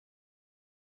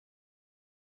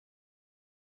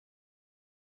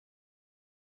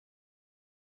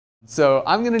So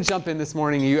I'm going to jump in this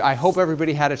morning. I hope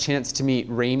everybody had a chance to meet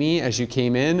Rami as you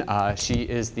came in. She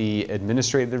is the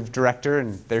administrative director,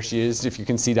 and there she is. If you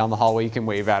can see down the hallway, you can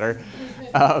wave at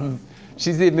her.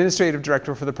 She's the administrative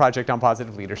director for the Project on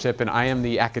Positive Leadership, and I am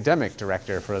the academic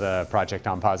director for the Project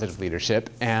on Positive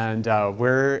Leadership. And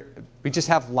we just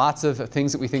have lots of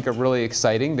things that we think are really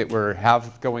exciting that we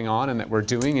have going on and that we're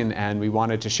doing, and we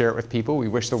wanted to share it with people. We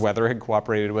wish the weather had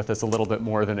cooperated with us a little bit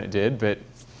more than it did, but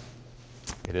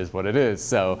it is what it is.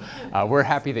 So we're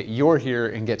happy that you're here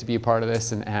and get to be a part of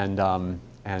this, and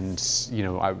you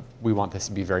know, we want this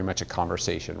to be very much a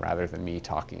conversation rather than me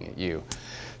talking at you.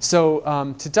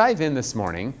 So to dive in this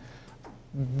morning,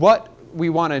 what we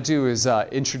want to do is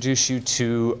introduce you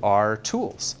to our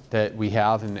tools that we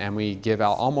have, and we give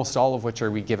out, almost all of which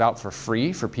we give out for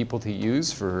free for people to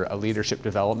use for leadership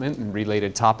development and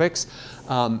related topics.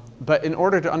 But in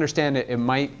order to understand it,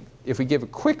 if we give a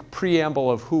quick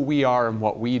preamble of who we are and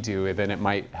what we do, then it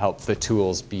might help the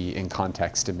tools be in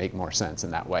context and make more sense in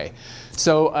that way.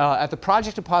 So at the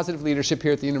Project of Positive Leadership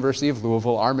here at the University of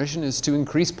Louisville, our mission is to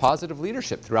increase positive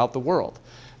leadership throughout the world.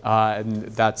 And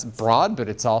that's broad, but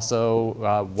it's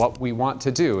also what we want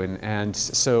to do. And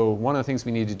so one of the things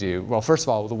we need to do, well, first of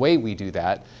all, the way we do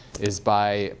that is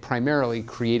by primarily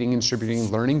creating and distributing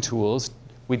learning tools.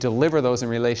 We deliver those in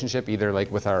relationship either like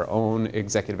with our own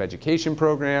executive education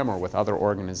program or with other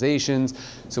organizations.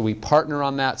 So we partner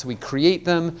on that. So we create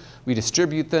them, we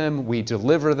distribute them, we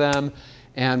deliver them,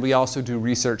 and we also do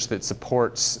research that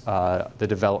supports the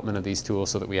development of these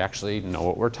tools so that we actually know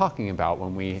what we're talking about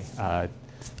when we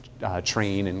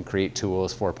train and create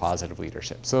tools for positive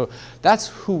leadership. So that's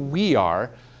who we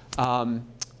are.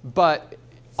 But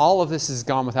all of this has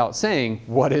gone without saying,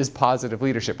 what is positive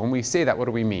leadership? When we say that, what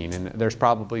do we mean? And there's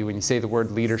probably, when you say the word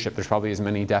leadership, there's probably as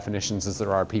many definitions as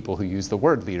there are people who use the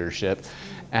word leadership.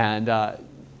 And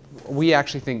we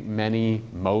actually think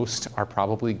most are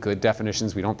probably good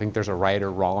definitions. We don't think there's a right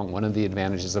or wrong. One of the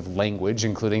advantages of language,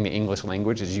 including the English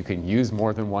language, is you can use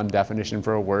more than one definition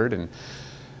for a word. And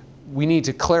we need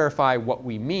to clarify what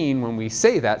we mean when we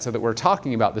say that so that we're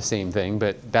talking about the same thing,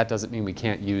 but that doesn't mean we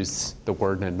can't use the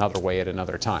word in another way at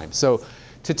another time. So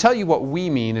to tell you what we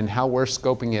mean and how we're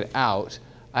scoping it out,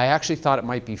 I actually thought it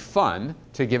might be fun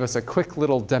to give us a quick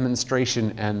little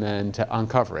demonstration and then to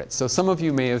uncover it. So some of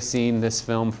you may have seen this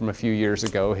film from a few years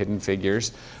ago, Hidden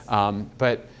Figures,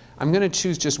 but I'm going to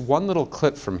choose just one little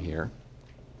clip from here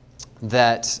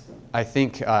that I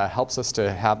think helps us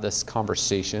to have this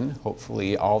conversation.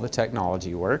 Hopefully all the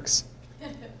technology works.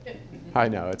 I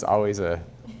know, it's always a...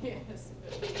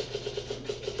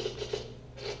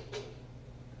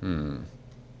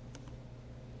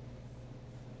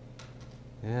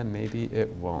 Yeah, maybe it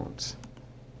won't.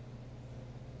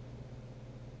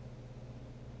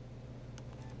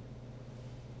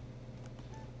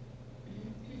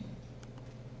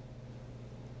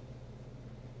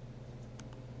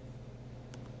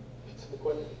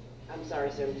 I'm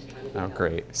sorry, sir. I'm just trying to Oh,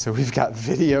 great. So we've got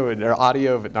video and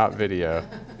audio, but not video.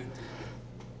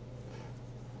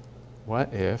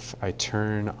 What if I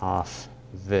turn off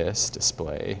this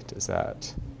display? Does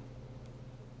that...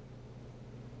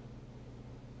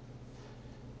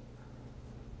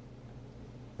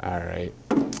 All right.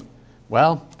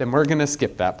 Well, then we're going to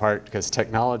skip that part because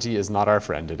technology is not our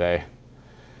friend today.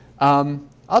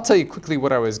 I'll tell you quickly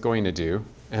what I was going to do,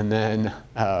 and then...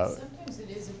 Sometimes it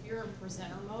is, if you're in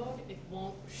presenter mode, it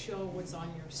won't show what's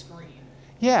on your screen.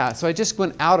 Yeah, so I just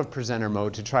went out of presenter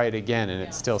mode to try it again, and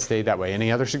it still stayed that way.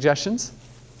 Any other suggestions?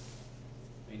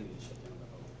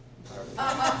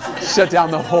 Shut down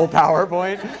the whole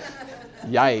PowerPoint?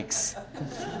 Yikes.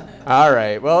 All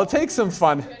right, well, it takes some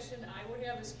fun. I would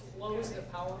have is close the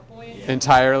PowerPoint.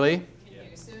 Entirely? You can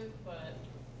use it, but...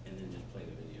 And then just play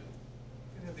the video.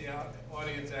 And have the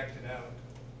audience acted out.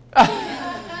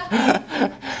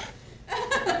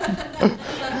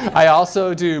 I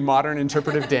also do modern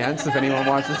interpretive dance if anyone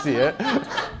wants to see it.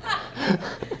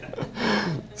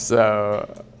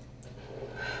 So,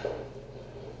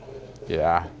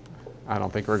 yeah, I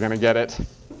don't think we're going to get it.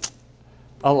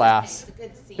 Alas.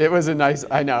 It was a nice,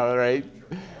 I know, right?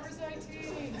 Where's IT?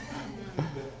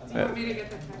 Do you want me to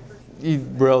get the timer?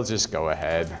 We'll just go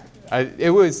ahead. It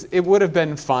would have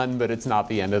been fun, but it's not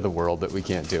the end of the world that we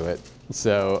can't do it.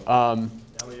 So, Now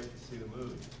we have to see the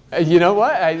movie. you know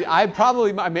what?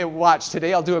 I may watch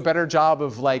today. I'll do a better job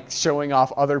of like showing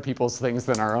off other people's things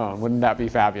than our own. Wouldn't that be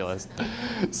fabulous?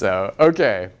 So,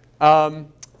 okay. All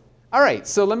right.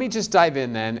 So let me just dive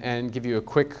in then and give you a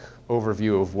quick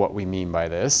overview of what we mean by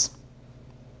this.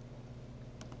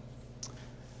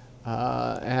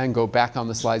 And go back on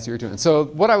the slides you were doing. So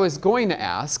what I was going to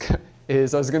ask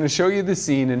is I was going to show you the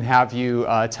scene and have you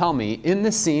tell me, in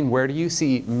this scene, where do you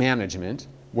see management,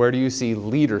 where do you see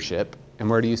leadership, and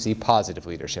where do you see positive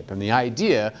leadership? And the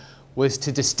idea was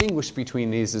to distinguish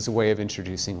between these as a way of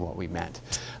introducing what we meant.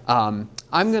 I'm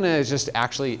going to just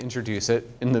actually introduce it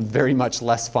in the very much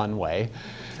less fun way.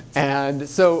 And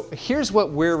so here's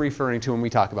what we're referring to when we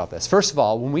talk about this. First of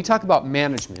all, when we talk about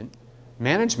management,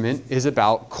 management is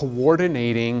about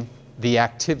coordinating the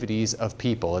activities of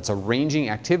people. It's arranging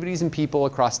activities and people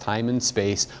across time and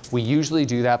space. We usually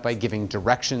do that by giving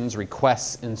directions,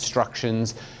 requests,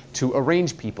 instructions to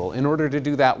arrange people. In order to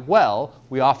do that well,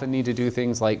 we often need to do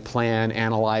things like plan,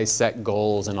 analyze, set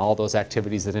goals, and all those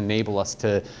activities that enable us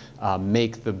to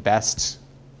make the best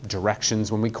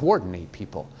directions when we coordinate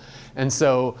people. And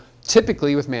so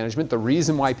typically with management, the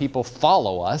reason why people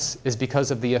follow us is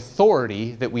because of the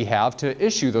authority that we have to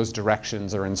issue those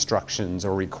directions or instructions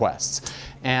or requests.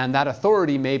 And that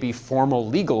authority may be formal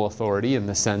legal authority in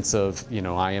the sense of, you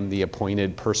know, I am the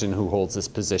appointed person who holds this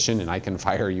position and I can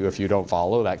fire you if you don't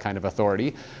follow, that kind of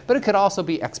authority. But it could also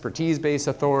be expertise-based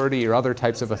authority or other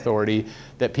types of authority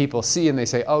that people see and they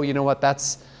say, oh, you know what,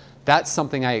 that's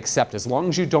something I accept. As long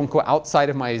as you don't go outside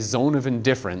of my zone of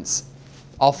indifference,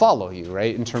 I'll follow you,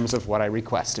 right, in terms of what I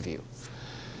request of you.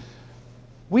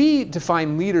 We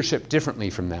define leadership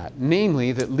differently from that,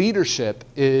 namely that leadership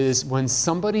is when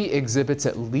somebody exhibits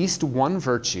at least one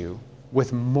virtue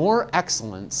with more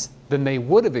excellence than they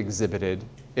would have exhibited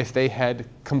if they had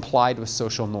complied with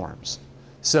social norms.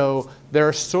 So there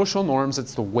are social norms,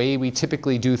 it's the way we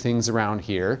typically do things around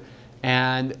here,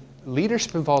 and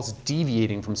leadership involves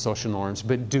deviating from social norms,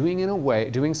 but doing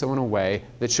so in a way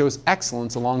that shows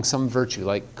excellence along some virtue,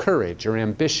 like courage or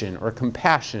ambition or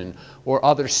compassion or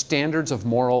other standards of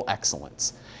moral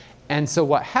excellence. And so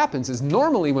what happens is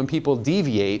normally when people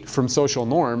deviate from social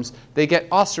norms, they get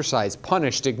ostracized,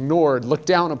 punished, ignored, looked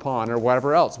down upon, or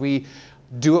whatever else. We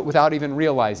do it without even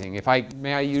realizing.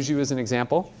 May I use you as an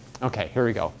example? Okay, here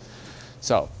we go.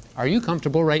 So, are you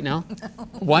comfortable right now?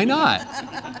 Why not?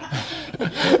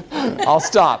 I'll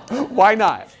stop. Why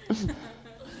not?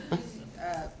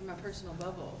 My personal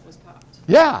bubble was popped.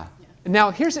 Yeah. Now,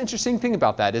 here's the interesting thing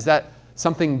about that. Is that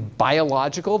something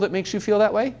biological that makes you feel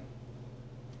that way?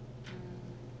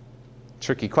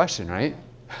 Tricky question, right?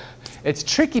 It's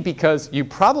tricky because you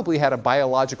probably had a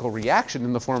biological reaction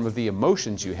in the form of the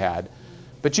emotions you had,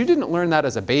 but you didn't learn that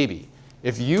as a baby.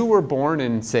 If you were born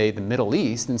in, say, the Middle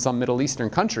East, in some Middle Eastern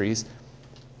countries,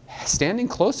 standing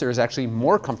closer is actually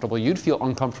more comfortable. You'd feel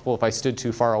uncomfortable if I stood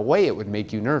too far away. It would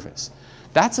make you nervous.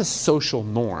 That's a social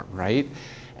norm, right?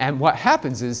 And what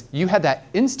happens is you had that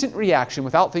instant reaction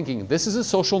without thinking, this is a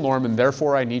social norm and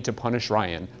therefore I need to punish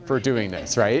Ryan for doing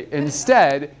this, right?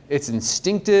 Instead, it's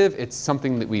instinctive, it's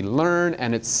something that we learn,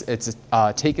 and it's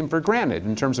taken for granted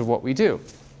in terms of what we do.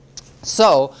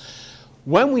 So,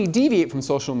 when we deviate from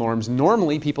social norms,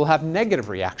 normally people have negative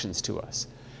reactions to us.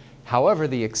 However,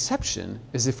 the exception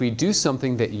is if we do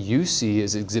something that you see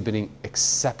as exhibiting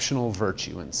exceptional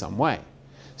virtue in some way.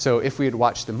 So if we had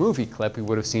watched the movie clip, we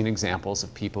would have seen examples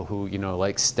of people who, you know,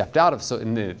 like stepped out of, so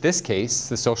in this case,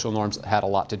 the social norms had a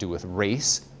lot to do with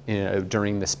race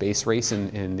during the space race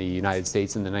in the United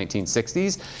States in the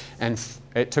 1960s. And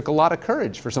it took a lot of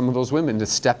courage for some of those women to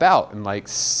step out and like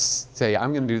say,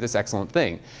 I'm going to do this excellent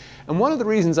thing. And one of the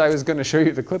reasons I was going to show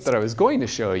you the clip that I was going to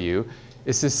show you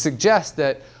is to suggest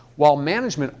that while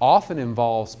management often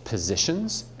involves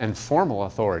positions and formal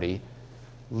authority,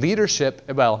 leadership,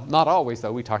 well, not always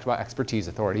though, we talked about expertise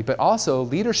authority, but also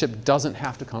leadership doesn't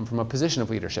have to come from a position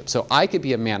of leadership. So I could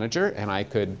be a manager and I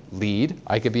could lead.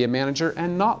 I could be a manager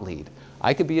and not lead.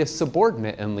 I could be a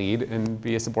subordinate and lead and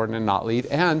be a subordinate and not lead,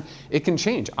 and it can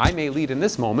change. I may lead in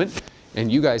this moment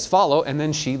and you guys follow, and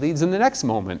then she leads in the next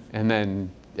moment, and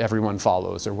then everyone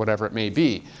follows, or whatever it may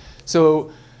be.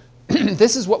 So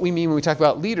this is what we mean when we talk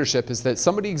about leadership, is that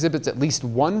somebody exhibits at least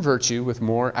one virtue with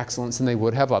more excellence than they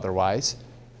would have otherwise.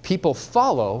 People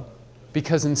follow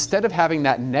because instead of having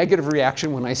that negative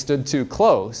reaction when I stood too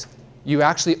close, you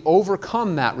actually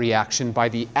overcome that reaction by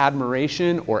the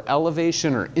admiration or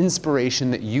elevation or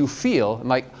inspiration that you feel. And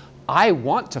like, I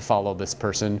want to follow this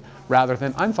person rather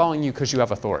than I'm following you because you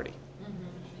have authority,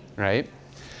 right?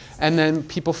 And then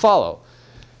people follow.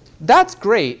 That's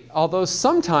great, although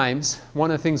sometimes one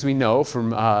of the things we know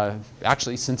from,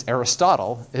 actually since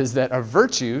Aristotle, is that a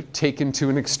virtue taken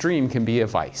to an extreme can be a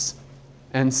vice.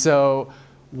 And so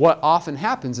what often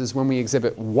happens is when we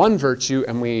exhibit one virtue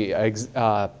and we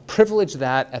privilege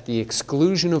that at the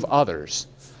exclusion of others,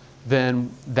 then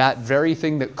that very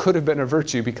thing that could have been a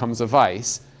virtue becomes a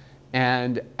vice.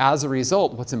 And as a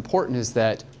result, what's important is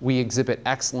that we exhibit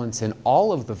excellence in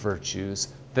all of the virtues,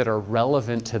 that are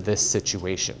relevant to this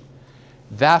situation.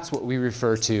 That's what we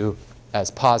refer to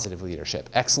as positive leadership,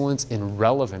 excellence in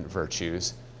relevant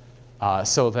virtues,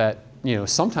 so that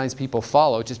sometimes people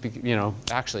follow just because,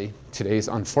 actually today's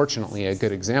unfortunately a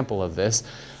good example of this.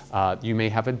 You may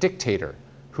have a dictator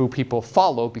who people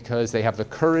follow because they have the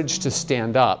courage to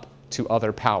stand up to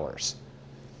other powers.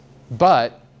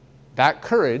 But that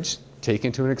courage,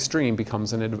 taken to an extreme,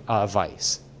 becomes a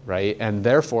vice, right? And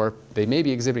therefore, they may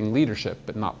be exhibiting leadership,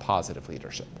 but not positive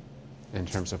leadership in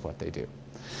terms of what they do.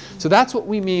 So that's what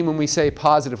we mean when we say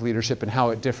positive leadership and how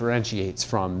it differentiates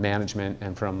from management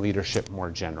and from leadership more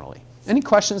generally. Any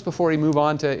questions before we move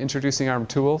on to introducing our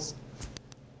tools?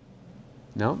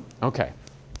 No? Okay.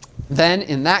 Then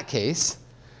in that case,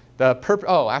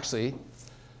 actually,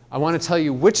 I want to tell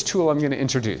you which tool I'm going to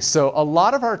introduce. So a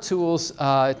lot of our tools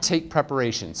take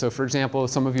preparation. So for example,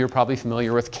 some of you are probably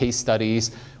familiar with case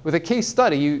studies. With a case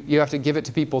study, you have to give it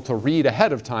to people to read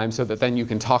ahead of time so that then you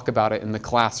can talk about it in the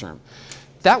classroom.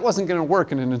 That wasn't going to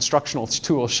work in an instructional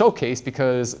tool showcase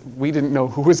because we didn't know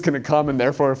who was going to come, and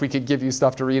therefore if we could give you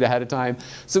stuff to read ahead of time.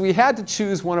 So we had to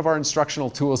choose one of our instructional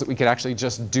tools that we could actually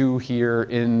just do here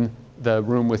in the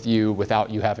room with you without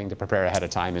you having to prepare ahead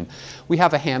of time. And we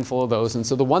have a handful of those. And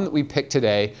so the one that we picked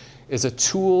today is a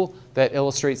tool that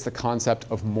illustrates the concept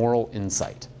of moral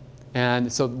insight.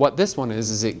 And so what this one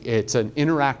is it's an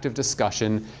interactive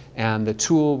discussion, and the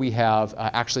tool we have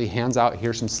actually hands out,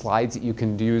 here's some slides that you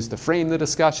can use to frame the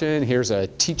discussion. Here's a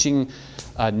teaching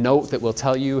note that will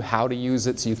tell you how to use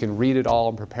it so you can read it all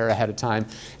and prepare ahead of time.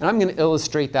 And I'm going to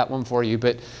illustrate that one for you,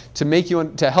 but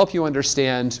to help you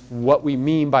understand what we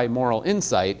mean by moral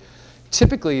insight,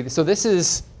 typically, so this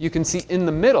is, you can see in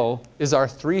the middle is our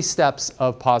 3 steps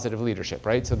of positive leadership,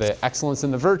 right? So the excellence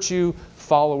in the virtue,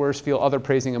 followers feel other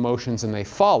praising emotions and they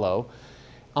follow.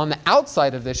 On the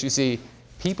outside of this, you see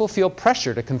people feel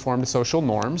pressure to conform to social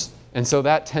norms, and so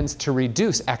that tends to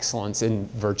reduce excellence in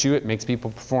virtue. It makes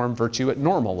people perform virtue at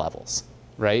normal levels,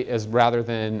 right, rather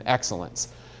than excellence.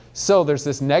 So there's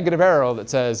this negative arrow that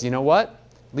says, you know what?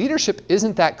 Leadership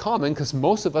isn't that common because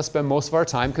most of us spend most of our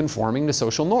time conforming to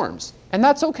social norms. And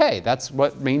that's okay. That's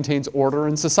what maintains order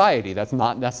in society. That's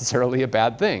not necessarily a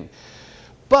bad thing.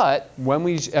 But when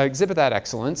we exhibit that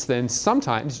excellence, then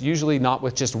sometimes, usually not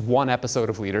with just one episode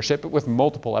of leadership, but with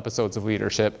multiple episodes of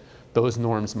leadership, those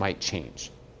norms might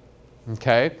change.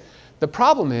 Okay? The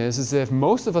problem is if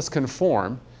most of us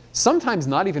conform, sometimes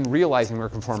not even realizing we're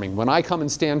conforming. When I come and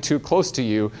stand too close to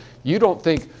you, you don't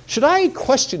think, should I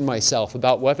question myself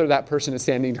about whether that person is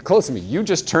standing too close to me? You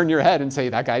just turn your head and say,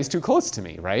 that guy's too close to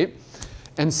me, right?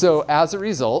 And so as a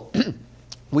result,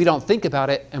 we don't think about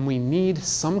it, and we need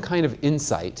some kind of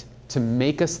insight to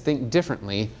make us think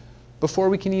differently before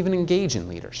we can even engage in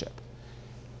leadership.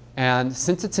 And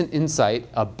since it's an insight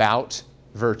about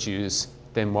virtues,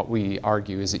 then what we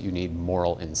argue is that you need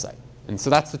moral insight. And so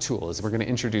that's the tool, is we're going to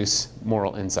introduce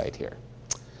moral insight here.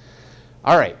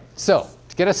 All right, so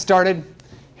to get us started,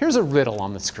 here's a riddle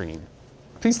on the screen.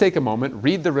 Please take a moment,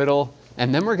 read the riddle,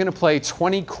 and then we're going to play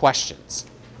 20 questions.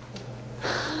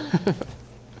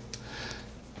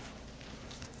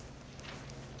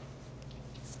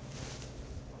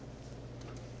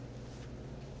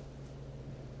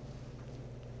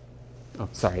 Oh,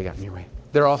 sorry, I got in your way.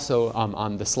 They're also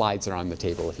on the slides are on the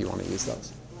table if you want to use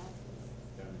those.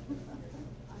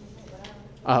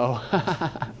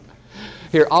 Oh.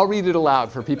 Here, I'll read it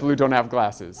aloud for people who don't have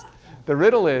glasses. The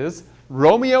riddle is,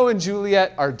 Romeo and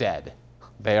Juliet are dead.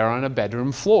 They are on a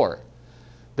bedroom floor.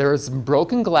 There is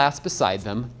broken glass beside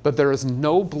them, but there is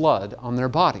no blood on their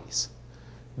bodies.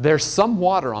 There's some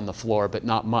water on the floor, but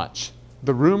not much.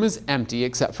 The room is empty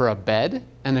except for a bed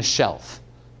and a shelf.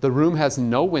 The room has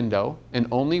no window and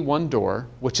only one door,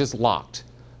 which is locked.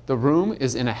 The room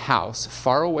is in a house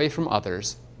far away from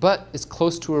others, but is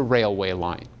close to a railway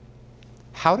line.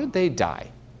 How did they die?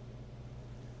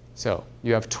 So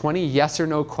you have 20 yes or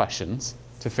no questions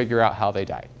to figure out how they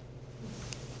died.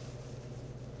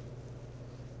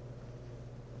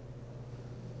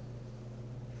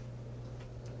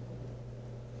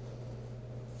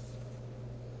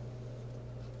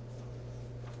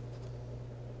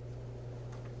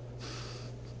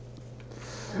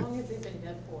 How long have they been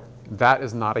dead for? That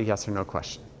is not a yes or no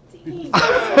question. Dang.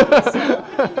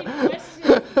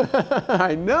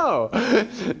 I know.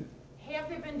 Have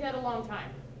they been dead a long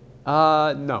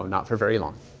time? No, not for very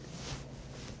long.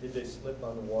 Did they slip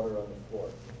on the water on the floor?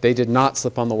 They did not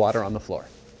slip on the water on the floor.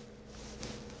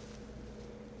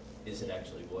 Is it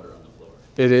actually water on the floor?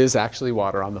 It is actually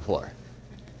water on the floor.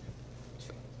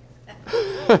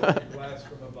 Glass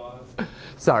from a vase?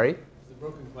 Sorry? Is it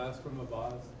broken glass from a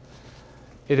vase?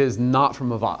 It is not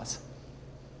from a vase.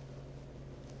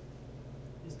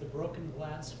 broken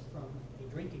glass from a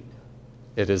drinking cup?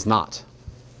 It is not.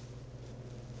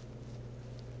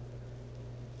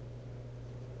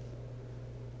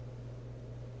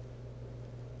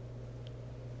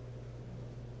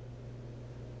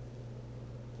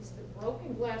 Is the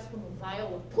broken glass from a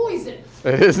vial of poison?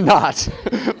 It is not.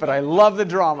 But I love the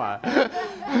drama. Are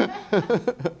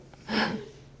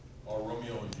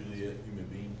Romeo and Juliet human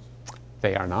beings?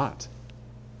 They are not.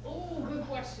 Oh, good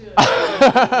question.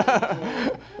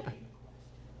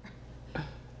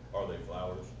 Are they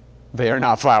flowers? They are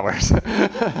not flowers. Oh, wait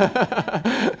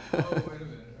a minute.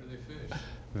 Are they fish?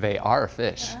 They are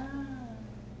fish.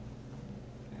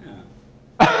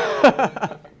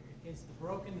 Is the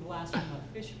broken glass from a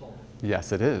fishbowl?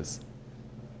 Yes, it is.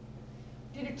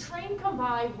 Did a train come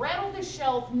by, rattle the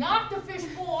shelf, knock the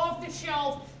fishbowl off the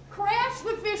shelf, crash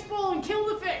the fishbowl, and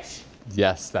kill the fish?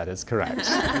 Yes, that is correct.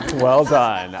 Well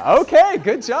done. Okay,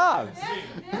 good job.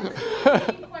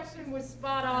 That question was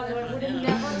spot on. I would have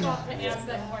never thought to ask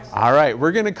that question. All right,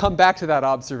 we're going to come back to that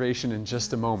observation in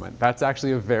just a moment. That's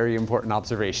actually a very important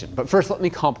observation. But first, let me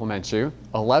compliment you.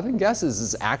 11 guesses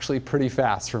is actually pretty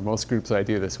fast for most groups I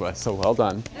do this with, so well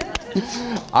done.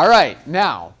 All right,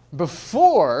 now,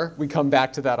 before we come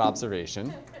back to that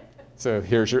observation, so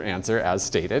here's your answer as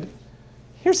stated.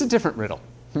 Here's a different riddle.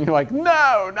 You're like,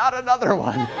 no, not another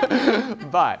one.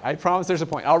 But I promise there's a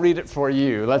point. I'll read it for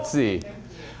you. Let's see.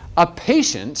 A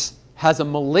patient has a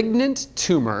malignant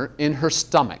tumor in her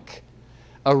stomach.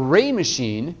 A ray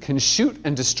machine can shoot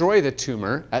and destroy the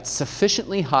tumor at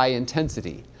sufficiently high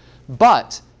intensity.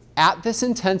 But at this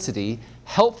intensity,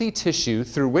 healthy tissue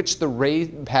through which the ray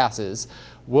passes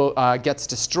gets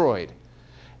destroyed.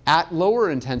 At lower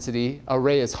intensity, a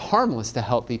ray is harmless to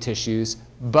healthy tissues,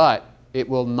 but it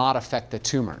will not affect the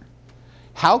tumor.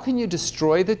 How can you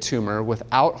destroy the tumor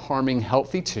without harming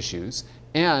healthy tissues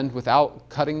and without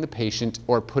cutting the patient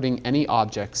or putting any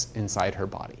objects inside her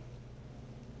body?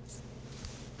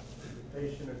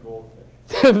 Patient a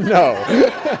goldfish. No.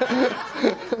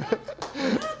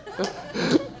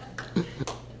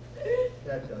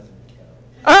 That doesn't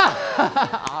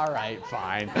count. All right,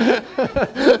 fine.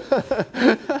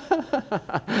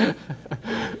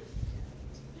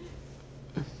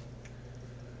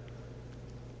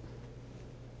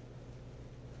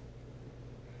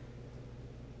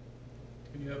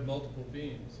 Can you have multiple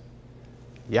beams?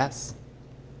 Yes.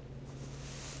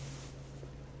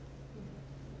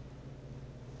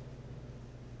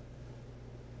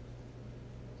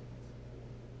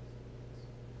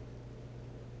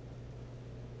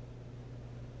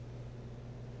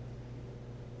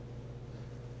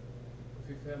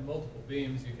 If you have multiple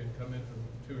beams, you can come in from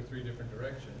 2 or 3 different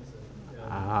directions.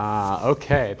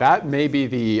 Okay, that may be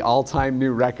the all-time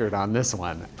new record on this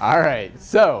one. All right,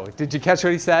 so did you catch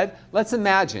what he said? Let's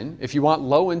imagine if you want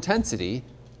low intensity,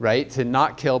 right, to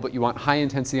not kill, but you want high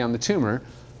intensity on the tumor,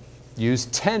 use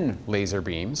 10 laser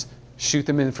beams, shoot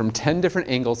them in from 10 different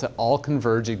angles that all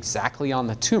converge exactly on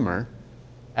the tumor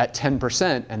at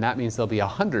 10%, and that means they'll be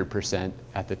 100%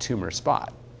 at the tumor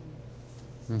spot.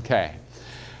 Okay,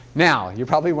 now you're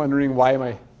probably wondering, why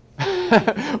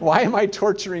am I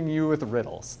torturing you with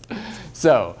riddles?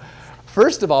 So,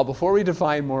 first of all, before we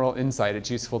define moral insight, it's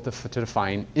useful to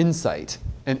define insight.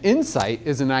 An insight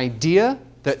is an idea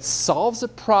that solves a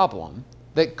problem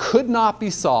that could not be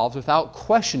solved without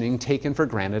questioning taken for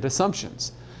granted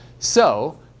assumptions.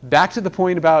 So, back to the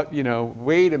point about,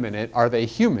 wait a minute, are they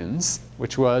humans?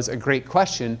 Which was a great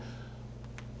question.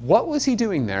 What was he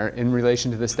doing there in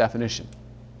relation to this definition?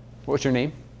 What was your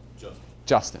name? Justin.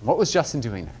 Justin. What was Justin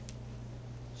doing there?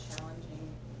 Challenging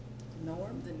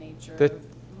the nature The- of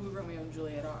who Romeo and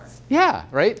Juliet are. Yeah,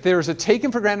 right? There's a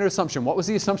taken for granted assumption. What was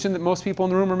the assumption that most people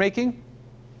in the room are making?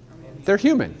 They're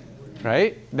human,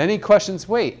 right? Then he questions,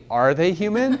 wait, are they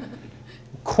human?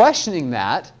 Questioning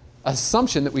that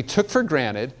assumption that we took for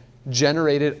granted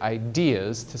generated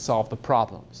ideas to solve the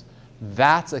problems.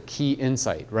 That's a key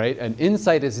insight, right? An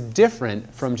insight is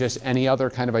different from just any other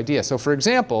kind of idea. So for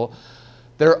example,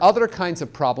 there are other kinds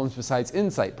of problems besides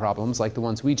insight problems, like the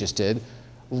ones we just did,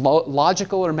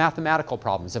 logical or mathematical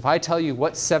problems. If I tell you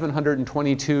what's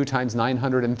 722 times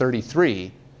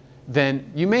 933,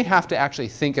 then you may have to actually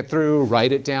think it through,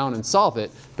 write it down, and solve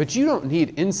it, but you don't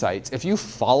need insights. If you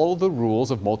follow the rules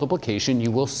of multiplication,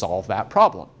 you will solve that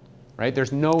problem, right?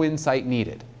 There's no insight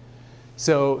needed.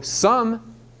 So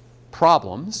some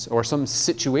problems or some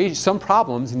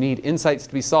problems need insights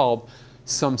to be solved.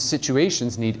 Some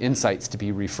situations need insights to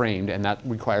be reframed, and that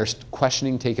requires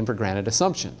questioning taken for granted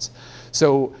assumptions.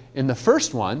 So in the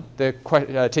first one, the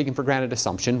taken for granted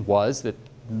assumption was that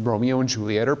Romeo and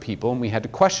Juliet are people, and we had to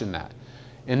question that.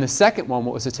 In the second one,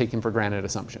 what was the taken for granted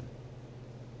assumption?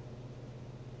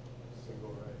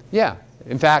 Yeah.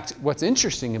 In fact, what's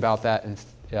interesting about that, and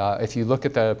if you look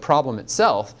at the problem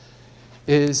itself,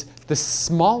 is the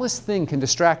smallest thing can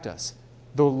distract us.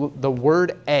 The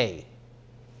word a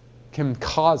can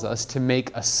cause us to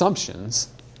make assumptions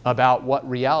about what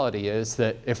reality is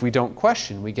that if we don't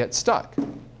question, we get stuck.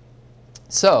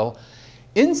 So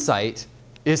insight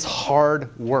is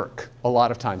hard work a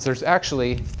lot of times. There's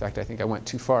actually, in fact, I think I went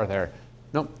too far there.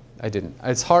 Nope, I didn't.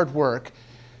 It's hard work.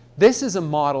 This is a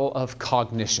model of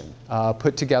cognition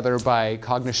put together by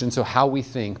Cognition, so How We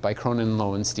Think, by Cronin and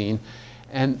Lowenstein.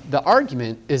 And the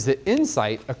argument is that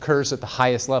insight occurs at the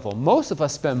highest level. Most of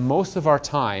us spend most of our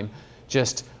time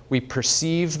we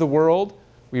perceive the world,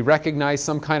 we recognize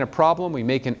some kind of problem, we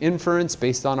make an inference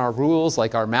based on our rules,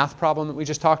 like our math problem that we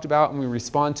just talked about, and we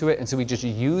respond to it. And so we just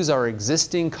use our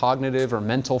existing cognitive or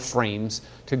mental frames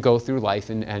to go through life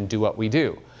and do what we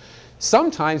do.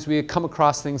 Sometimes we come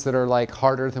across things that are like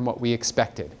harder than what we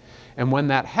expected. And when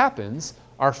that happens,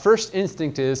 our first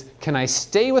instinct is, can I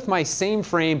stay with my same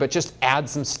frame but just add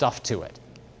some stuff to it,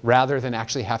 rather than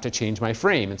actually have to change my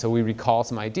frame? And so we recall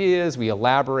some ideas, we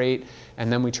elaborate,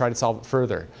 and then we try to solve it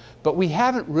further. But we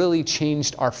haven't really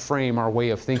changed our frame, our way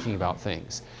of thinking about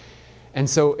things. And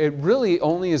so it really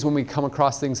only is when we come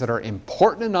across things that are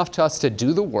important enough to us to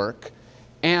do the work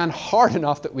and hard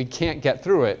enough that we can't get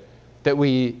through it, that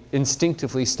we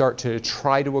instinctively start to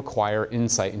try to acquire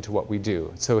insight into what we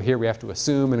do. So here we have to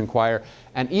assume and inquire.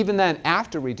 And even then,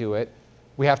 after we do it,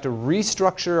 we have to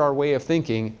restructure our way of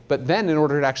thinking. But then in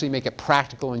order to actually make it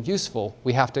practical and useful,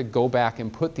 we have to go back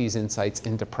and put these insights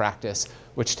into practice,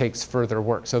 which takes further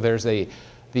work. So there's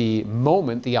the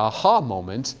moment, the aha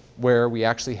moment, where we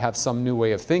actually have some new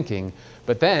way of thinking.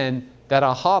 But then that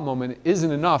aha moment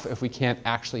isn't enough if we can't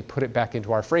actually put it back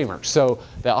into our framework. So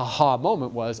the aha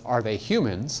moment was, are they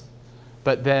humans?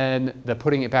 But then the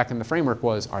putting it back in the framework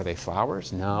was, are they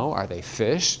flowers? No. Are they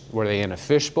fish? Were they in a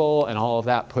fishbowl? And all of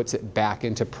that puts it back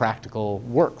into practical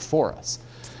work for us.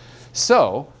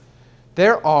 So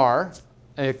there are,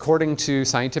 according to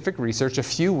scientific research, a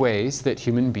few ways that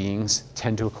human beings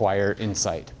tend to acquire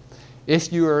insight.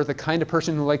 If you are the kind of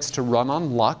person who likes to run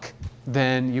on luck,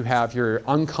 then you have your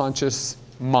unconscious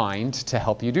mind to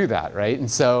help you do that, right? And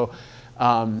so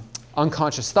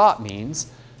unconscious thought means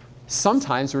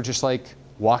sometimes we're just like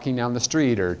walking down the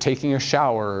street or taking a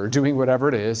shower or doing whatever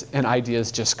it is, and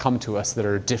ideas just come to us that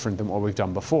are different than what we've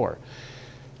done before.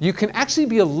 You can actually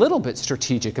be a little bit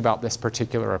strategic about this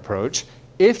particular approach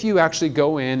if you actually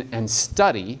go in and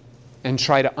study and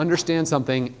try to understand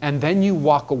something and then you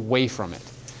walk away from it.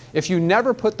 If you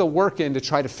never put the work in to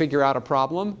try to figure out a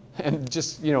problem and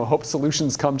just hope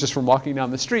solutions come just from walking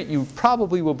down the street, you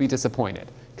probably will be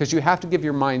disappointed, because you have to give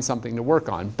your mind something to work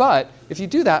on. But if you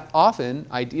do that, often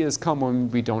ideas come when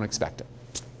we don't expect it.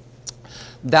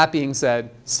 That being said,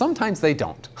 sometimes they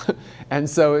don't. And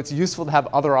so it's useful to have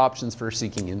other options for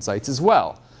seeking insights as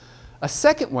well. A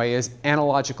second way is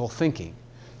analogical thinking.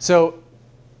 So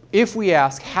if we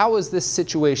ask, how is this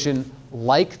situation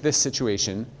like this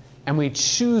situation, and we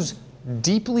choose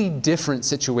deeply different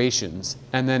situations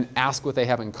and then ask what they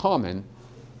have in common,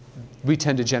 we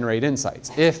tend to generate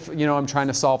insights. If I'm trying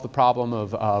to solve the problem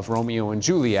of Romeo and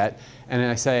Juliet, and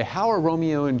I say, how are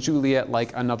Romeo and Juliet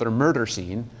like another murder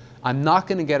scene? I'm not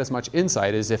going to get as much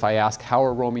insight as if I ask, how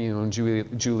are Romeo and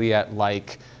Juliet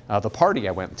like the party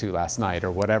I went to last night,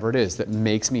 or whatever it is that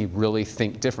makes me really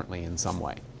think differently in some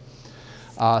way.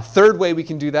 Third way we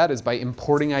can do that is by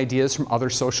importing ideas from other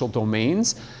social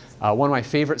domains. One of my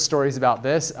favorite stories about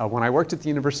this, when I worked at the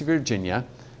University of Virginia,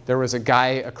 there was a guy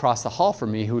across the hall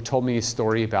from me who told me a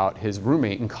story about his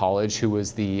roommate in college who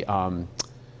was the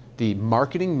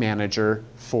marketing manager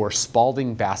for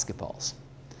Spalding basketballs.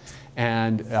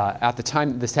 And at the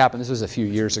time this happened, this was a few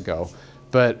years ago,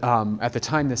 but at the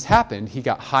time this happened, he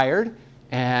got hired.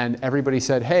 And everybody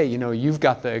said, hey, you've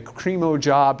got the Cremo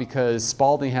job because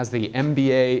Spalding has the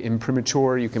MBA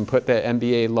imprimatur. You can put the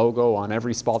MBA logo on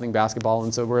every Spalding basketball.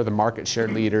 And so we're the market share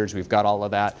leaders. We've got all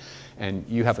of that. And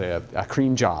you have a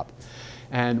cream job.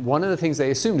 And one of the things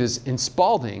they assumed is in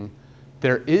Spalding,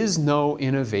 there is no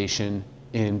innovation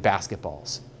in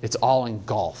basketballs. It's all in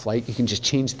golf. Like you can just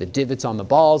change the divots on the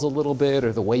balls a little bit,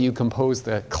 or the way you compose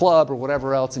the club or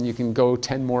whatever else, and you can go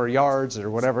 10 more yards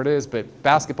or whatever it is. But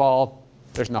basketball,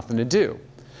 there's nothing to do.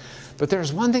 But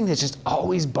there's one thing that just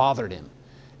always bothered him.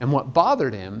 And what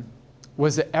bothered him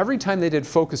was that every time they did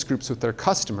focus groups with their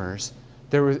customers,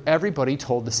 everybody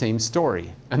told the same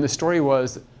story. And the story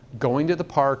was going to the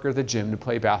park or the gym to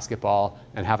play basketball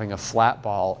and having a flat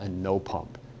ball and no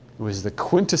pump. It was the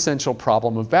quintessential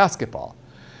problem of basketball.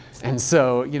 And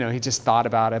so, he just thought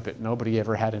about it, but nobody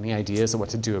ever had any ideas of what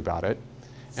to do about it.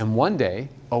 And one day,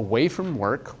 away from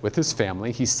work with his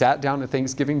family, he sat down at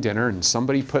Thanksgiving dinner and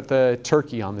somebody put the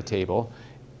turkey on the table.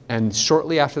 And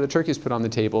shortly after the turkey is put on the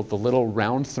table, the little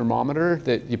round thermometer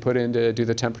that you put in to do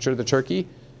the temperature of the turkey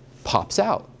pops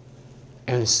out.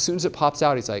 And as soon as it pops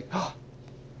out, he's like, oh,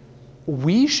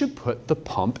 we should put the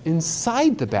pump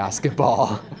inside the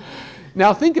basketball.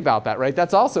 Now think about that, right?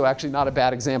 That's also actually not a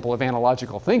bad example of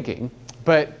analogical thinking.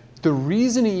 But the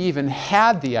reason he even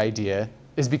had the idea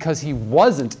is because he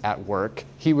wasn't at work.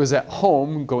 He was at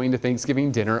home going to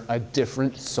Thanksgiving dinner, a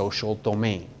different social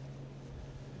domain.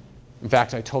 In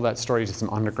fact, I told that story to some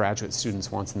undergraduate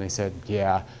students once, and they said,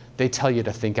 yeah, they tell you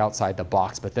to think outside the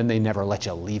box, but then they never let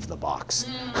you leave the box.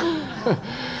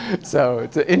 So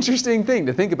it's an interesting thing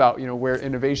to think about, where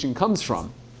innovation comes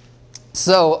from.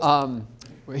 So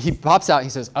he pops out, he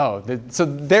says, oh, so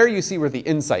there you see where the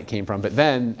insight came from. But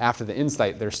then after the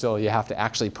insight, you have to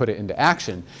actually put it into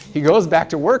action. He goes back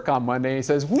to work on Monday and he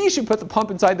says, we should put the pump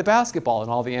inside the basketball.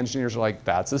 And all the engineers are like,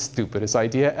 that's the stupidest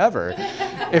idea ever.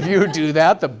 If you do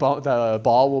that, the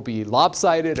ball will be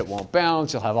lopsided, it won't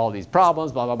bounce, you'll have all these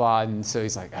problems, blah, blah, blah. And so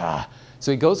he's like, ah.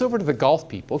 So he goes over to the golf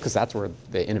people, because that's where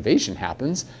the innovation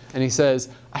happens, and he says,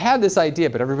 I had this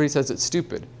idea, but everybody says it's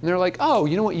stupid. And they're like, oh,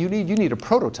 you know what you need? You need a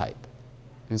prototype.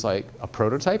 And he's like, a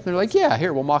prototype? And they're like, yeah,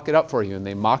 here, we'll mock it up for you. And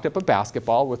they mocked up a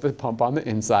basketball with the pump on the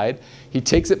inside. He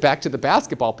takes it back to the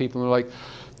basketball people, and they're like,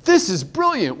 this is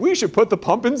brilliant. We should put the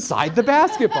pump inside the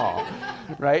basketball.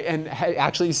 Right? And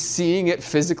actually seeing it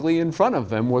physically in front of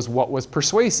them was what was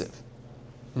persuasive.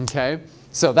 Okay?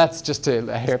 So that's just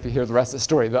to help you hear the rest of the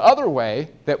story. The other way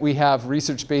that we have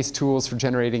research-based tools for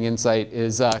generating insight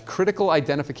is critical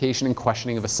identification and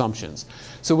questioning of assumptions.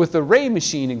 So with the Ray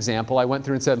machine example, I went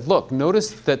through and said, look,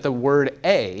 notice that the word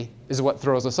a is what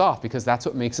throws us off, because that's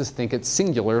what makes us think it's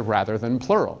singular rather than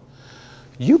plural.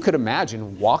 You could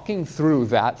imagine walking through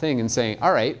that thing and saying,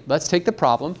 all right, let's take the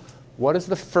problem. What is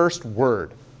the first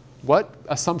word? What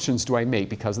assumptions do I make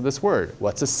because of this word?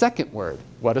 What's the second word?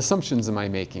 What assumptions am I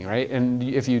making, right? And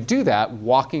if you do that,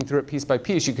 walking through it piece by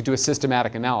piece, you could do a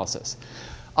systematic analysis.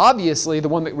 Obviously, the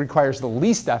one that requires the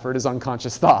least effort is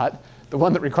unconscious thought. The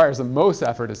one that requires the most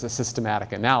effort is the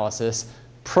systematic analysis.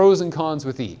 Pros and cons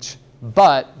with each.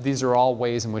 But these are all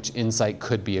ways in which insight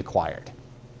could be acquired.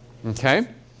 Okay?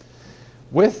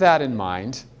 With that in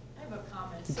mind, I have a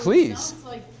comment. So please. It sounds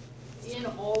like in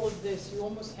all of this, you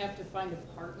almost have to find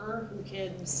a partner who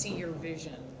can see your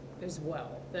vision as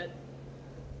well. That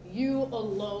you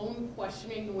alone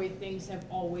questioning the way things have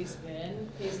always been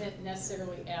isn't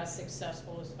necessarily as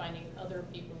successful as finding other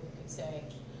people who can say,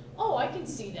 oh, I can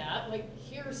see that. Like,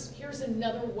 here's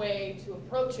another way to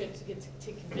approach it to get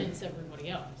to convince everybody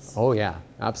else. Oh yeah,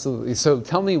 absolutely. So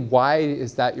tell me, why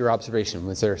is that your observation?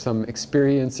 Was there some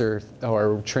experience or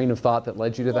train of thought that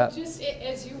led you to that? Just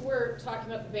as you were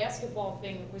talking about the basketball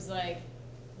thing, it was like,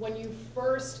 when you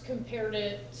first compared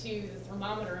it to the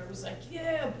thermometer, it was like,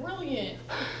 yeah, brilliant.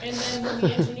 And then when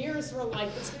the engineers were like,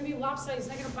 it's going to be lopsided, it's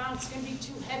not going to bounce, it's going to be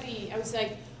too heavy, I was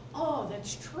like, oh,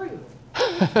 that's true.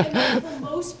 And then for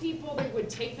most people, they would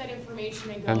take that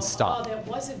information and go, oh, that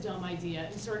was a dumb idea,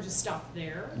 and sort of just stop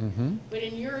there. Mm-hmm. But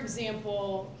in your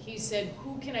example, he said,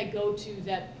 who can I go to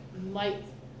that might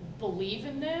believe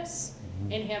in this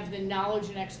and have the knowledge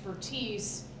and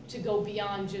expertise to go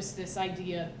beyond just this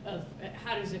idea of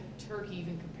how does a turkey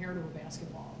even compare to a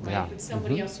basketball, right? Yeah. But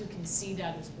somebody else who can see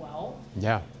that as well.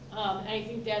 Yeah. And I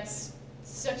think that's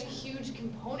such a huge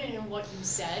component in what you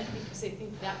said, because I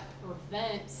think that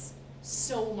prevents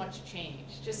so much change.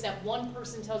 Just that one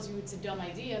person tells you it's a dumb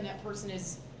idea, and that person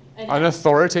is an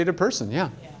authoritative person,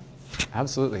 yeah. Yeah.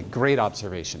 Absolutely. Great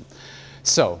observation.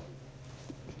 So,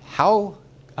 how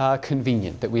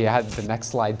convenient that we had the next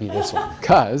slide be this one,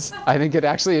 because I think it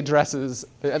actually addresses,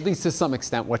 at least to some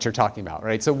extent, what you're talking about,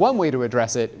 right? So one way to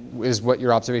address it is what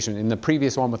your observation in the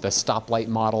previous one with the stoplight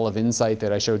model of insight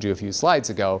that I showed you a few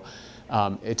slides ago.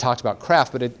 It talked about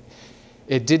craft, but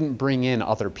it didn't bring in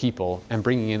other people, and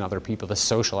bringing in other people, the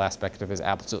social aspect of it is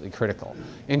absolutely critical.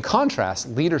 In contrast,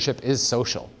 leadership is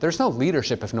social. There's no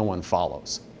leadership if no one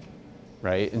follows,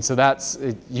 right? And so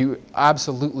you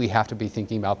absolutely have to be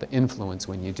thinking about the influence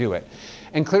when you do it.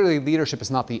 And clearly leadership is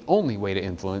not the only way to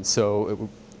influence, so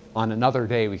on another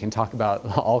day we can talk about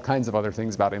all kinds of other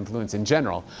things about influence in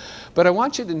general. But I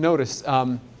want you to notice,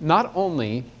 not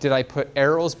only did I put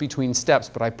arrows between steps,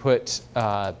 but I put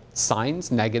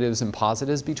signs, negatives and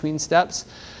positives between steps.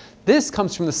 This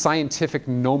comes from the scientific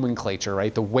nomenclature,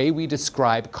 right? The way we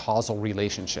describe causal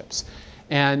relationships.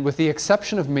 And with the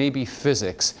exception of maybe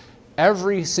physics,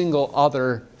 every single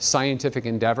other scientific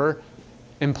endeavor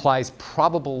implies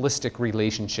probabilistic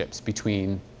relationships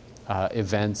between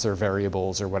events or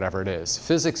variables or whatever it is.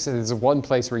 Physics is one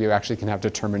place where you actually can have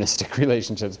deterministic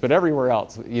relationships, but everywhere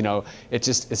else, you know, it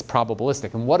just is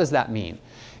probabilistic. And what does that mean?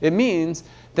 It means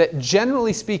that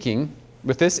generally speaking,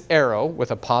 with this arrow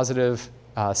with a positive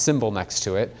symbol next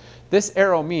to it, this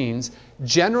arrow means,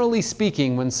 generally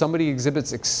speaking, when somebody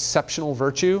exhibits exceptional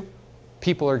virtue,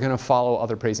 people are going to follow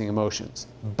other praising emotions.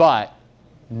 But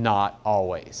not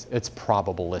always. It's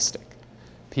probabilistic.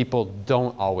 People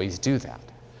don't always do that.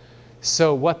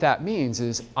 So what that means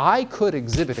is I could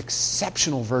exhibit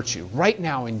exceptional virtue right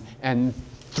now, and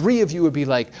 3 of you would be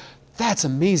like, that's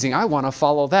amazing, I want to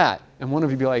follow that. And one of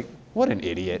you would be like, what an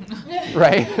idiot,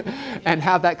 right? And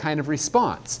have that kind of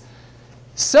response.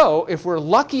 So if we're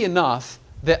lucky enough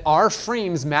that our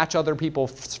frames match other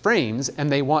people's frames and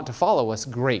they want to follow us,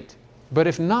 great. But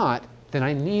if not, then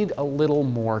I need a little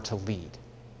more to lead.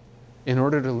 In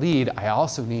order to lead, I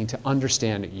also need to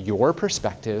understand your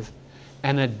perspective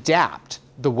and adapt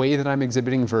the way that I'm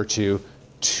exhibiting virtue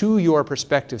to your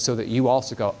perspective so that you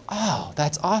also go, oh,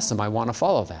 that's awesome, I want to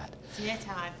follow that. See, that's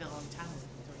how I feel all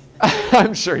the time.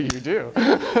 I'm sure you do.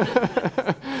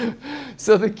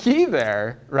 So the key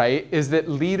there, right, is that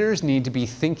leaders need to be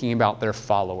thinking about their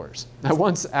followers. I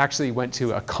once actually went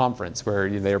to a conference where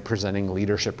they were presenting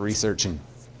leadership research, and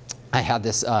I had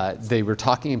this, they were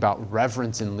talking about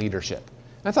reverence in leadership.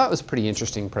 I thought it was a pretty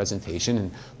interesting presentation,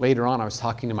 and later on I was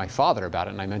talking to my father about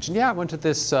it, and I mentioned, yeah, I went to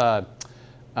this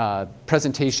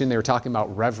presentation, they were talking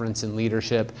about reverence in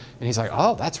leadership, and he's like,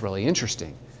 oh, that's really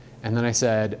interesting. And then I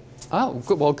said, oh,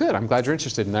 good, well, good, I'm glad you're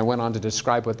interested. And I went on to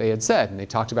describe what they had said, and they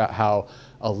talked about how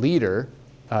a leader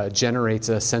generates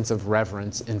a sense of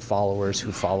reverence in followers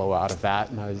who follow out of that.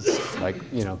 And I was like,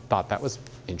 you know, thought that was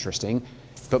interesting.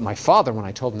 But my father, when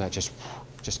I told him that, just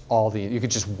you could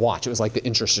just watch. It was like the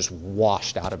interest just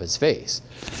washed out of his face.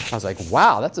 I was like,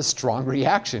 wow, that's a strong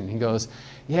reaction. He goes,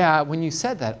 yeah, when you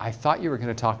said that, I thought you were going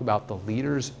to talk about the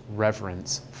leader's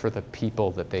reverence for the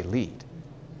people that they lead.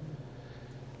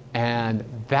 And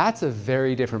that's a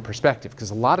very different perspective, because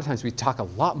a lot of times we talk a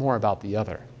lot more about the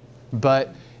other.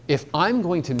 But if I'm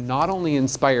going to not only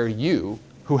inspire you,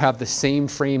 who have the same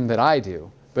frame that I do,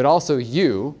 but also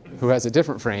you, who has a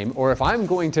different frame, or if I'm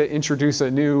going to introduce a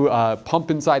new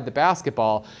pump inside the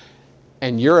basketball,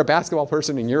 and you're a basketball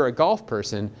person and you're a golf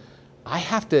person, I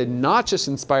have to not just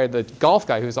inspire the golf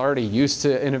guy who's already used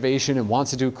to innovation and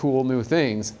wants to do cool new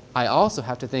things. I also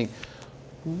have to think,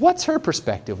 what's her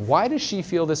perspective? Why does she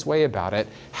feel this way about it?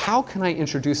 How can I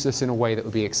introduce this in a way that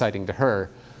would be exciting to her?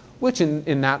 Which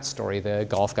in that story, the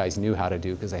golf guys knew how to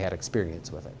do because they had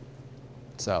experience with it.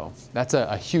 So that's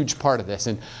a huge part of this.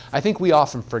 And I think we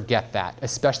often forget that,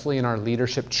 especially in our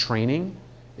leadership training,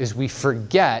 is we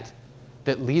forget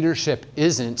that leadership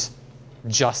isn't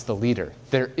just the leader.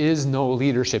 There is no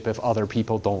leadership if other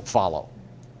people don't follow.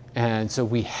 And so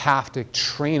we have to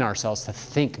train ourselves to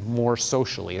think more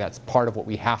socially. That's part of what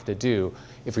we have to do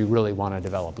if we really want to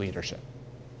develop leadership.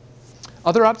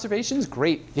 Other observations?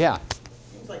 Great, yeah.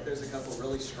 Seems like there's a couple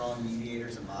really strong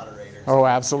mediators and moderators. Oh,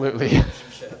 absolutely.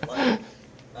 Like,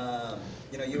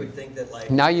 you know, you would think that like...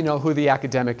 Now you know who the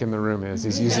academic in the room is.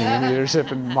 He's using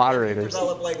leadership and moderators.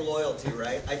 Develop like loyalty,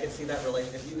 right? I can see that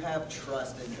relation. If you have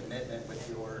trust and commitment with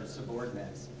your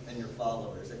subordinates and your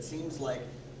followers, it seems like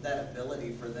that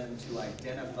ability for them to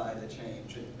identify the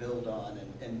change and build on,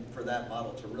 and for that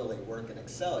model to really work and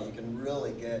excel, you can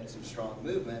really get some strong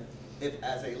movement if,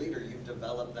 as a leader, you've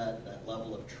developed that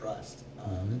level of trust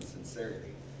and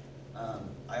sincerity. I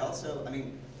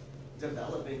mean,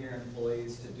 developing your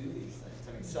employees to do these things.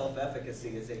 I mean,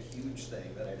 self-efficacy is a huge thing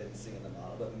that I didn't see in the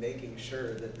model, but making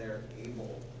sure that they're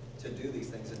able to do these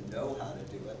things and know how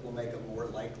to do it will make them more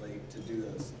likely to do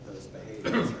those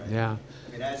behaviors, right? Yeah.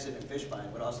 I mean, Ashton and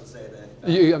Fishbein would also say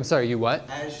that... I'm sorry, you what?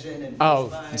 Ashton and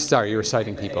Fishbein... Oh, sorry, you were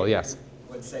citing people, yes.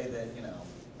 ...would say that, you know,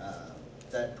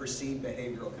 that perceived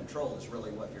behavioral control is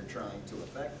really what you're trying to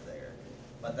affect there,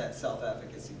 but that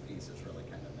self-efficacy piece is really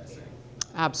kind of missing.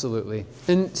 Absolutely.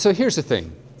 And so here's the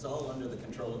thing. It's all under the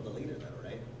control of the leader, though,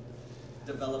 right?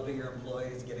 Developing your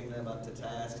employees, getting them up to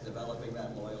task, developing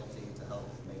that loyalty to help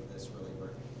make this really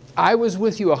work. I was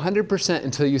with you 100%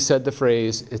 until you said the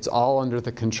phrase, it's all under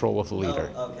the control of the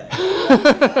leader. Oh, okay.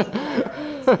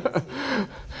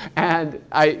 And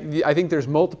I think there's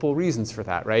multiple reasons for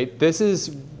that, right?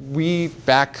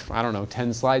 Back, I don't know,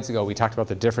 10 slides ago, we talked about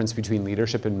the difference between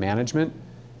leadership and management.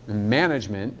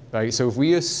 Management, right? So if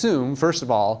we assume, first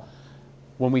of all,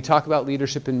 when we talk about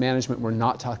leadership and management, we're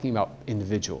not talking about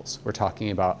individuals. We're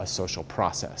talking about a social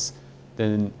process.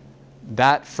 Then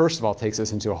that, first of all, takes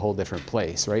us into a whole different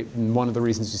place, right? And one of the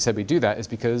reasons we said we do that is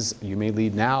because you may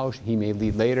lead now, he may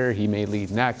lead later, he may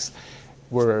lead next.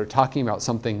 we're talking about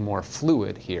something more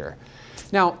fluid here.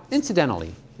 Now,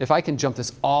 incidentally, if I can jump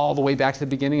this all the way back to the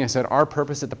beginning, I said our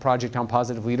purpose at the Project on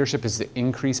Positive Leadership is to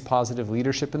increase positive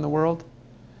leadership in the world.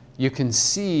 You can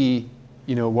see,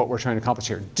 what we're trying to accomplish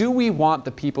here. Do we want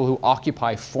the people who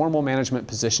occupy formal management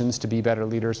positions to be better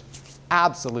leaders?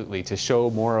 Absolutely. To show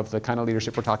more of the kind of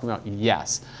leadership we're talking about?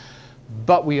 Yes.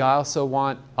 But we also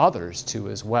want others to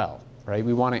as well, right?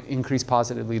 We want to increase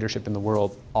positive leadership in the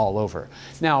world all over.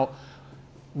 Now,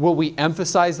 will we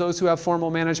emphasize those who have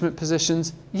formal management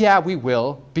positions? Yeah, we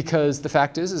will, because the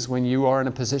fact is when you are in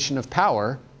a position of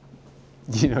power,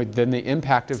 then the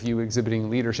impact of you exhibiting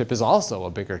leadership is also a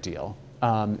bigger deal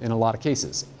in a lot of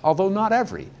cases, although not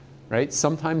every, right?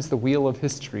 Sometimes the wheel of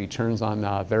history turns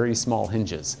on very small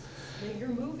hinges. Your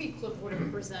movie clip would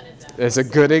have presented that. It's a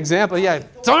good example. Yeah,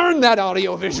 darn that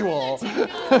audio visual.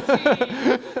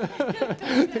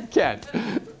 Ken.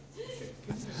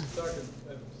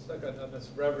 Stuck on this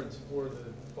reverence for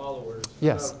the followers.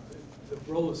 Yes. The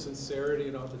role of sincerity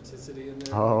and authenticity in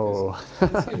there. Oh.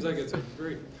 It seems like it's a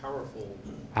very powerful.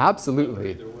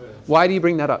 Absolutely. Either way. Why do you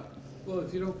bring that up? Well,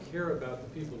 if you don't care about the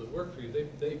people that work for you,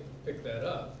 they pick that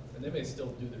up, and they may still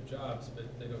do their jobs, but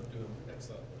they don't do them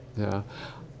excellently. Yeah.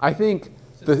 I think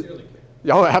Sincerely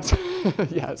care. Oh,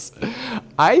 absolutely. Yes.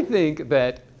 I think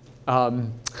that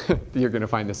you're going to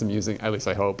find this amusing, at least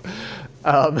I hope,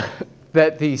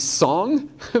 that the song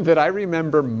that I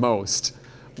remember most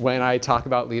when I talk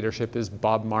about leadership is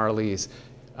Bob Marley's,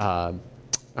 oh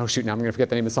shoot, now I'm going to forget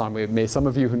the name of the song. May some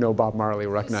of you who know Bob Marley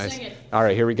recognize. Sing it. All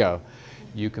right, here we go.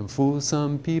 You can fool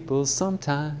some people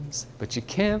sometimes, but you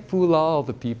can't fool all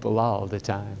the people all the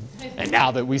time. And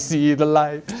now that we see the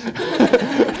light.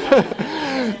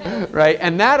 Right,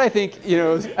 and that I think,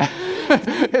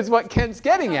 is what Ken's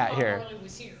getting at here.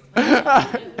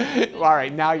 All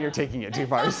right, now you're taking it too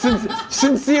far.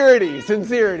 Sincerity.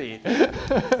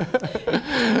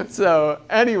 So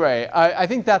anyway, I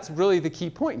think that's really the key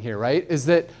point here, right? Is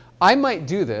that I might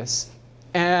do this,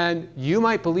 and you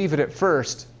might believe it at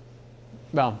first.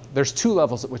 Well, there's two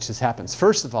levels at which this happens.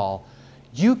 First of all,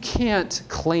 you can't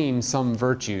claim some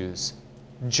virtues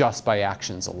just by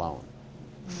actions alone.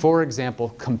 For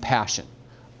example, compassion.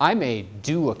 I may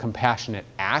do a compassionate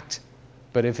act,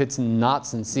 but if it's not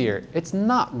sincere, it's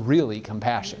not really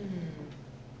compassion.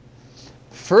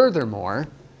 Furthermore,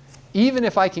 even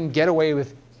if I can get away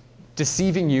with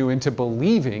deceiving you into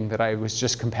believing that I was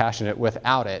just compassionate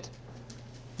without it,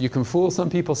 you can fool some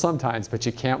people sometimes, but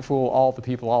you can't fool all the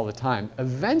people all the time.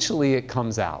 Eventually it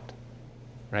comes out,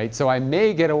 right? So I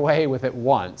may get away with it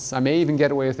once. I may even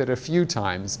get away with it a few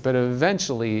times, but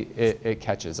eventually it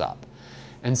catches up.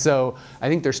 And so I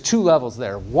think there's two levels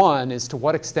there. One is to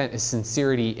what extent is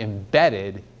sincerity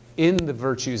embedded in the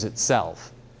virtues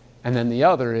itself? And then the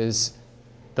other is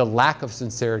the lack of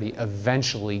sincerity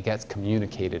eventually gets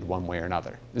communicated one way or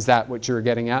another. Is that what you were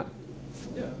getting at?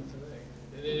 Yeah, that's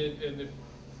the thing. And if,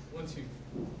 once you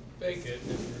fake it,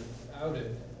 if you're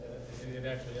outed, it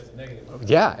actually has a negative effect.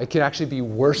 Yeah, it could actually be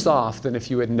worse off than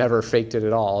if you had never faked it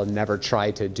at all and never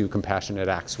tried to do compassionate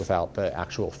acts without the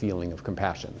actual feeling of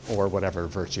compassion or whatever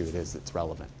virtue it is that's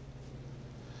relevant.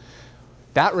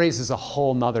 That raises a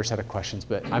whole nother set of questions,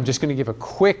 but I'm just going to give a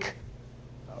quick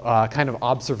kind of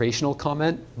observational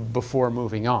comment before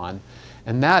moving on.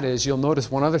 And that is, you'll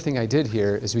notice one other thing I did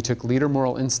here is we took leader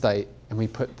moral insight and we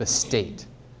put the state.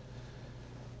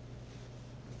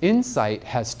 Insight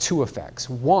has two effects.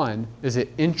 One is it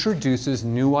introduces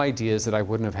new ideas that I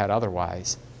wouldn't have had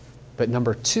otherwise. But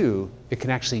number two, it can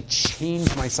actually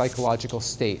change my psychological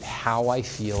state, how I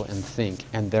feel and think,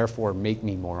 and therefore make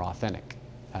me more authentic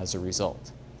as a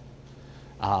result.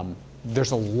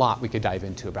 There's a lot we could dive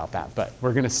into about that, but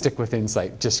we're going to stick with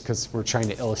insight just because we're trying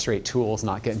to illustrate tools,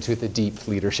 not get into the deep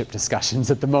leadership discussions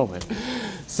at the moment.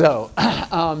 So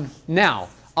now,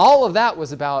 all of that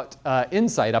was about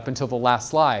insight up until the last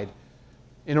slide.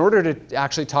 In order to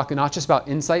actually talk not just about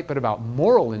insight, but about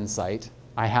moral insight,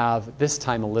 I have this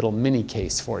time a little mini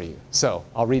case for you. So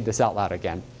I'll read this out loud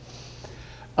again.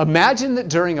 Imagine that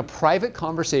during a private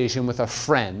conversation with a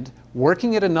friend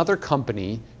working at another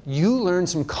company, you learn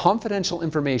some confidential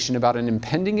information about an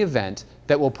impending event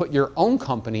that will put your own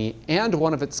company and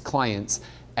one of its clients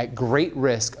at great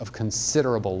risk of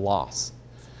considerable loss.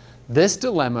 This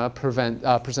dilemma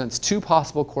presents two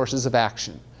possible courses of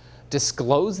action.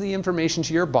 Disclose the information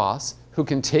to your boss, who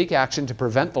can take action to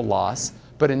prevent the loss,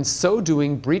 but in so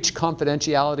doing breach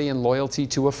confidentiality and loyalty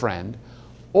to a friend,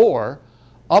 or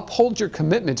uphold your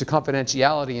commitment to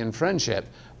confidentiality and friendship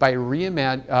by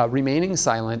remaining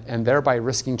silent and thereby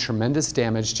risking tremendous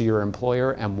damage to your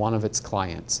employer and one of its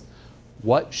clients.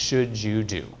 What should you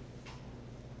do?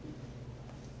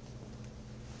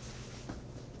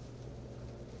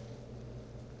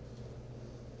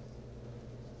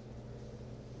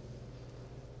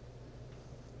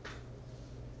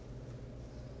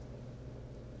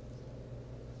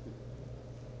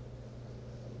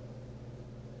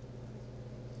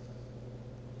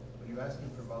 asking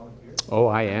for volunteers? Oh,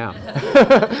 I am.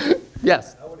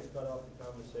 Yes. I would have cut off the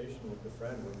conversation with the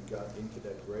friend when we got into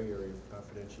that gray area of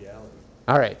confidentiality.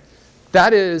 All right.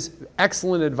 That is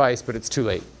excellent advice, but it's too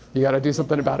late. You got to do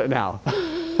something about it now.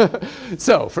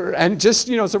 So, just,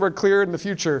 so we're clear in the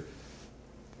future,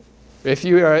 if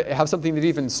you have something that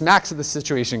even smacks of the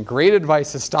situation, great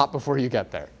advice to stop before you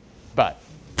get there. But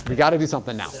we got to do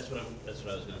something now. That's what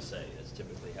I was going to say. That's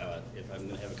typically how if I'm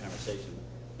going to have a conversation,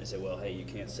 I say, well, hey, you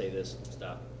can't say this.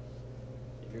 Stop.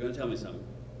 If you're going to tell me something,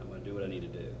 I'm going to do what I need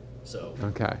to do. So.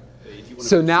 Okay. If you want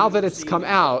So to now proceed, that it's come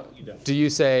out, do you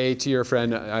say to your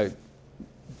friend,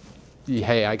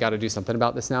 hey, I got to do something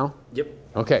about this now? Yep.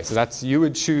 Okay, so you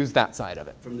would choose that side of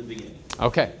it. From the beginning.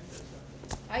 Okay.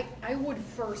 I would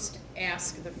first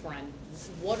ask the friend,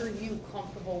 what are you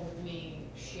comfortable with me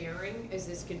sharing, as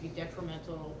this could be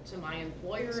detrimental to my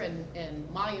employer and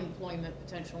my employment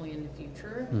potentially in the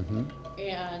future?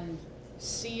 And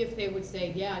see if they would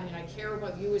say, yeah, I mean, I care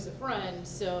about you as a friend,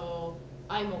 so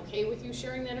I'm okay with you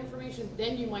sharing that information.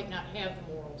 Then you might not have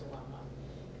the moral dilemma.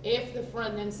 If the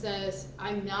friend then says,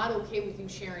 I'm not okay with you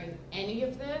sharing any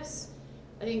of this,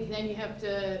 I think then you have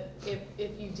to,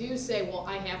 if you do say, well,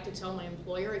 I have to tell my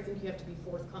employer, I think you have to be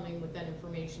forthcoming with that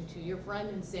information to your friend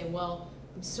and say, well,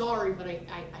 I'm sorry, but I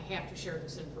have to share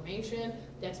this information.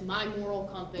 That's my moral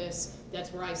compass.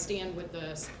 That's where I stand with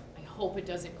this. I hope it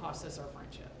doesn't cost us our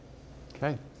friendship.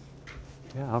 Okay.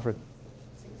 Yeah, Alfred.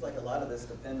 Seems like a lot of this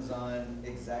depends on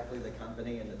exactly the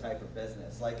company and the type of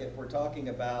business. Like if we're talking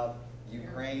about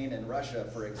Ukraine and Russia,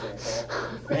 for example,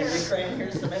 and Ukraine,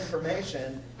 here's some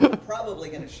information, I'm probably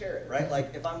going to share it, right?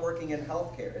 Like if I'm working in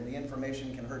healthcare and the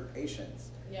information can hurt patients,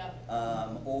 Yeah.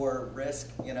 or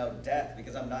risk, death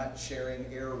because I'm not sharing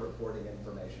error reporting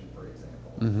information, for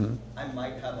example. I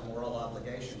might have a moral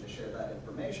obligation to share that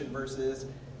information versus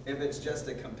if it's just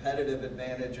a competitive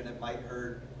advantage and it might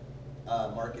hurt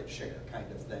market share kind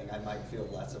of thing, I might feel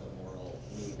less of a moral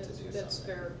need to do something. That's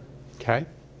fair. Okay.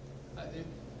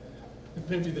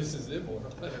 Maybe this is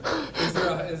immoral.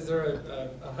 Is there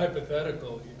a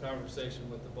hypothetical conversation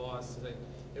with the boss to say,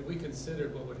 if we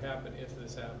considered what would happen if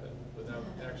this happened without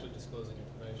actually disclosing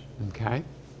information? Okay.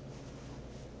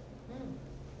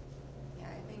 Yeah,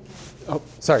 I think. Oh,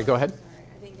 sorry, go ahead. Sorry,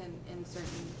 I think in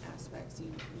certain aspects,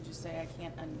 you just say, I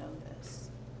can't unknow this.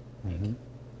 Like,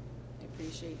 I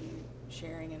appreciate you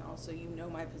sharing, and also you know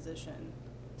my position.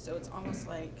 So it's almost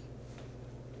like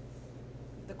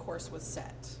the course was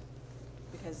set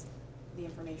because the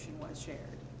information was shared.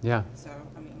 Yeah. So,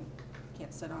 I mean,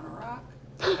 can't sit on a rock.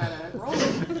 We gotta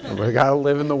roll. We got to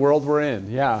live in the world we're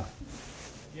in. Yeah.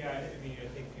 Yeah, I mean, I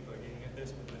think people are getting at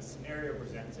this, but the scenario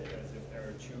presents it as if there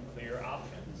are two clear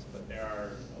options, but there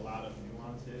are a lot of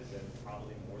nuances and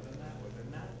probably more than that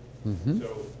within that.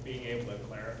 So being able to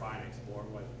clarify and explore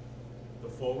what the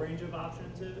full range of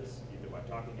options is, either by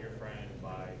talking to your friend,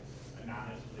 by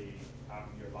anonymously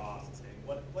talking to your boss and saying,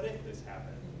 what if this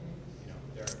happened?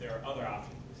 There are other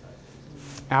options besides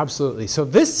this. Absolutely. So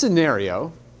this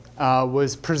scenario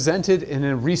was presented in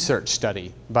a research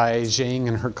study by Zhang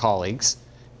and her colleagues,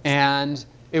 and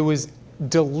it was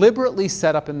deliberately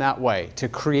set up in that way to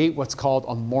create what's called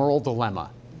a moral dilemma,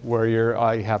 where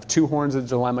you have two horns of the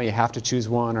dilemma, you have to choose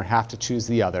one or have to choose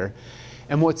the other.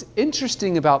 And what's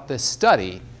interesting about this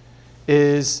study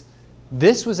is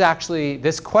this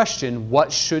question,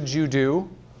 what should you do,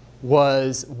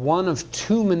 was one of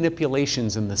two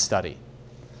manipulations in the study.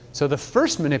 So the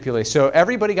first manipulation, so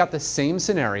everybody got the same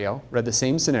scenario, read the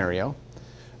same scenario,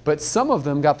 but some of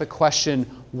them got the question,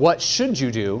 what should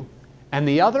you do? And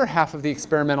the other half of the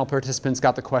experimental participants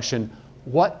got the question,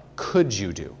 what could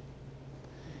you do?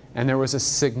 And there was a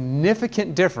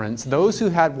significant difference. Those who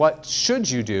had what should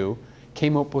you do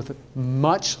came up with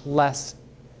much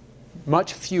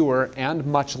fewer and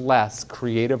much less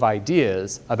creative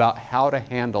ideas about how to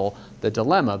handle the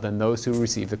dilemma than those who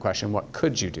received the question, what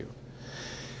could you do?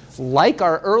 Like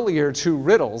our earlier two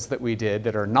riddles that we did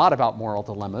that are not about moral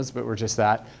dilemmas, but were just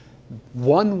that,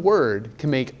 one word can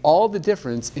make all the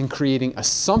difference in creating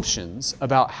assumptions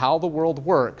about how the world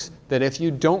works that if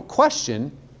you don't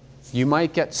question, you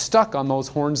might get stuck on those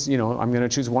horns, I'm going to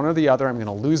choose one or the other, I'm going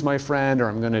to lose my friend, or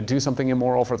I'm going to do something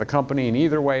immoral for the company, and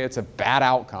either way it's a bad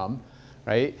outcome,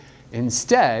 right?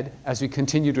 Instead, as we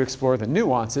continue to explore the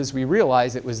nuances, we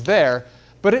realize it was there,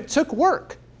 but it took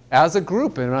work as a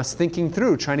group and us thinking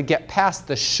through, trying to get past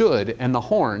the should and the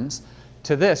horns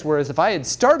to this, whereas if I had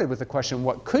started with the question,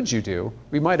 what could you do,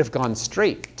 we might have gone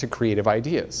straight to creative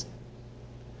ideas.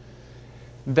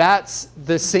 That's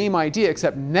the same idea,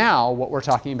 except now what we're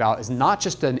talking about is not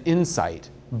just an insight,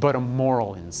 but a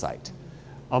moral insight.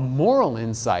 A moral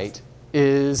insight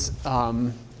is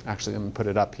Actually, I'm going to put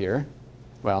it up here.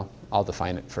 Well, I'll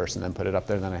define it first and then put it up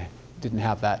there. Then I didn't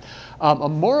have that. A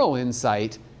moral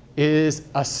insight is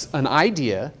an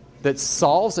idea that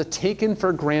solves a taken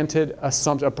for granted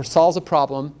assumption, solves a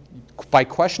problem by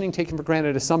questioning taken for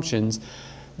granted assumptions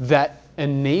that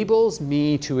enables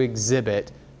me to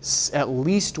exhibit at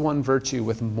least one virtue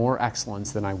with more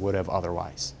excellence than I would have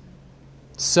otherwise.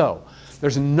 So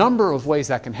there's a number of ways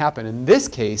that can happen. In this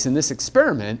case, in this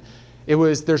experiment,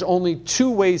 there's only 2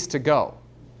 ways to go.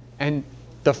 And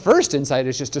the first insight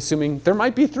is just assuming there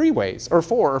might be 3 ways, or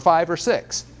 4, or 5, or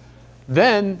 6.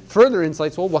 Then further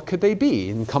insights, well, what could they be?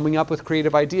 And coming up with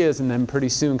creative ideas, and then pretty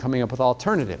soon coming up with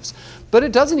alternatives. But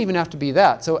it doesn't even have to be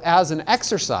that. So as an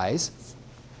exercise,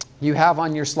 you have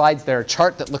on your slides there a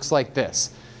chart that looks like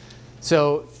this.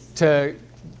 So to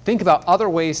think about other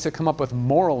ways to come up with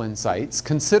moral insights,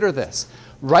 consider this.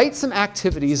 Write some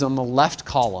activities on the left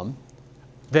column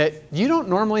that you don't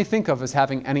normally think of as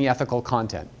having any ethical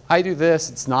content. I do this,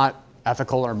 it's not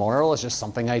ethical or moral, it's just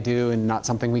something I do and not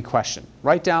something we question.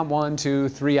 Write down 1, 2,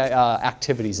 3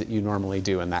 activities that you normally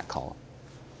do in that column.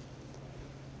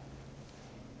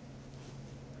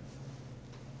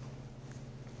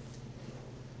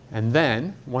 And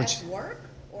then, once At work?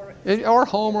 or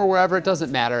home or wherever, it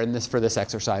doesn't matter for this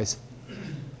exercise.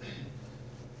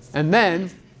 And then,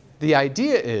 the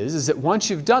idea is that once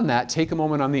you've done that, take a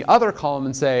moment on the other column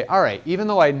and say, all right, even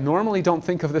though I normally don't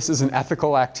think of this as an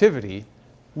ethical activity,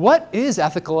 what is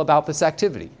ethical about this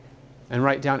activity? And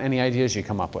write down any ideas you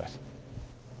come up with.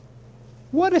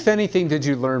 What, if anything, did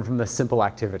you learn from this simple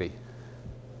activity?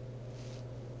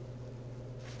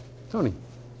 Tony.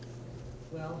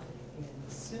 Well, in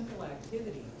simple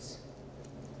activities,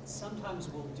 sometimes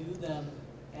we'll do them,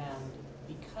 and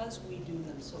because we do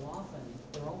them so often,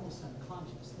 they're almost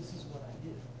unconscious. This is what I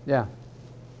do. Yeah.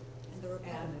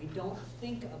 And we don't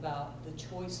think about the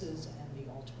choices and the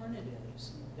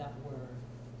alternatives that we're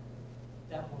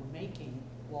making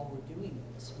while we're doing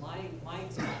this. My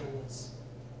example was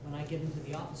when I get into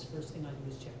the office, first thing I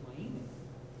do is check my email.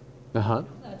 Uh-huh.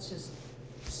 That's just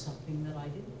something that I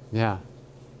do. Yeah.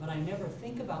 But I never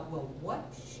think about, well,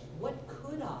 what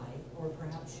could I, or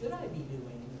perhaps should I be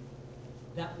doing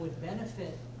that would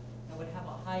benefit, that would have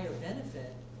a higher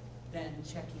benefit than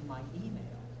checking my email?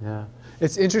 Yeah.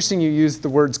 It's interesting you used the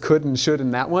words could and should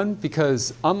in that one,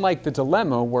 because unlike the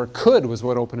dilemma where could was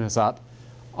what opened us up,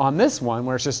 on this one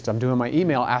where it's just I'm doing my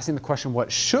email, asking the question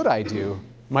what should I do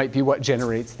might be what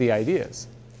generates the ideas.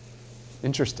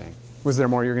 Interesting. Was there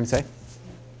more you were going to say?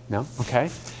 No? Okay.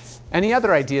 Any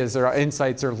other ideas or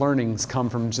insights or learnings come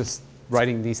from just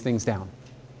writing these things down?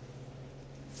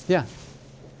 Yeah.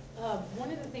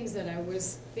 One of the things that I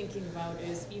was thinking about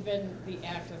is even the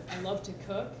act of, I love to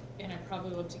cook, and I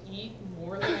probably love to eat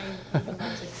more than I even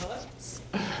love to cook,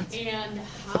 and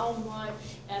how much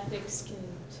ethics can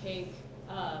take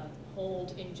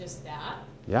hold in just that.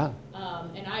 Yeah.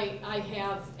 And I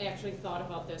have actually thought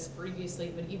about this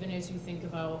previously, but even as you think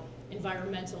about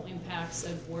environmental impacts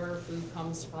of where food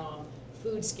comes from,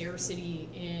 food scarcity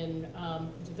in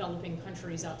developing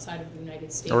countries outside of the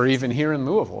United States. Or even here in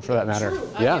Louisville, for that matter. True.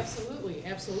 Yeah. Absolutely,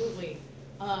 absolutely.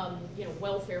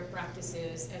 Welfare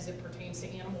practices as it pertains to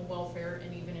animal welfare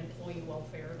and even employee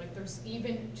welfare. Like there's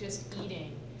even just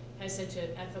eating has such an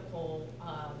ethical,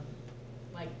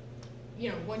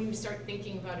 when you start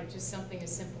thinking about it, just something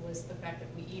as simple as the fact that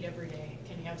we eat every day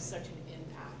can have such an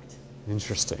impact.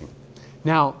 Interesting.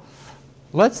 Now,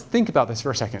 let's think about this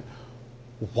for a second.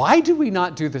 Why do we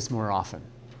not do this more often?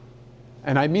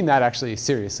 And I mean that actually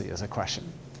seriously as a question.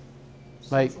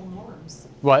 Like, social norms.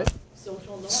 What?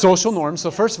 Social norms. Social norms.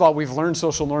 So first of all, we've learned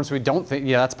social norms. We don't think,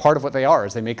 that's part of what they are,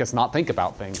 is they make us not think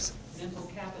about things. Mental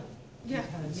capital. Yeah.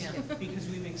 Because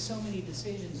we make so many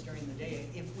decisions during the day.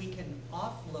 If we can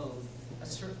offload a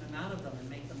certain amount of them and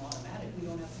make them automatic, we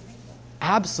don't have to think about it.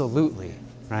 Absolutely,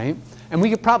 right? And we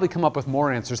could probably come up with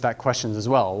more answers to that question as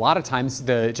well. A lot of times,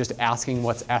 just asking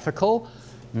what's ethical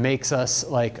makes us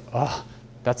like, oh,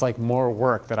 that's like more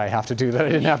work that I have to do that I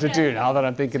didn't have to do now that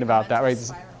I'm thinking about that, right?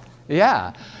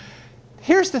 Yeah.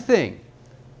 Here's the thing,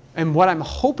 and what I'm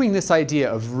hoping this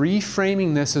idea of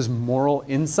reframing this as moral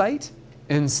insight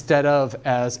instead of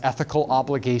as ethical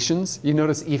obligations, you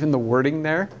notice even the wording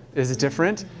there is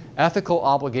different. Ethical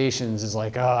obligations is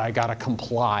like, oh, I gotta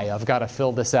comply, I've gotta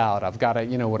fill this out, I've gotta,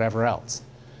 whatever else.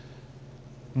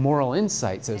 Moral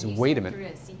insight says, wait a minute. Through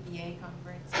a CPA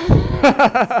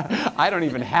conference. I don't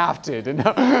even have to. 2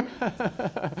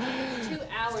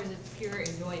 hours of pure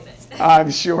enjoyment.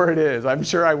 I'm sure it is. I'm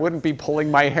sure I wouldn't be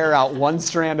pulling my hair out one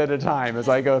strand at a time as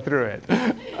I go through it.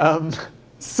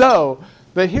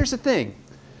 But here's the thing.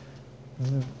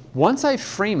 Once I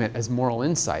frame it as moral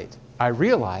insight, I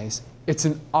realize it's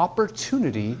an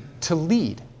opportunity to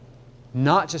lead,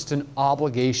 not just an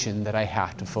obligation that I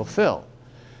have to fulfill.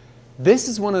 This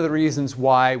is one of the reasons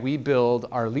why we build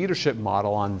our leadership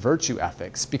model on virtue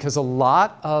ethics, because a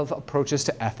lot of approaches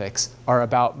to ethics are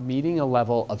about meeting a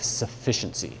level of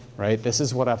sufficiency, right? This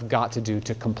is what I've got to do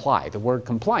to comply. The word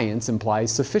compliance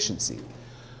implies sufficiency.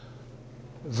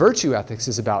 Virtue ethics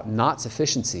is about not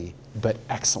sufficiency, but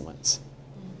excellence.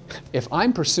 If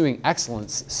I'm pursuing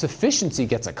excellence, sufficiency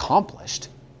gets accomplished,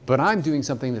 but I'm doing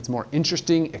something that's more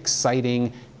interesting,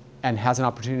 exciting, and has an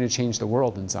opportunity to change the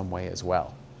world in some way as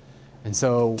well. And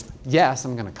so, yes,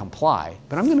 I'm going to comply,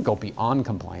 but I'm going to go beyond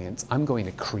compliance. I'm going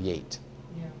to create.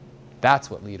 Yeah. That's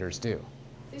what leaders do.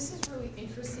 This is really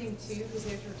interesting too, because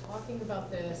as you're talking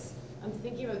about this, I'm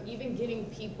thinking about even getting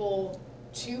people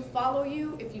to follow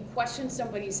you. If you question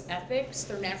somebody's ethics,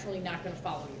 they're naturally not going to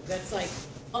follow you. That's like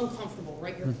uncomfortable,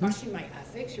 right? You're questioning my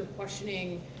ethics. You're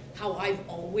questioning how I've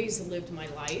always lived my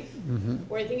life.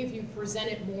 Where I think if you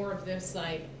present it more of this,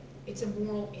 like, it's a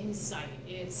moral insight.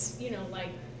 It's, you know, like,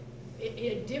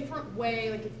 in a different way,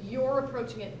 like if you're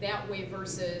approaching it that way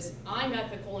versus I'm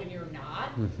ethical and you're not,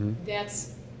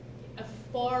 that's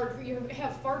you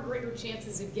have far greater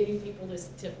chances of getting people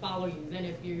to follow you than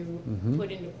if you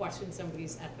put into question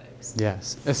somebody's ethics.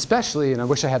 Yes, especially, and I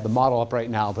wish I had the model up right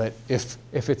now, but if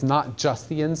it's not just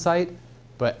the insight,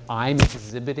 but I'm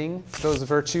exhibiting those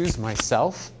virtues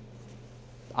myself,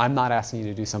 I'm not asking you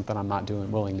to do something I'm not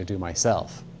willing to do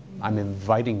myself. I'm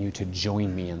inviting you to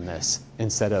join me in this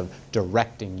instead of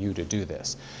directing you to do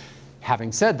this.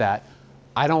 Having said that,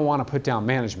 I don't want to put down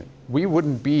management. We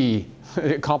wouldn't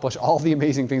accomplish all the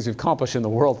amazing things we've accomplished in the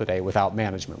world today without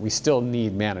management. We still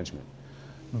need management.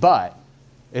 But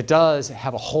it does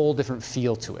have a whole different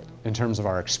feel to it in terms of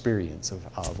our experience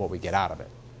of what we get out of it.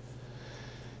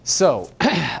 So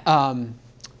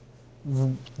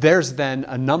there's then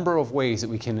a number of ways that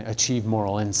we can achieve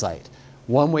moral insight.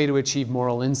 One way to achieve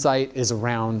moral insight is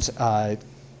around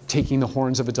taking the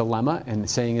horns of a dilemma and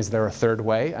saying, is there a third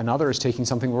way? Another is taking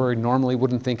something where we normally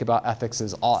wouldn't think about ethics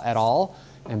at all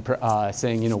and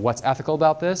saying, you know, what's ethical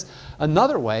about this?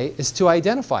 Another way is to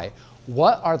identify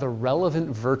what are the relevant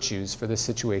virtues for this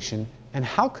situation and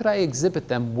how could I exhibit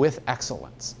them with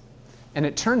excellence? And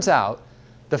it turns out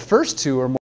the first two are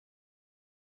more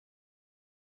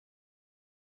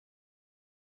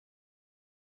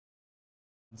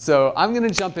So I'm going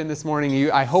to jump in this morning.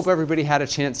 I hope everybody had a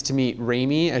chance to meet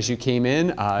Raimi as you came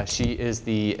in. She is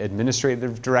the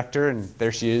administrative director, and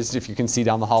there she is. If you can see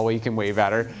down the hallway, you can wave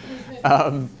at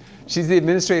her. She's the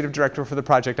administrative director for the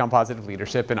Project on Positive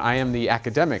Leadership, and I am the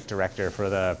academic director for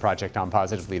the Project on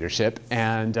Positive Leadership.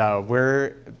 And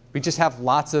we just have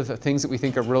lots of things that we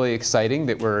think are really exciting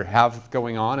that we have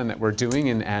going on and that we're doing,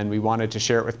 and we wanted to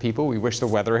share it with people. We wish the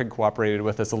weather had cooperated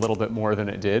with us a little bit more than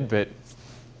it did, but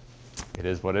it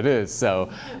is what it is.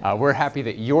 So we're happy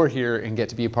that you're here and get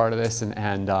to be a part of this,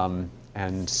 and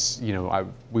you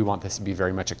know, we want this to be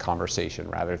very much a conversation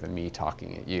rather than me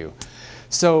talking at you.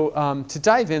 So to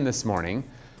dive in this morning,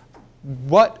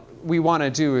 what we want to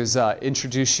do is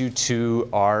introduce you to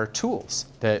our tools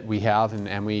that we have,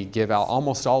 and we give out,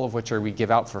 almost all of which we give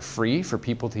out for free for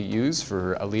people to use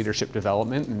for leadership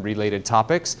development and related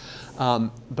topics.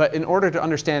 But in order to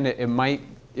understand it,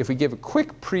 if we give a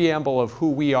quick preamble of who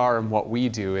we are and what we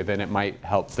do, then it might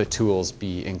help the tools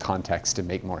be in context and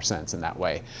make more sense in that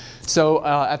way. So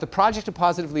at the Project of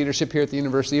Positive Leadership here at the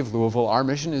University of Louisville, our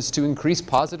mission is to increase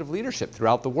positive leadership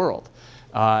throughout the world.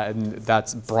 And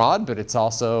that's broad, but it's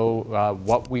also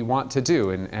what we want to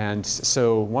do. And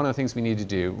so one of the things we need to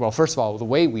do, well, first of all, the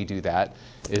way we do that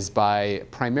is by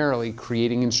primarily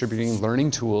creating and distributing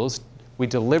learning tools. We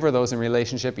deliver those in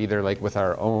relationship either like with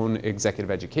our own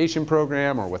executive education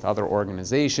program or with other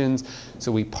organizations.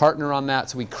 So we partner on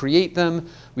that. So we create them,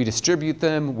 we distribute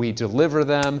them, we deliver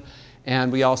them,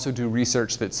 and we also do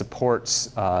research that supports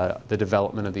the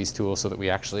development of these tools so that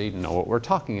we actually know what we're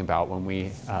talking about when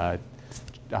we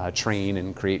train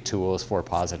and create tools for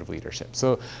positive leadership.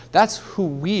 So that's who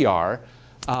we are.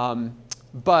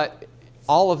 But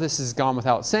all of this has gone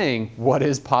without saying, what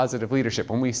is positive leadership?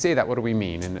 When we say that, what do we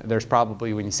mean? And there's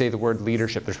probably, when you say the word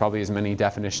leadership, there's probably as many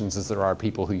definitions as there are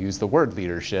people who use the word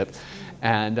leadership.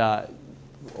 And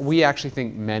we actually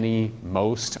think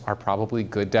most are probably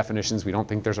good definitions. We don't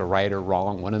think there's a right or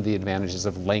wrong. One of the advantages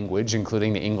of language,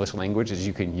 including the English language, is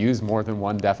you can use more than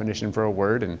one definition for a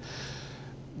word. And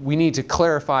we need to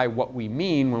clarify what we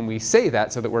mean when we say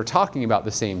that so that we're talking about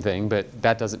the same thing, but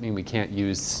that doesn't mean we can't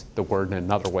use the word in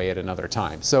another way at another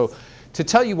time. So to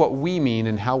tell you what we mean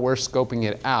and how we're scoping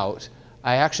it out,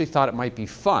 I actually thought it might be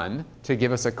fun to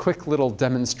give us a quick little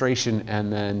demonstration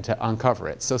and then to uncover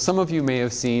it. So some of you may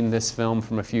have seen this film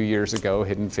from a few years ago,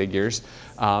 Hidden Figures,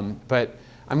 but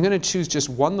I'm going to choose just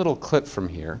one little clip from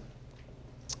here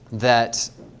that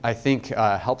I think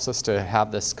helps us to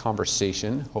have this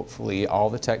conversation. Hopefully all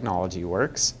the technology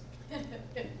works.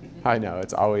 I know,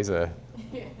 it's always a...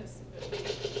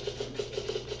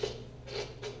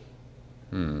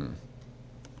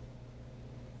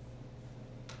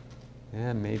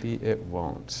 Yeah, maybe it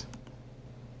won't.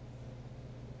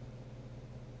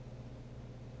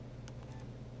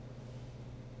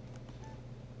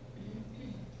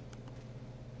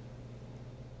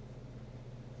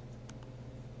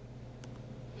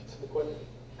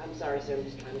 I'm sorry, sir. I'm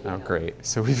just trying to. Oh, great.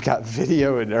 So we've got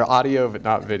video and audio, but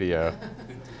not video.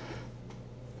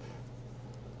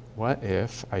 What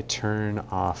if I turn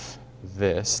off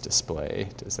this display?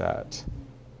 Does that...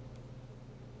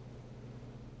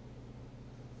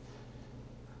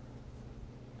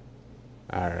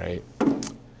 All right.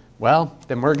 Well,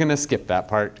 then we're going to skip that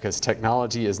part because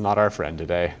technology is not our friend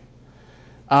today.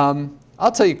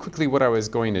 I'll tell you quickly what I was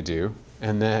going to do,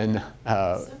 and then...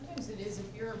 Sometimes it is, if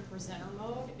you're in presenter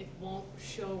mode, it won't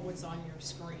show what's on your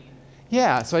screen.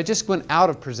 Yeah, so I just went out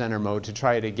of presenter mode to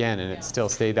try it again, and it still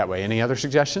stayed that way. Any other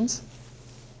suggestions?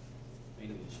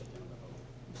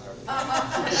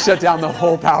 Shut down the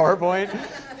whole PowerPoint?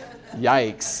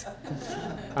 Yikes.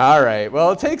 All right,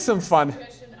 well, it takes some fun.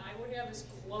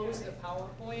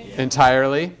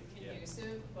 Entirely?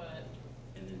 Conducive, but...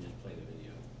 And then just play the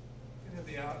video. And have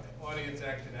the audience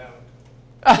act it out.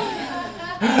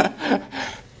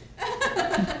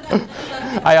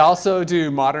 I also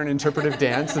do modern interpretive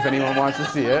dance if anyone wants to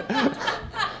see it.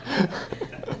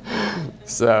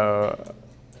 So,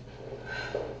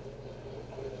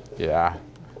 yeah,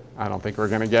 I don't think we're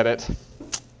going to get it.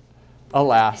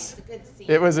 Alas.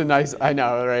 It was a nice, I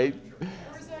know, right?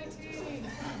 Where's IT?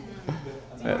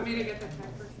 Do you want me to get the timer?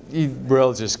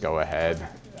 We'll just go ahead.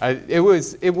 It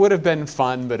would have been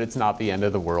fun, but it's not the end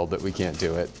of the world that we can't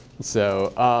do it.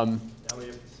 So, Now we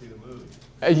have to see the movie.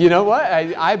 you know what?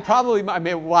 I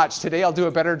may watch today. I'll do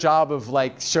a better job of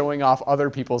like showing off other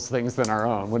people's things than our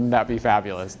own. Wouldn't that be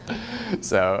fabulous?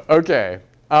 So, okay.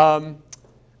 All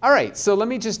right. So let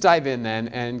me just dive in then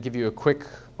and give you a quick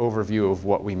overview of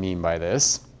what we mean by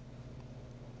this.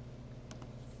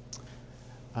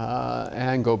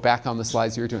 And go back on the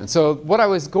slides you were doing. So what I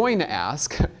was going to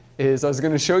ask is I was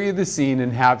going to show you the scene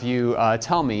and have you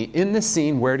tell me, in the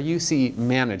scene, where do you see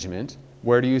management,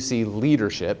 where do you see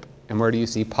leadership, and where do you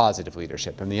see positive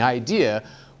leadership? And the idea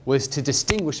was to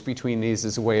distinguish between these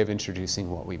as a way of introducing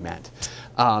what we meant.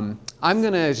 I'm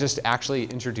going to just actually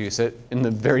introduce it in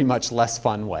the very much less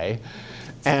fun way.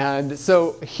 And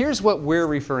so here's what we're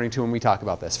referring to when we talk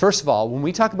about this. First of all, when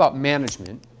we talk about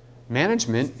management,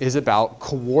 management is about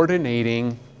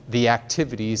coordinating the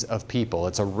activities of people.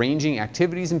 It's arranging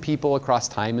activities and people across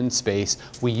time and space.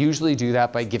 We usually do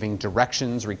that by giving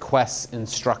directions, requests,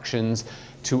 instructions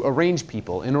to arrange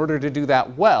people. In order to do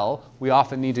that well, we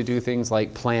often need to do things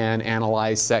like plan,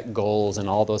 analyze, set goals, and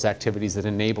all those activities that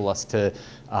enable us to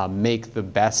make the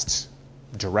best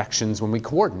directions when we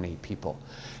coordinate people.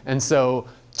 And so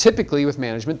typically with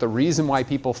management, the reason why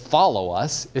people follow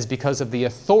us is because of the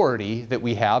authority that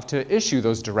we have to issue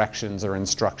those directions or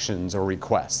instructions or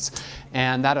requests.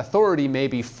 And that authority may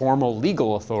be formal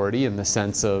legal authority in the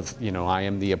sense of, you know, I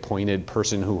am the appointed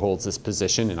person who holds this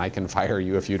position and I can fire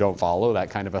you if you don't follow, that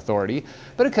kind of authority.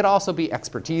 But it could also be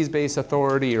expertise-based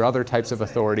authority or other types of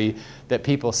authority that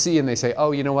people see and they say,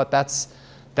 oh, you know what, that's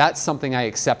something I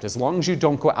accept. As long as you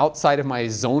don't go outside of my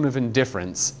zone of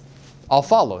indifference, I'll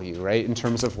follow you, right, in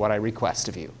terms of what I request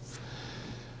of you.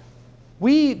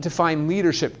 We define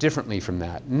leadership differently from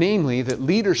that, namely that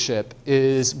leadership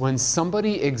is when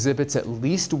somebody exhibits at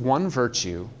least one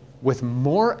virtue with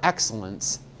more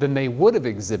excellence than they would have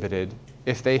exhibited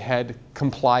if they had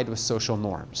complied with social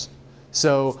norms.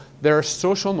 So there are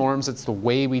social norms, it's the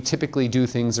way we typically do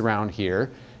things around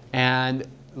here, and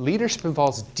leadership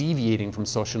involves deviating from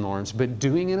social norms, but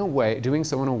doing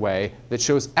so in a way that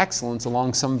shows excellence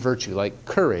along some virtue, like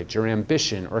courage or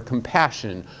ambition or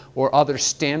compassion or other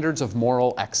standards of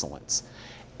moral excellence.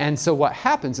 And so what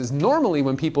happens is normally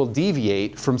when people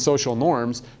deviate from social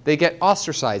norms, they get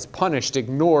ostracized, punished,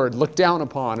 ignored, looked down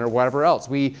upon, or whatever else.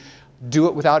 We do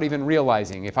it without even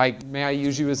realizing. May I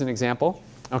use you as an example?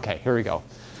 Okay, here we go.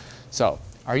 So,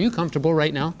 are you comfortable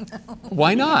right now?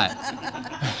 Why not?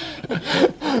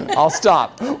 I'll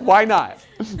stop. Why not?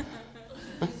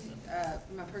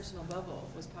 My personal bubble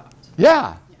was popped.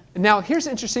 Yeah. Now, here's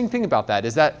the interesting thing about that.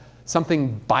 Is that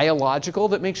something biological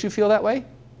that makes you feel that way?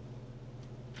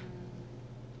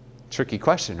 Tricky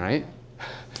question, right?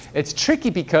 It's tricky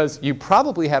because you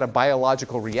probably had a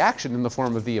biological reaction in the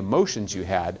form of the emotions you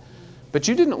had, but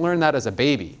you didn't learn that as a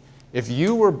baby. If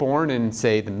you were born in,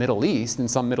 say, the Middle East, in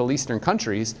some Middle Eastern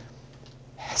countries,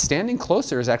 standing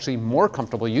closer is actually more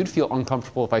comfortable. You'd feel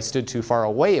uncomfortable if I stood too far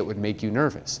away. It would make you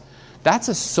nervous. That's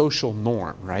a social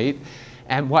norm, right?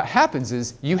 And what happens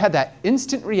is you had that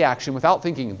instant reaction without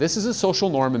thinking, this is a social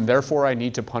norm and therefore I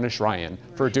need to punish Ryan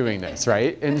for doing this,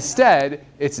 right? Instead,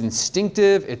 it's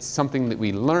instinctive, it's something that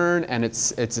we learn, and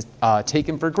it's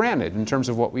taken for granted in terms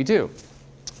of what we do.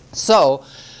 So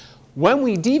when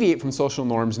we deviate from social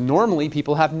norms, normally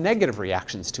people have negative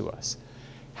reactions to us.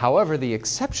 However, the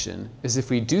exception is if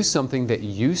we do something that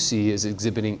you see as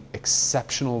exhibiting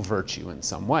exceptional virtue in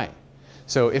some way.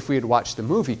 So if we had watched the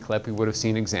movie clip, we would have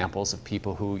seen examples of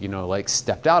people who, you know, like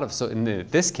stepped out of, so in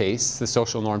this case, the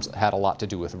social norms had a lot to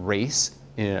do with race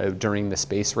during the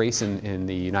space race in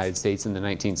the United States in the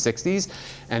 1960s.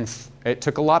 And it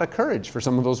took a lot of courage for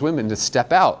some of those women to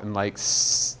step out and like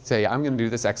say, I'm going to do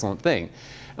this excellent thing.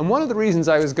 And one of the reasons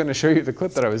I was going to show you the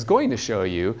clip that I was going to show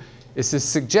you is to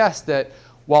suggest that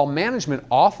while management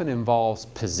often involves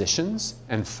positions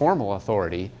and formal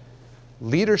authority,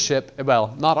 leadership,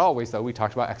 well, not always though, we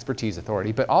talked about expertise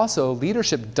authority, but also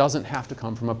leadership doesn't have to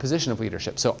come from a position of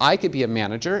leadership. So I could be a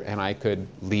manager and I could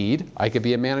lead. I could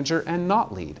be a manager and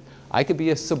not lead. I could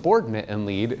be a subordinate and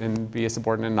lead and be a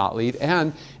subordinate and not lead,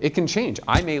 and it can change.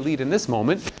 I may lead in this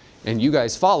moment and you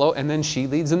guys follow, and then she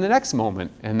leads in the next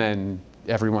moment, and then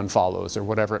everyone follows, or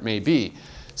whatever it may be.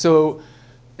 So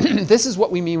this is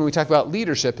what we mean when we talk about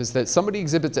leadership, is that somebody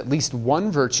exhibits at least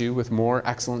one virtue with more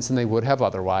excellence than they would have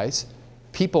otherwise.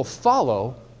 People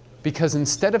follow because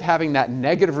instead of having that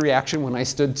negative reaction when I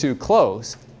stood too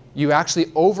close, you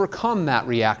actually overcome that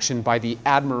reaction by the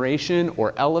admiration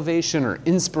or elevation or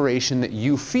inspiration that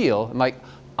you feel. And like,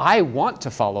 I want to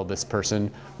follow this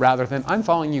person rather than I'm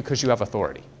following you because you have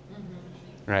authority,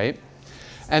 right?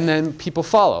 And then people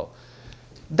follow.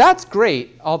 That's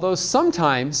great, although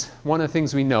sometimes one of the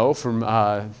things we know from,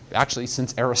 actually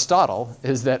since Aristotle,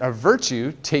 is that a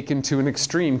virtue taken to an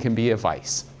extreme can be a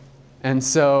vice. And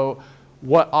so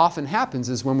what often happens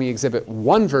is when we exhibit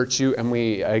one virtue and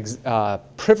we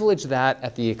privilege that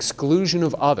at the exclusion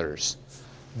of others,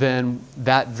 then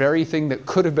that very thing that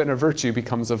could have been a virtue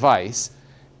becomes a vice.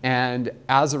 And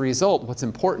as a result, what's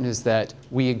important is that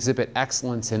we exhibit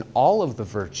excellence in all of the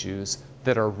virtues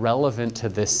that are relevant to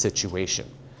this situation.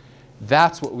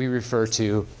 That's what we refer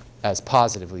to as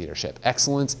positive leadership,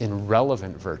 excellence in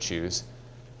relevant virtues,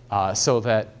 so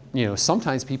that, you know,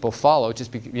 sometimes people follow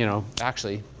just because, you know,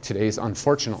 actually today's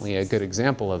unfortunately a good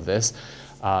example of this.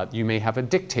 You may have a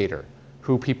dictator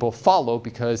who people follow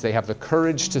because they have the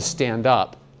courage to stand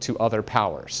up to other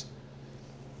powers.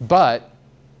 But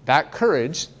that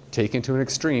courage taken to an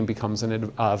extreme becomes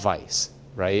a vice,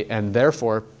 right? And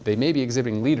therefore they may be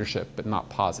exhibiting leadership but not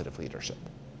positive leadership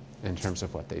in terms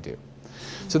of what they do.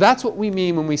 So that's what we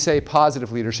mean when we say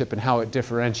positive leadership and how it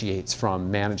differentiates from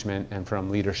management and from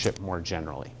leadership more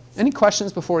generally. Any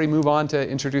questions before we move on to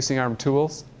introducing our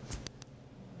tools?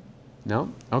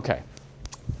 No? Okay.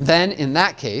 Then in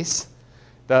that case,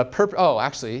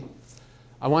 actually,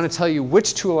 I want to tell you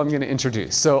which tool I'm going to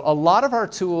introduce. So a lot of our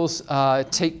tools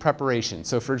take preparation.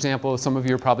 So for example, some of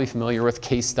you are probably familiar with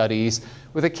case studies.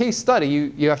 With a case study,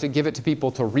 you have to give it to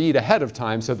people to read ahead of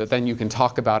time so that then you can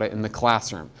talk about it in the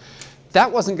classroom. That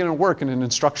wasn't going to work in an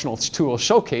instructional tool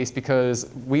showcase because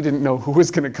we didn't know who was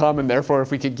going to come, and therefore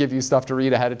if we could give you stuff to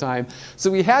read ahead of time.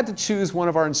 So we had to choose one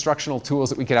of our instructional tools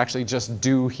that we could actually just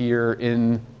do here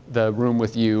in the room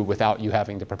with you without you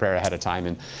having to prepare ahead of time.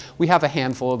 And we have a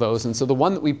handful of those. And so the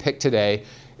one that we picked today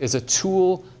is a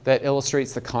tool that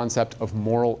illustrates the concept of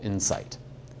moral insight.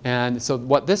 And so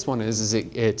what this one is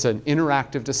it's an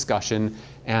interactive discussion,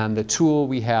 and the tool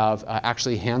we have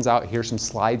actually hands out, here's some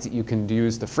slides that you can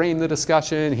use to frame the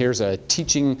discussion. Here's a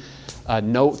teaching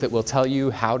note that will tell you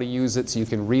how to use it so you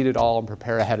can read it all and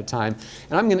prepare ahead of time.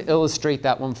 And I'm going to illustrate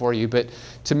that one for you, but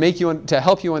to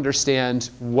help you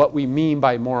understand what we mean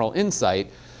by moral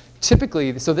insight,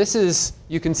 typically, so this is,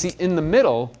 you can see in the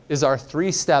middle is our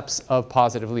 3 steps of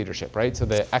positive leadership, right? So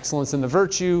the excellence in the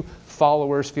virtue,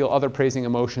 followers feel other praising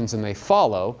emotions and they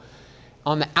follow.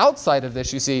 On the outside of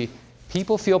this, you see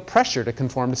people feel pressure to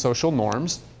conform to social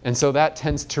norms, and so that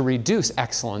tends to reduce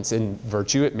excellence in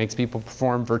virtue. It makes people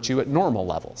perform virtue at normal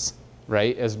levels,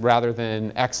 right, rather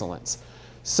than excellence.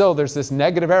 So there's this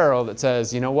negative arrow that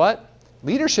says, you know what?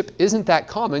 Leadership isn't that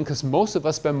common because most of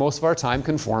us spend most of our time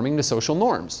conforming to social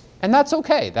norms. And that's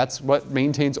okay. That's what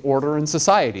maintains order in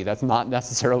society. That's not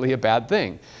necessarily a bad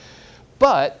thing.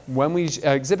 But when we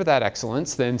exhibit that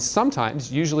excellence, then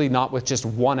sometimes, usually not with just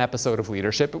one episode of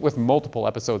leadership, but with multiple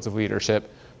episodes of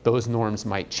leadership, those norms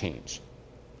might change.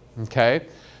 Okay?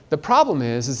 The problem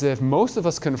is if most of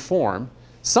us conform,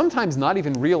 sometimes not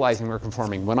even realizing we're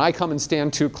conforming. When I come and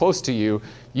stand too close to you,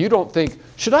 you don't think,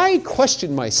 should I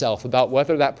question myself about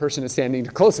whether that person is standing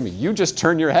too close to me? You just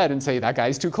turn your head and say, that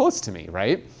guy's too close to me,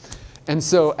 right? And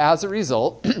so as a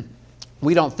result,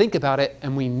 we don't think about it,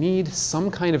 and we need some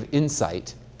kind of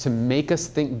insight to make us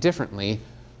think differently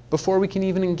before we can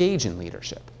even engage in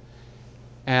leadership.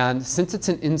 And since it's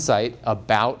an insight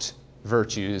about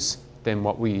virtues, then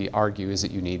what we argue is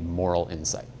that you need moral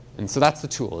insight. And so that's the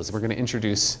tool, is we're going to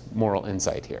introduce moral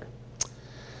insight here.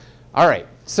 All right,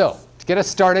 so to get us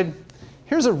started,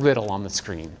 here's a riddle on the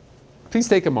screen. Please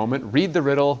take a moment, read the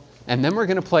riddle, and then we're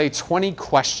going to play 20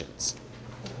 questions.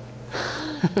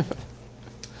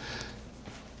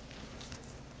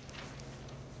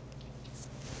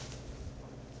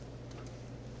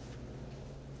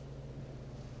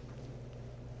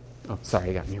 Oh, sorry,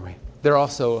 I got in your way. They're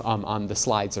also on the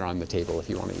slides are on the table if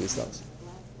you want to use those.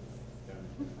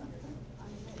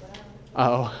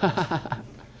 Oh.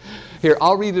 Here,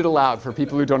 I'll read it aloud for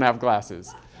people who don't have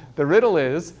glasses. The riddle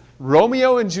is,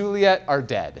 Romeo and Juliet are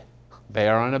dead. They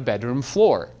are on a bedroom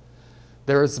floor.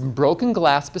 There is broken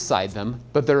glass beside them,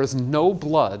 but there is no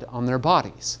blood on their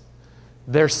bodies.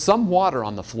 There's some water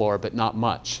on the floor, but not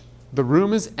much. The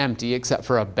room is empty except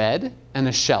for a bed and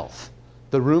a shelf.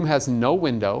 The room has no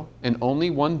window and only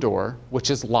one door, which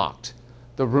is locked.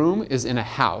 The room is in a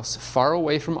house far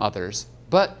away from others,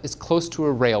 but is close to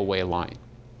a railway line.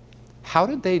 How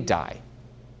did they die?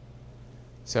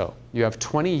 So you have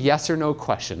 20 yes or no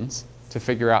questions to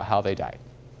figure out how they died.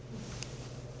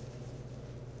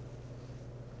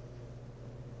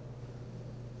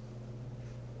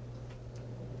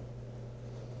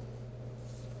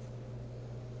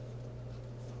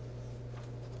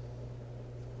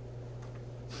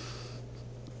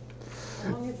 How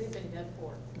long have they been dead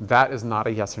for? That is not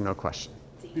a yes or no question.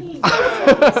 Dang.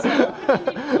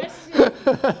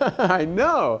 I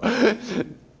know.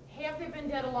 Have they been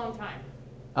dead a long time?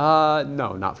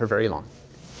 No, not for very long.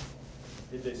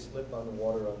 Did they slip on the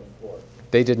water on the floor?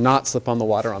 They did not slip on the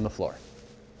water on the floor.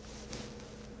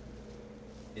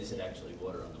 Is it actually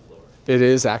water on the floor? It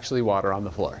is actually water on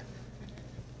the floor.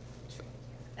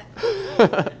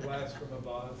 Glass from a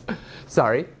vase.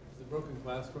 Sorry? Is the broken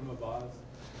glass from a vase?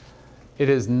 It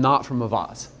is not from a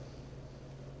vase.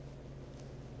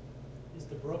 Is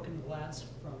the broken glass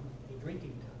from a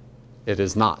drinking cup? It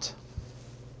is not.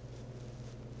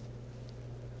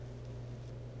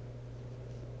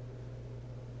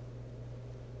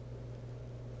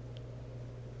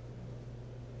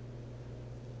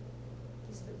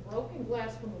 Is the broken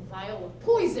glass from a vial of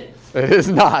poison? It is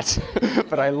not.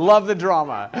 But I love the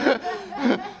drama.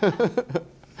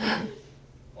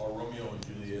 Are Romeo and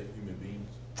Juliet human beings?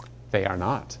 They are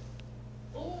not.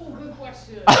 Oh, good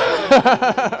question.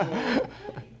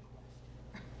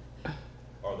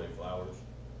 Are they flowers?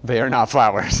 They are not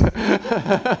flowers. Oh, wait a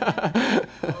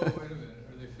minute.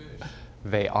 Are they fish?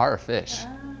 They are fish.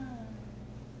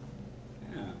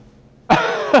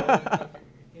 Yeah.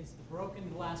 Is the broken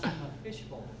glass from a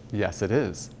fishbowl? Yes, it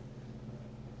is.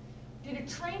 Did a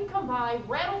train come by,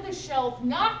 rattle the shelf,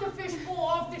 knock the fishbowl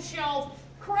off the shelf,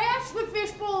 crash the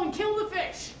fishbowl, and kill the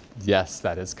fish? Yes,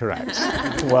 that is correct.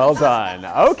 Well done.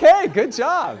 Okay, good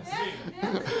job.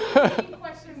 That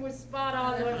question was spot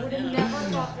on. I would have never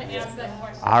thought to ask that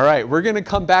question. All right, we're going to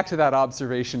come back to that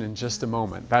observation in just a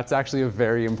moment. That's actually a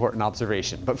very important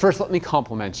observation. But first, let me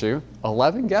compliment you.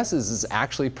 11 guesses is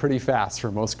actually pretty fast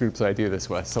for most groups I do this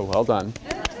with, so well done.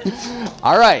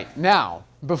 All right, now,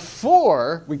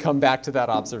 before we come back to that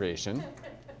observation,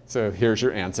 so here's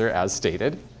your answer as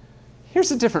stated.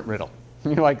 Here's a different riddle.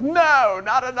 You're like, no,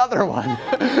 not another one.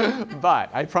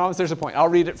 But I promise there's a point. I'll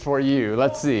read it for you.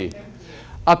 Let's see.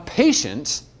 A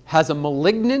patient has a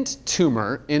malignant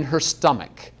tumor in her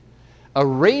stomach. A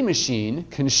ray machine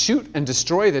can shoot and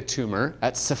destroy the tumor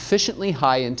at sufficiently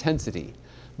high intensity.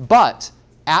 But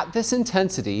at this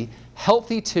intensity,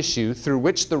 healthy tissue through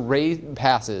which the ray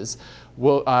passes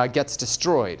gets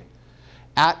destroyed.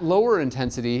 At lower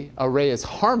intensity, a ray is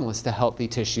harmless to healthy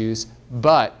tissues,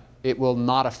 but it will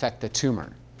not affect the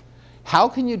tumor. How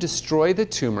can you destroy the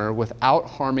tumor without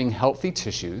harming healthy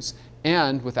tissues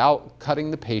and without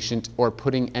cutting the patient or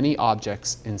putting any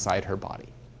objects inside her body?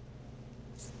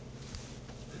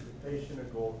 Patient a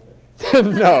goldfish?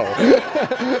 No.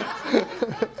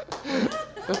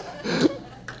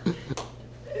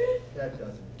 That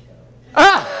doesn't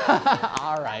count.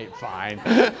 All right, fine.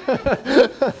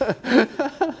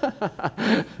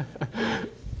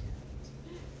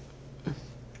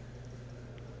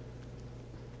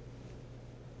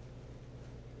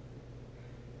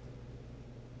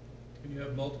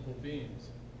 beams.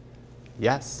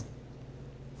 Yes.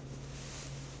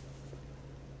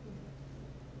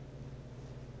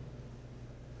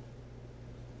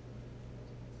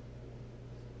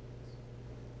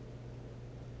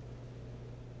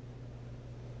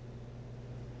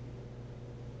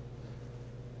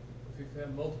 If you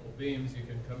have multiple beams, you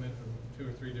can come in from 2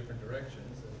 or 3 different directions.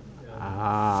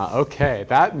 Okay,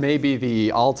 that may be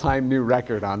the all-time new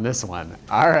record on this one.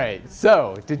 All right,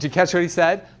 so did you catch what he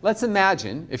said? Let's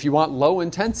imagine if you want low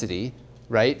intensity,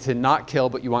 right, to not kill,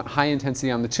 but you want high intensity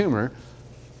on the tumor,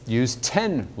 use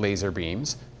 10 laser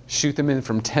beams, shoot them in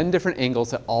from 10 different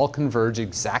angles that all converge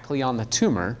exactly on the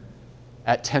tumor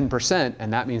at 10%,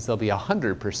 and that means they'll be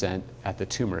 100% at the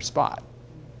tumor spot.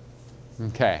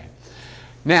 Okay,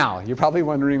 now you're probably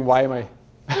wondering, why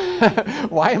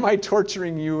am I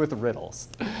torturing you with riddles?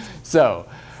 So,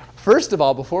 first of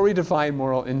all, before we define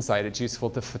moral insight, it's useful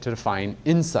to define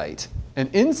insight. An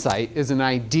insight is an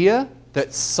idea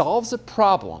that solves a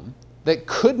problem that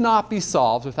could not be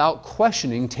solved without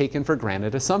questioning taken for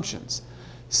granted assumptions.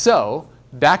 So,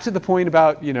 back to the point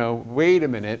about, wait a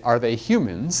minute, are they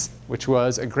humans? Which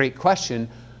was a great question.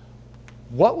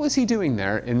 What was he doing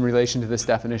there in relation to this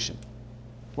definition?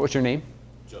 What was your name?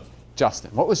 Justin.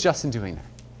 Justin. What was Justin doing there?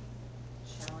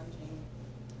 Challenging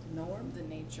the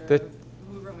nature The- of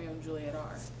who Romeo and Juliet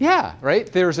are. Yeah,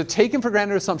 right? There's a taken for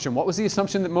granted assumption. What was the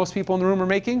assumption that most people in the room are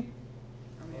making?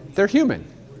 They're human,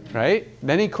 right?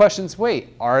 Then he questions,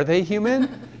 wait, are they human?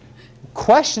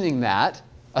 Questioning that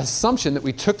assumption that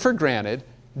we took for granted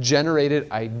generated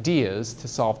ideas to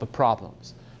solve the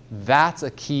problems. That's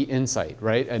a key insight,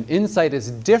 right? An insight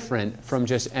is different from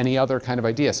just any other kind of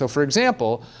idea. So for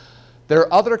example, there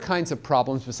are other kinds of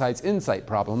problems besides insight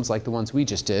problems, like the ones we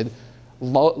just did,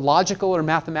 logical or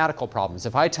mathematical problems.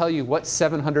 If I tell you what's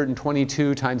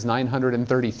 722 times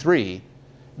 933,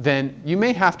 then you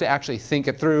may have to actually think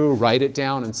it through, write it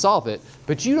down, and solve it,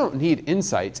 but you don't need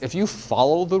insights. If you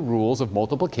follow the rules of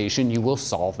multiplication, you will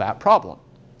solve that problem,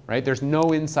 right? There's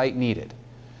no insight needed.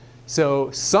 So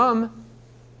some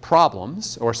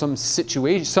problems or some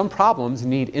problems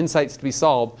need insights to be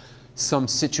solved. Some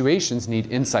situations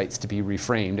need insights to be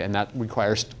reframed, and that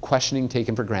requires questioning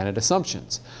taken for granted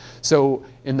assumptions. So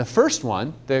in the first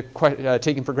one, the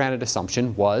taken for granted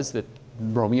assumption was that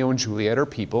Romeo and Juliet are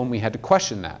people, and we had to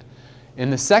question that.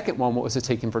 In the second one, what was the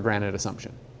taken for granted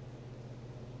assumption?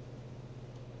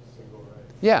 Single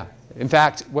right. Yeah. In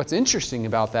fact, what's interesting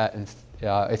about that, and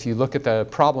if you look at the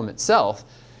problem itself,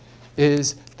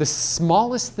 is the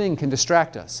smallest thing can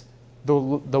distract us. The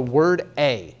word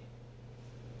A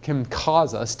can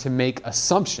cause us to make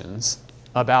assumptions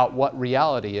about what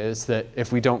reality is that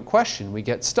if we don't question, we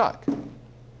get stuck.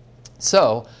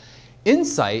 So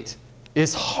insight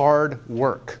is hard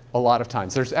work a lot of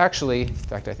times. There's actually, in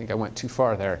fact, I think I went too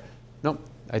far there. Nope,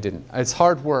 I didn't. It's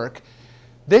hard work.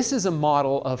 This is a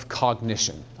model of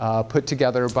cognition put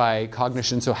together by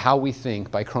Cognition, so How We Think,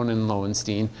 by Cronin and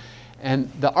Lowenstein.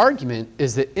 And the argument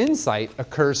is that insight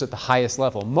occurs at the highest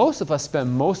level. Most of us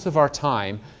spend most of our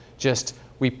time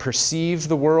we perceive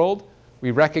the world,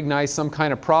 we recognize some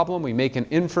kind of problem, we make an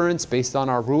inference based on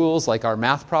our rules, like our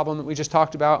math problem that we just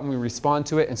talked about, and we respond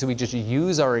to it. And so we just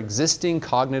use our existing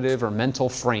cognitive or mental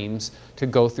frames to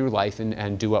go through life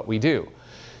and do what we do.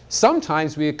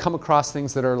 Sometimes we come across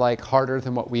things that are like harder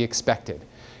than what we expected.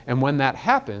 And when that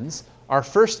happens, our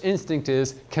first instinct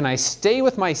is, can I stay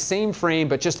with my same frame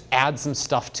but just add some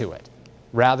stuff to it,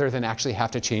 rather than actually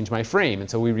have to change my frame? And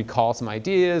so we recall some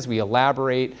ideas, we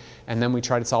elaborate, and then we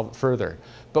try to solve it further.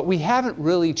 But we haven't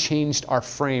really changed our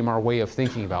frame, our way of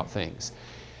thinking about things.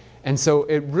 And so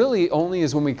it really only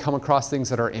is when we come across things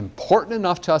that are important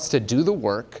enough to us to do the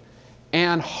work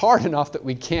and hard enough that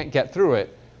we can't get through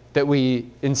it, that we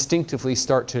instinctively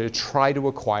start to try to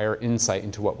acquire insight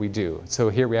into what we do. So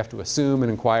here we have to assume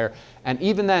and inquire. And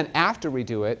even then, after we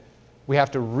do it, we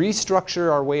have to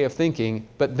restructure our way of thinking.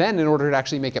 But then in order to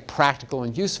actually make it practical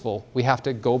and useful, we have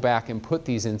to go back and put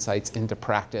these insights into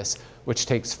practice, which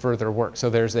takes further work. So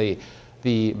there's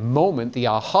the moment, the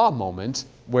aha moment,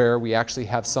 where we actually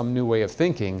have some new way of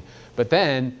thinking. But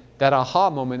then that aha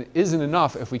moment isn't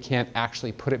enough if we can't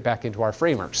actually put it back into our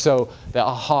framework. So the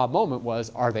aha moment was,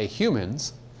 are they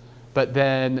humans? But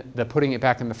then the putting it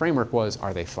back in the framework was,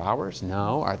 are they flowers?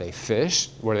 No. Are they fish?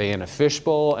 Were they in a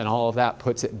fishbowl? And all of that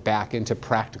puts it back into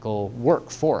practical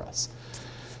work for us.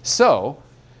 So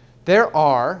there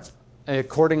are,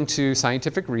 according to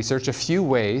scientific research, a few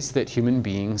ways that human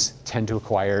beings tend to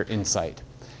acquire insight.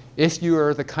 If you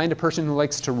are the kind of person who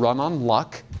likes to run on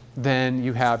luck, then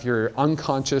you have your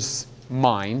unconscious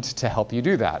mind to help you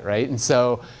do that, right? And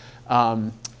so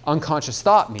unconscious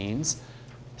thought means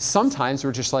sometimes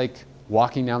we're just like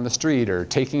walking down the street or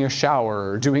taking a shower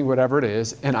or doing whatever it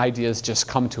is, and ideas just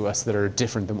come to us that are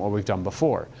different than what we've done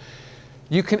before.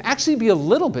 You can actually be a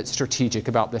little bit strategic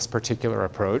about this particular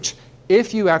approach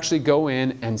if you actually go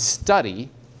in and study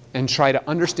and try to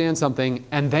understand something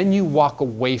and then you walk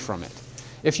away from it.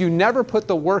 If you never put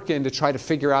the work in to try to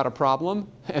figure out a problem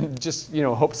and just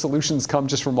hope solutions come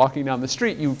just from walking down the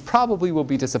street, you probably will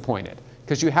be disappointed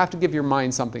because you have to give your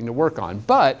mind something to work on.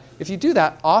 But if you do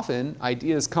that, often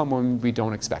ideas come when we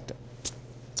don't expect it.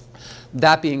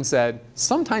 That being said,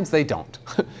 sometimes they don't.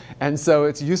 And so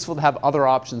it's useful to have other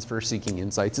options for seeking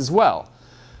insights as well.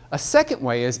 A second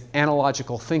way is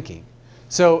analogical thinking.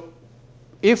 So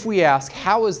if we ask,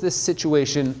 how is this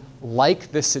situation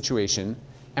like this situation,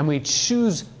 and we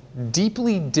choose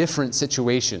deeply different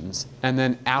situations and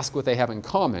then ask what they have in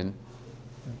common,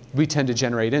 we tend to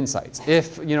generate insights.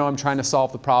 If I'm trying to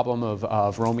solve the problem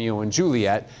of Romeo and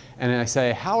Juliet, and I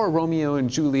say, how are Romeo and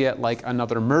Juliet like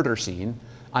another murder scene?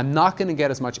 I'm not going to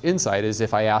get as much insight as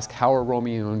if I ask, how are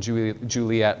Romeo and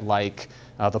Juliet like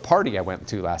the party I went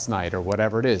to last night, or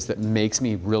whatever it is that makes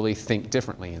me really think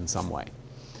differently in some way.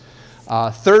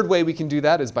 Third way we can do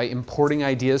that is by importing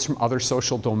ideas from other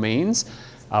social domains.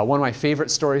 One of my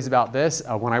favorite stories about this,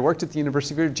 when I worked at the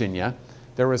University of Virginia,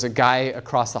 there was a guy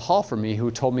across the hall from me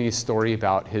who told me a story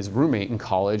about his roommate in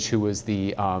college who was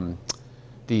the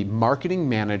marketing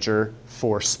manager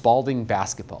for Spalding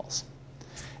basketballs.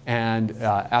 And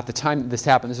at the time this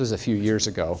happened, this was a few years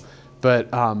ago, but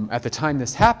at the time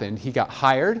this happened, he got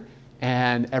hired.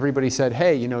 And everybody said,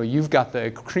 hey, you've got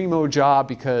the Cremo job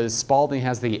because Spalding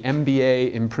has the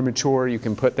MBA imprimatur. You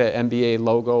can put the MBA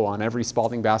logo on every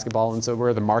Spalding basketball. And so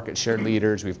we're the market share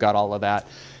leaders. We've got all of that.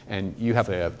 And you have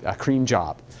a cream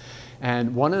job.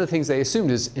 And one of the things they assumed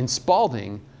is in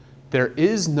Spalding, there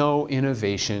is no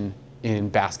innovation in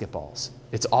basketballs.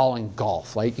 It's all in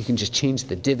golf. Like you can just change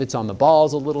the divots on the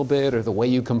balls a little bit, or the way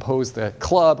you compose the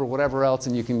club or whatever else,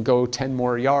 and you can go 10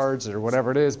 more yards or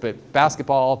whatever it is. But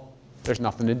basketball, there's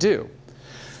nothing to do.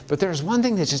 But there's one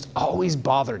thing that just always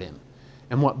bothered him.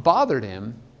 And what bothered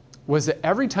him was that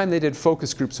every time they did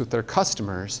focus groups with their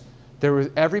customers,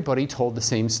 everybody told the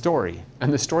same story.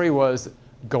 And the story was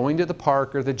going to the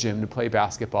park or the gym to play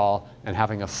basketball and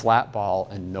having a flat ball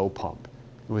and no pump.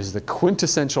 It was the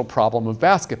quintessential problem of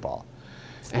basketball.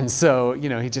 And so,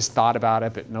 he just thought about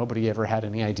it, but nobody ever had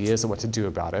any ideas of what to do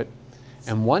about it.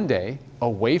 And one day,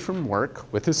 away from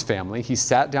work with his family, he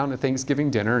sat down at Thanksgiving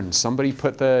dinner and somebody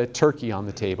put the turkey on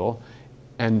the table.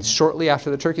 And shortly after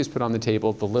the turkey is put on the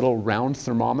table, the little round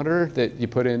thermometer that you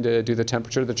put in to do the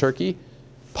temperature of the turkey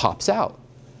pops out.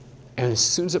 And as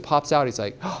soon as it pops out, he's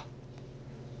like, oh,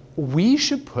 we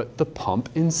should put the pump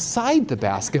inside the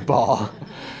basketball.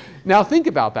 Now think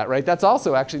about that, right? That's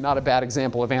also actually not a bad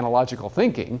example of analogical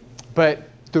thinking. But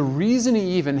the reason he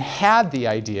even had the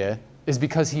idea is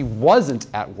because he wasn't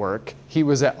at work. He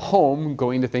was at home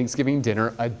going to Thanksgiving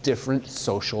dinner, a different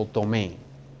social domain.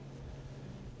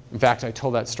 In fact, I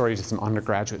told that story to some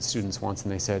undergraduate students once,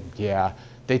 and they said, yeah,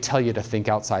 they tell you to think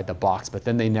outside the box, but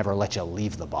then they never let you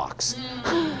leave the box.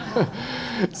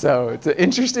 So it's an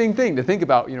interesting thing to think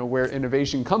about, where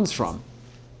innovation comes from.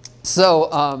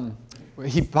 So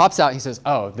he pops out, he says,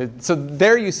 oh, so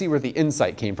there you see where the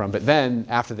insight came from. But then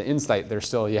after the insight,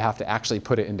 you have to actually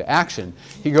put it into action.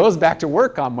 He goes back to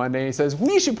work on Monday and he says,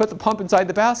 we should put the pump inside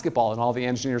the basketball. And all the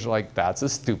engineers are like, that's the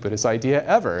stupidest idea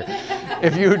ever.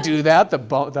 If you do that, the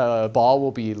ball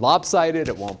will be lopsided,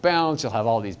 it won't bounce, you'll have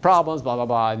all these problems, blah, blah,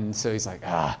 blah. And so he's like,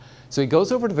 ah. So he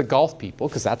goes over to the golf people,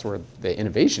 because that's where the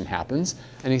innovation happens,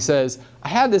 and he says, I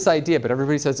had this idea, but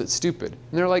everybody says it's stupid.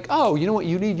 And they're like, oh, you know what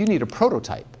you need? You need a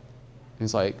prototype.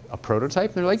 He's like, a prototype?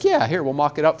 And they're like, yeah, here, we'll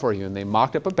mock it up for you. And they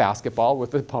mocked up a basketball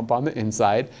with a pump on the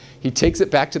inside. He takes it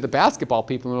back to the basketball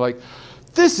people, and they're like,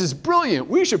 this is brilliant.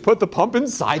 We should put the pump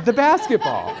inside the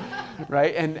basketball,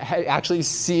 right? And actually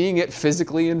seeing it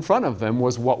physically in front of them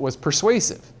was what was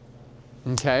persuasive,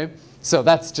 okay? So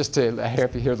that's just to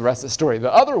have you hear the rest of the story.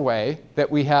 The other way that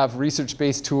we have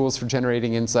research-based tools for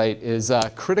generating insight is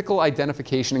critical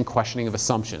identification and questioning of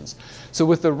assumptions. So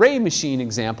with the Ray machine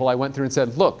example, I went through and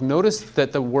said, look, notice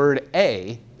that the word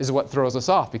a is what throws us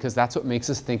off, because that's what makes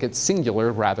us think it's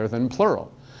singular rather than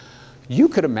plural. You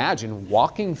could imagine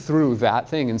walking through that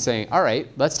thing and saying, all right,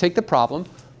 let's take the problem.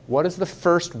 What is the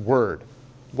first word?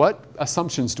 What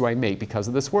assumptions do I make because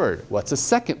of this word? What's the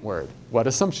second word? What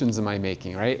assumptions am I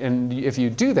making, right? And if you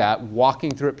do that,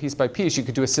 walking through it piece by piece, you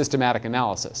could do a systematic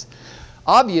analysis.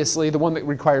 Obviously, the one that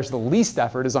requires the least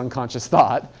effort is unconscious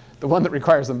thought. The one that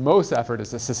requires the most effort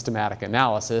is a systematic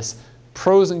analysis.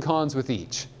 Pros and cons with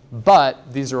each.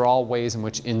 But these are all ways in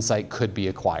which insight could be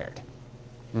acquired.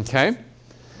 Okay?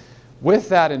 with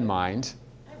that in mind,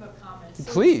 I have a comment. So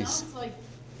please. It sounds like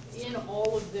in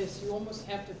all of this, you almost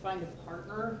have to find a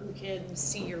partner who can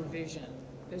see your vision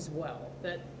as well.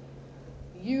 That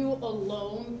you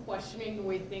alone questioning the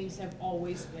way things have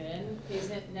always been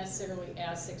isn't necessarily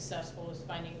as successful as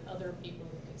finding other people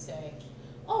who can say,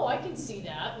 oh, I can see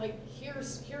that. Like,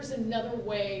 here's another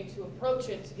way to approach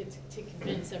it to get to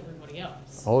convince everybody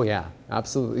else. Oh yeah,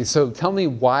 absolutely. So tell me,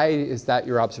 why is that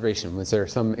your observation? Was there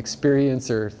some experience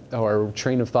or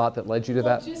train of thought that led you to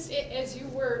that? Just as you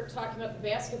were talking about the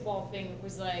basketball thing, it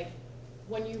was like,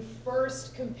 when you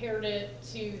first compared it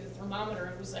to the thermometer,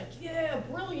 it was like, yeah,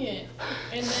 brilliant.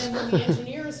 And then when the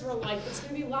engineers were like, it's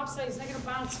going to be lopsided, it's not going to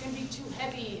bounce, it's going to be too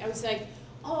heavy, I was like,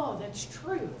 oh, that's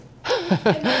true.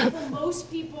 And then for most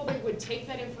people, they would take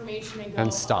that information and go,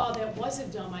 And stop. oh, that was a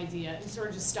dumb idea, and sort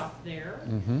of just stop there.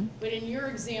 Mm-hmm. But in your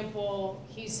example,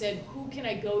 he said, who can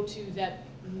I go to that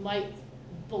might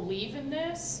believe in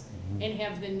this and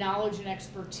have the knowledge and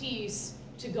expertise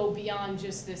to go beyond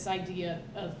just this idea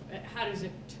of how does a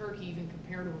turkey even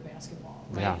compare to a basketball,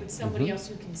 right? Yeah. But somebody else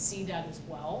who can see that as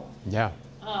well. Yeah.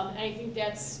 And I think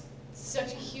that's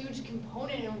such a huge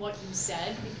component in what you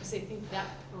said, because I think that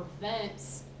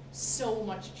prevents so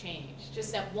much change.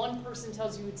 Just that one person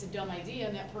tells you it's a dumb idea,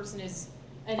 and that person is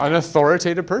An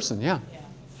authoritative person, yeah. Yeah.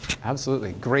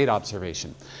 Absolutely. Great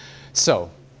observation. So,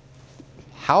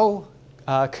 how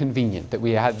convenient that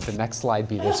we had the next slide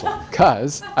be this one,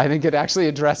 because I think it actually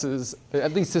addresses,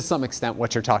 at least to some extent,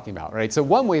 what you're talking about, right? So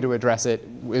one way to address it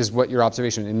is what your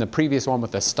observation in the previous one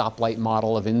with the stoplight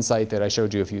model of insight that I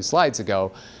showed you a few slides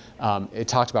ago. It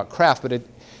talked about craft, but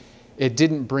it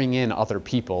didn't bring in other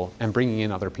people, and bringing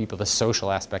in other people, the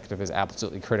social aspect of it is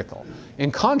absolutely critical. In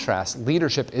contrast,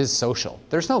 leadership is social.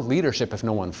 There's no leadership if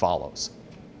no one follows,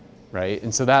 right?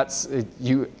 And so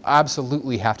you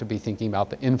absolutely have to be thinking about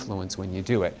the influence when you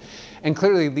do it. And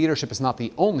clearly leadership is not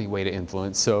the only way to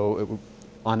influence, so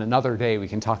on another day we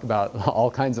can talk about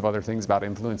all kinds of other things about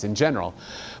influence in general.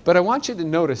 But I want you to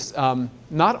notice,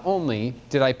 not only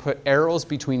did I put arrows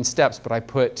between steps, but I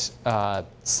put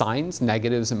signs,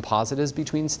 negatives and positives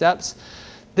between steps.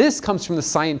 This comes from the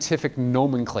scientific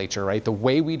nomenclature, right? The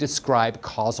way we describe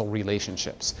causal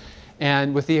relationships.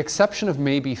 And with the exception of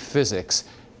maybe physics,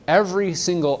 every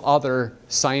single other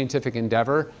scientific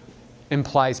endeavor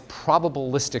implies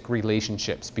probabilistic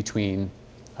relationships between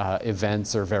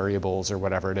events or variables or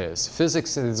whatever it is.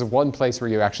 Physics is one place where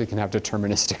you actually can have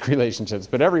deterministic relationships,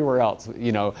 but everywhere else,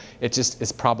 you know, it just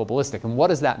is probabilistic. And what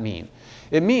does that mean?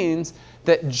 It means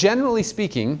that generally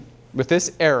speaking, with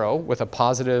this arrow with a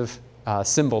positive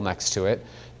symbol next to it,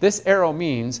 this arrow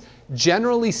means,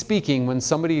 generally speaking, when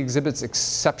somebody exhibits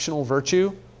exceptional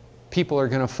virtue, people are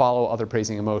going to follow other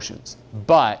praising emotions,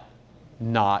 but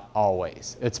not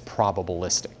always. It's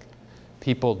probabilistic.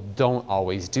 People don't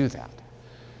always do that.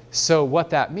 So what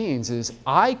that means is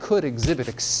I could exhibit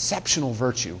exceptional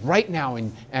virtue right now,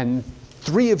 and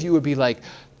three of you would be like,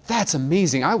 that's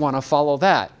amazing, I want to follow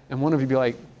that. And one of you would be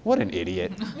like, what an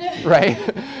idiot, right?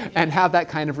 And have that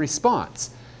kind of response.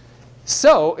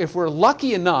 So if we're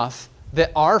lucky enough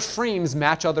that our frames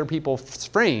match other people's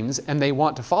frames and they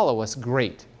want to follow us,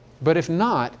 great. But if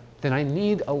not, then I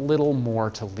need a little more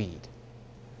to lead.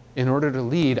 In order to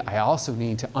lead, I also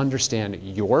need to understand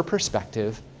your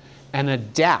perspective and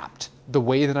adapt the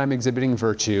way that I'm exhibiting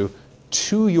virtue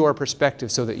to your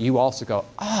perspective so that you also go,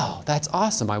 oh, that's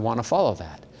awesome, I want to follow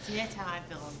that. See, that's how I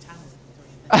feel all the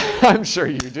time. I'm sure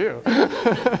you do.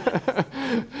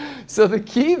 So the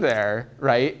key there,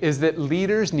 right, is that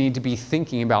leaders need to be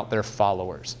thinking about their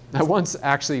followers. I once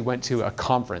actually went to a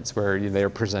conference where they were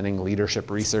presenting leadership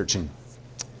research, and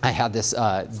I had this,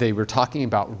 they were talking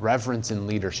about reverence in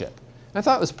leadership. And I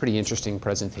thought it was a pretty interesting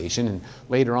presentation, and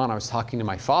later on I was talking to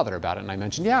my father about it, and I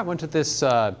mentioned, yeah, I went to this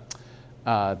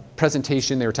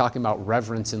presentation, they were talking about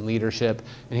reverence in leadership,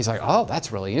 and he's like, oh,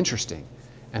 that's really interesting.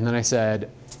 And then I said,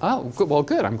 oh, good, well,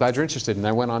 good, I'm glad you're interested. And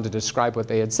I went on to describe what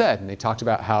they had said, and they talked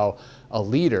about how a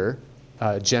leader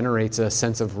generates a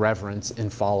sense of reverence in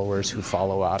followers who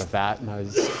follow out of that. And I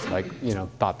was like, you know,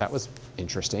 thought that was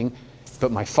interesting.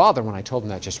 But my father, when I told him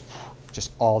that, just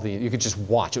you could just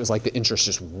watch. It was like the interest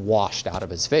just washed out of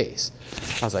his face.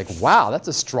 I was like, wow, that's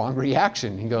a strong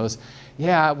reaction. He goes,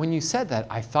 yeah, when you said that,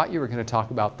 I thought you were going to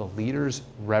talk about the leader's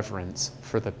reverence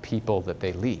for the people that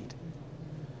they lead.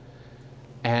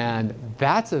 And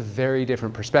that's a very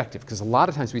different perspective, because a lot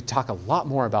of times we talk a lot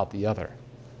more about the other.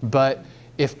 But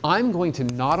if I'm going to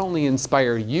not only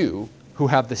inspire you, who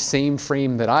have the same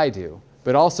frame that I do,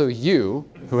 but also you,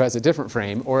 who has a different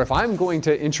frame, or if I'm going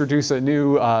to introduce a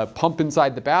new pump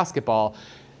inside the basketball,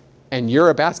 and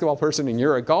you're a basketball person and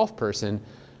you're a golf person,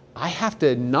 I have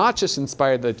to not just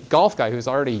inspire the golf guy who's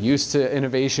already used to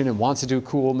innovation and wants to do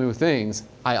cool new things.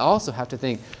 I also have to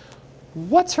think,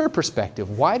 what's her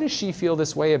perspective? Why does she feel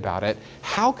this way about it?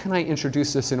 How can I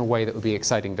introduce this in a way that would be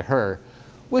exciting to her?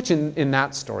 Which in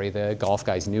that story, the golf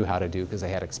guys knew how to do because they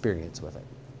had experience with it.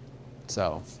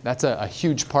 So that's a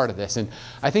huge part of this. And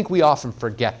I think we often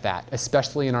forget that,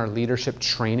 especially in our leadership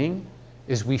training,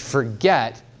 is we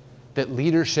forget that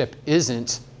leadership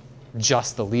isn't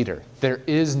just the leader. There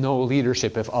is no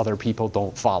leadership if other people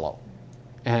don't follow.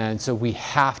 And so we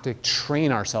have to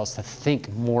train ourselves to think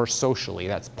more socially.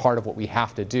 That's part of what we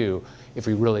have to do if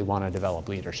we really want to develop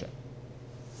leadership.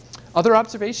 Other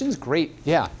observations? Great,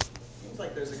 yeah. Seems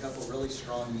like there's a couple really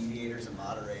strong mediators and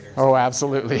moderators. Oh,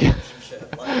 absolutely.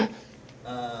 Like,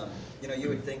 you know, you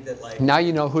would think that like... Now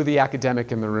you know who the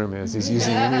academic in the room is. He's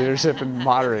using leadership and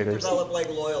moderators. Develop like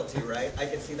loyalty, right? I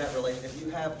can see that relation. If you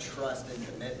have trust and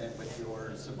commitment with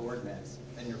your subordinates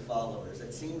and your followers,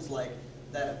 it seems like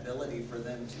that ability for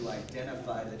them to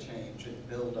identify the change and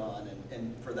build on,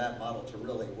 and for that model to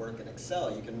really work and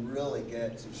excel, you can really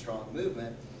get some strong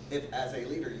movement if, as a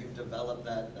leader, you've developed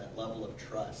that level of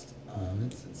trust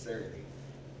and sincerity.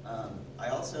 I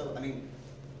mean,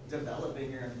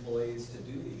 developing your employees to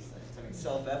do these things. I mean,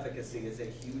 self-efficacy is a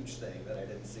huge thing that I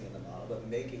didn't see in the model, but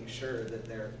making sure that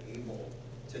they're able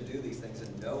to do these things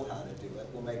and know how to do it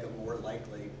will make them more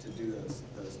likely to do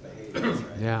those behaviors,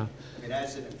 right? Yeah. I mean,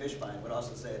 Ashton and Fishbein would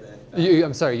also say that...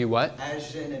 I'm sorry, you what?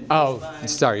 Ashton and Fishbein... Oh,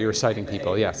 sorry, you were citing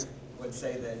people, yes. ...would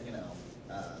say that, you know,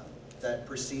 that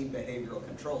perceived behavioral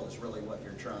control is really what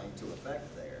you're trying to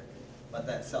affect there, but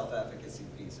that self-efficacy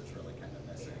piece is really kind of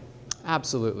missing.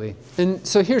 Absolutely. And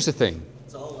so here's the thing.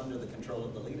 It's all under the control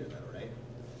of the leader, though, right?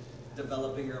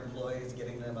 Developing your employees,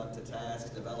 getting them up to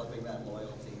task, developing that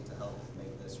loyalty to help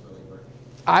make this really work.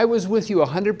 I was with you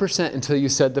 100% until you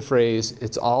said the phrase,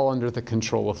 it's all under the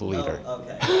control of the leader. Oh,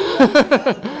 okay.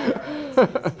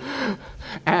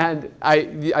 And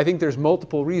I think there's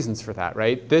multiple reasons for that,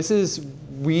 right?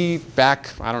 Back,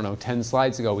 I don't know, 10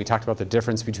 slides ago, we talked about the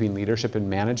difference between leadership and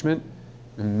management.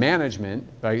 Management,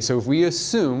 right? So if we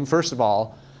assume, first of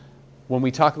all, when we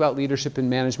talk about leadership and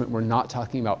management, we're not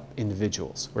talking about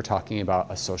individuals. We're talking about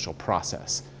a social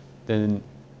process. Then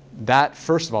that,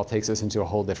 first of all, takes us into a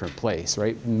whole different place,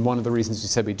 right? And one of the reasons we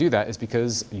said we do that is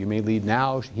because you may lead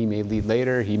now, he may lead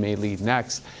later, he may lead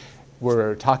next.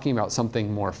 We're talking about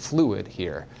something more fluid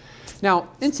here. Now,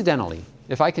 incidentally,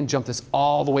 if I can jump this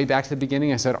all the way back to the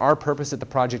beginning, I said our purpose at the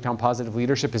Project on Positive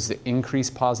Leadership is to increase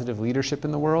positive leadership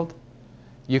in the world.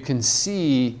 You can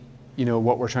see, you know,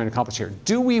 what we're trying to accomplish here.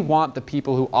 Do we want the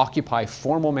people who occupy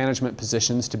formal management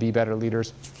positions to be better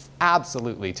leaders?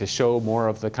 Absolutely. To show more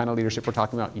of the kind of leadership we're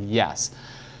talking about? Yes.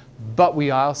 But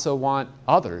we also want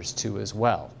others to as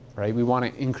well, right? We want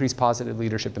to increase positive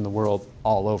leadership in the world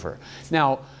all over.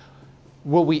 Now,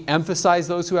 will we emphasize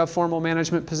those who have formal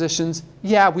management positions?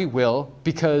 Yeah, we will,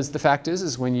 because the fact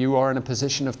is when you are in a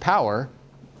position of power,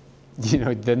 you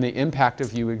know, then the impact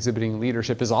of you exhibiting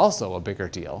leadership is also a bigger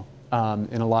deal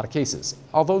in a lot of cases,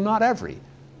 although not every,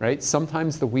 right?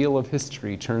 Sometimes the wheel of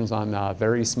history turns on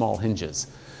very small hinges.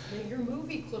 Your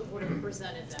movie clip would have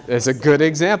presented that. It's a good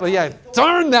example. Yeah,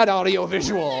 darn that audio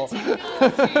visual.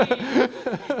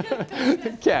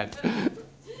 Ken.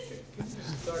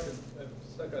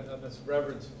 Stuck on this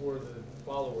reverence for the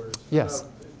followers. Yes.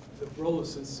 The role of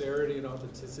sincerity and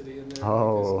authenticity in there.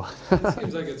 Oh. It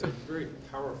seems like it's a very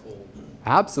powerful.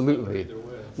 Absolutely. Either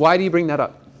way. Why do you bring that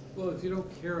up? Well, if you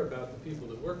don't care about the people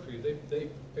that work for you, they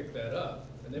pick that up,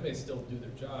 and they may still do their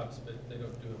jobs, but they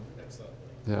don't do them excellently.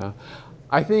 Yeah,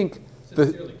 I think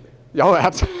sincerely care. Oh,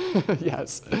 absolutely.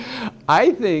 Yes,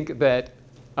 I think that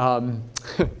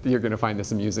you're going to find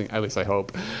this amusing. At least I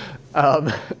hope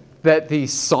that the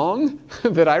song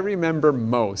that I remember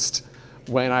most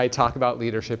when I talk about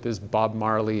leadership is Bob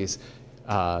Marley's.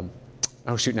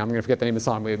 Oh shoot! Now I'm going to forget the name of the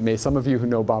song. May some of you who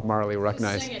know Bob Marley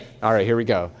recognize. Sing it. All right, here we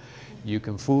go. You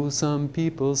can fool some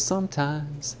people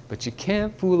sometimes, but you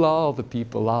can't fool all the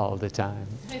people all the time.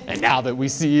 And now that we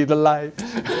see the light.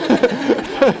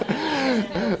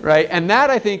 Right? And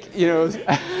that, I think, you know,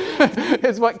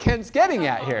 is what Ken's getting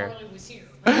at here.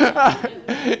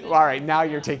 All right, now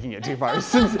you're taking it too far.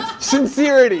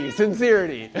 Sincerity.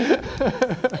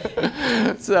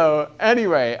 So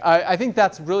anyway, I think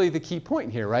that's really the key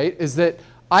point here, right? Is that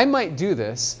I might do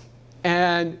this,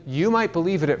 and you might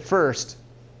believe it at first.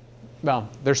 Well,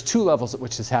 there's two levels at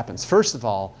which this happens. First of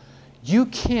all, you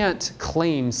can't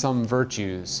claim some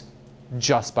virtues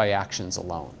just by actions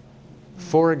alone.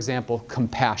 For example,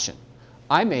 compassion.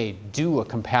 I may do a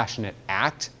compassionate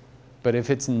act, but if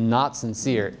it's not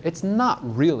sincere, it's not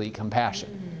really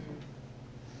compassion.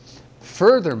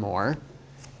 Furthermore,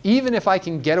 even if I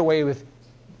can get away with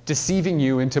deceiving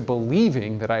you into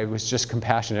believing that I was just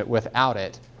compassionate without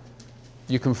it,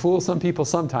 you can fool some people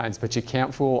sometimes, but you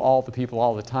can't fool all the people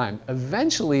all the time.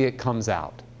 Eventually it comes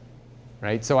out,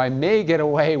 right? So I may get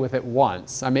away with it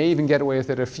once. I may even get away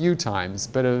with it a few times,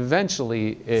 but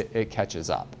eventually it catches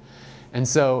up. And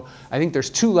so I think there's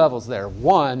two levels there.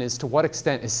 One is to what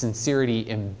extent is sincerity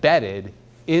embedded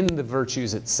in the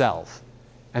virtues itself?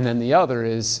 And then the other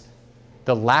is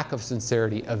the lack of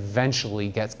sincerity eventually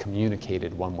gets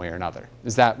communicated one way or another.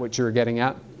 Is that what you were getting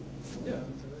at? Yeah,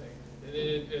 that's the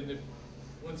thing. And if,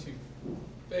 once you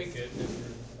fake it, if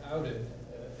you're outed,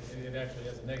 it actually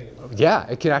has a negative effect. Yeah,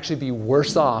 it could actually be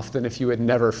worse off than if you had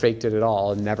never faked it at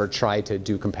all and never tried to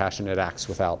do compassionate acts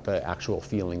without the actual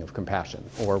feeling of compassion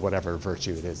or whatever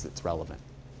virtue it is that's relevant.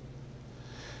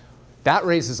 That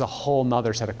raises a whole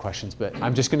nother set of questions, but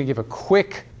I'm just going to give a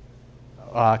quick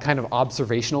kind of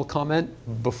observational comment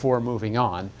before moving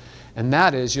on. And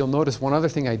that is, you'll notice one other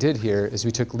thing I did here is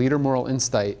we took leader moral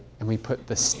insight and we put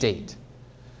the state.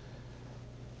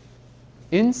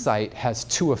 Insight has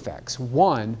two effects.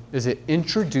 One is it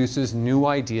introduces new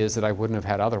ideas that I wouldn't have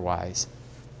had otherwise.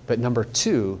 But number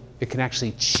two, it can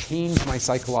actually change my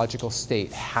psychological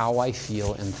state, how I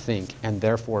feel and think, and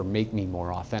therefore make me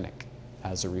more authentic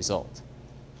as a result.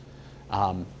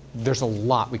 There's a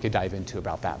lot we could dive into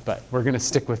about that, but we're going to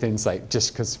stick with insight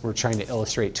just because we're trying to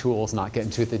illustrate tools, not get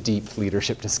into the deep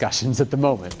leadership discussions at the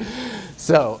moment.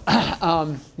 So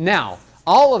now,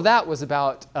 all of that was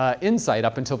about insight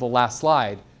up until the last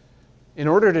slide. In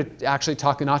order to actually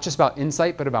talk not just about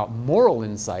insight, but about moral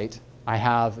insight, I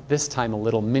have this time a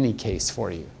little mini case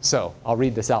for you. So I'll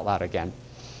read this out loud again.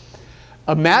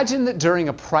 Imagine that during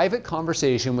a private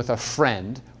conversation with a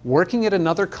friend working at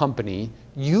another company,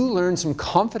 you learn some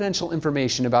confidential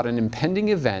information about an impending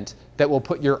event that will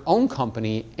put your own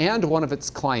company and one of its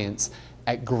clients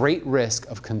at great risk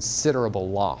of considerable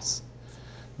loss.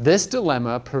 This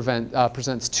dilemma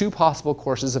presents two possible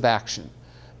courses of action.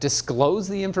 Disclose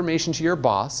the information to your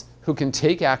boss, who can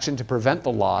take action to prevent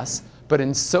the loss, but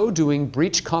in so doing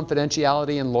breach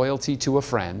confidentiality and loyalty to a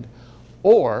friend,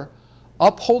 or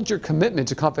uphold your commitment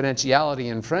to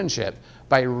confidentiality and friendship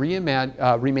by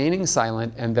remaining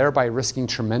silent and thereby risking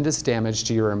tremendous damage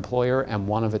to your employer and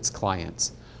one of its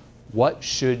clients. What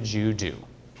should you do?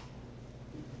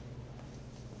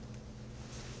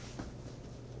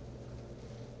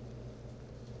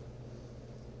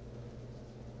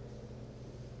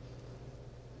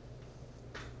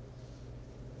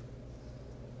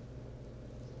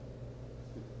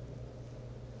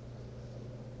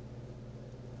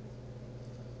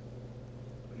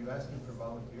 Asking for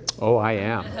volunteers? Oh, I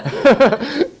am.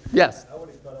 Yes. I would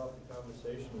have cut off the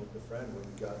conversation with the friend when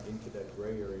we got into that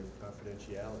gray area of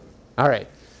confidentiality. All right.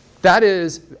 That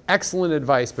is excellent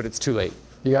advice, but it's too late.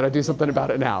 You got to do something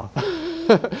about it now.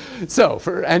 So,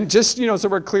 so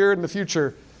we're clear in the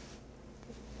future,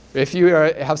 if you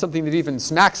have something that even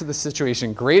smacks of the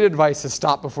situation, great advice to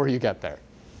stop before you get there.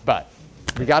 But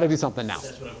we got to do something now.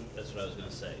 That's what I was going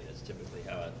to say. It's typically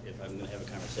how if I'm going to have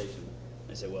a conversation,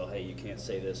 I say, well, hey, you can't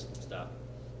say this, stop.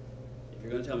 If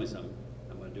you're going to tell me something,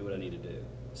 I'm going to do what I need to do.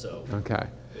 So, okay.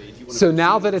 If you want So to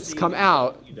now that it's come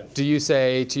out, do you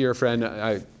say to your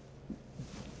friend,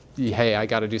 hey, I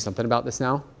got to do something about this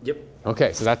now? Yep.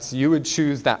 Okay, so you would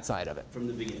choose that side of it. From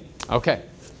the beginning. Okay.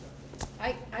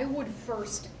 I would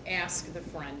first ask the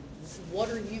friend, what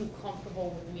are you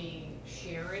comfortable with me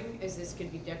sharing, as this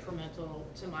could be detrimental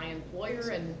to my employer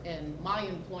and my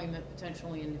employment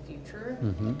potentially in the future?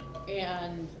 Mm-hmm.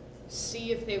 And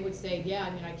see if they would say, yeah, I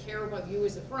mean, I care about you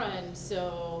as a friend,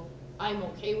 so I'm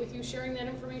okay with you sharing that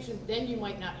information. Then you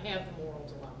might not have the moral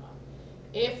dilemma.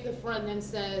 If the friend then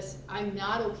says, I'm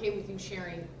not okay with you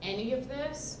sharing any of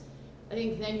this, I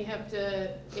think then you have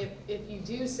to, if you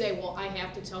do say, well, I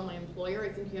have to tell my employer, I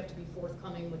think you have to be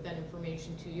forthcoming with that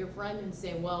information to your friend and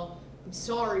say, well, I'm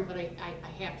sorry, but I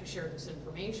have to share this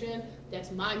information.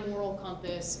 That's my moral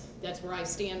compass. That's where I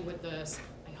stand with this.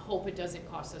 I hope it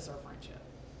doesn't cost us our friendship.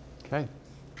 Okay.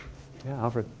 Yeah,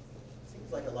 Alfred.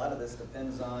 Seems like a lot of this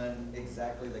depends on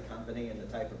exactly the company and the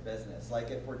type of business.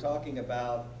 Like if we're talking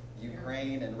about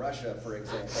Ukraine and Russia, for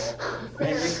example,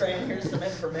 and Ukraine, here's some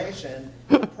information,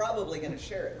 I'm probably going to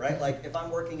share it, right? Like if I'm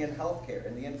working in healthcare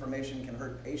and the information can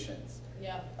hurt patients,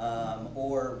 yeah.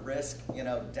 Or risk,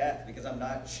 death because I'm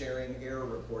not sharing error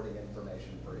reporting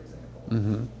information, for example.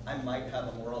 Mm-hmm. I might have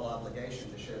a moral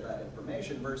obligation to share that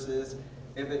information versus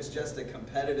if it's just a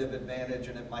competitive advantage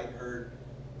and it might hurt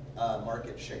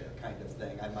market share kind of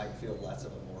thing, I might feel less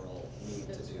of a moral need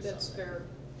to do something. That's fair.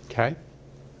 Okay.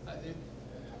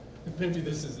 maybe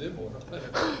this is immoral.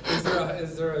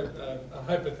 Is there a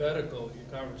hypothetical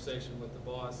conversation with the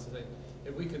boss that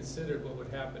if we considered what would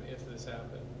happen if this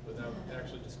happened without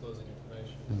actually disclosing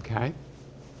information? Okay.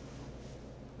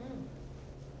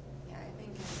 Yeah, I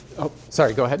think. Oh,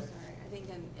 sorry, go ahead. Sorry, I think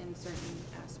in certain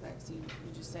aspects, you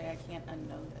just say, I can't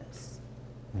unknow this.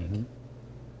 Like, Mhm.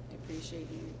 I appreciate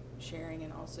you sharing,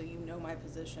 and also you know my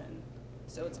position.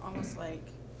 So it's almost like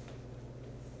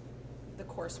the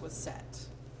course was set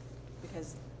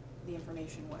because the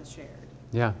information was shared.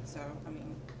 Yeah. So, I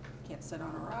mean, can't sit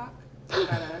on a rock. You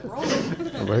gotta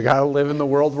roll. We gotta live in the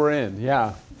world we're in.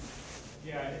 Yeah.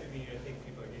 Yeah, I mean, I think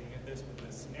people are getting at this, but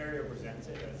the scenario presents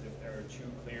it as if there are two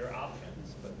clear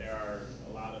options, but there are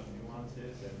a lot of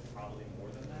nuances and probably more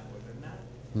than that within that.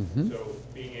 Mm-hmm. So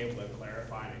being able to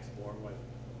clarify and explore what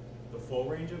the full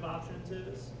range of options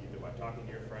is, either by talking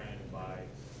to your friend, by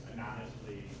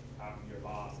anonymously talking to your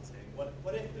boss and saying,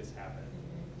 what if this happened?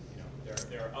 You know,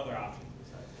 there are other options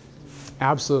besides this.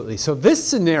 Absolutely. So this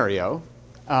scenario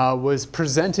was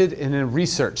presented in a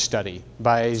research study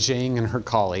by Zhang and her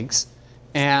colleagues,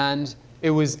 and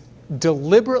it was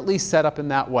deliberately set up in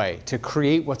that way to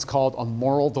create what's called a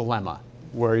moral dilemma,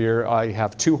 where you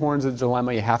have two horns of the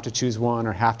dilemma, you have to choose one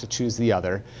or have to choose the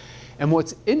other. And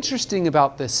what's interesting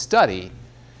about this study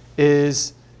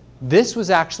is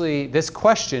this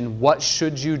question, what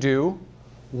should you do,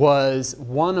 was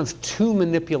one of two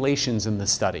manipulations in the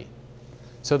study.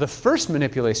 So the first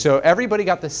manipulation, so everybody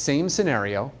got the same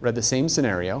scenario, read the same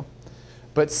scenario,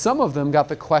 but some of them got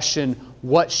the question,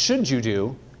 what should you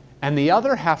do? And the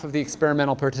other half of the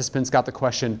experimental participants got the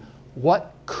question,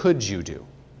 what could you do?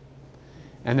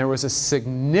 And there was a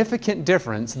significant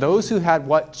difference. Those who had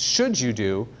what should you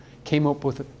do came up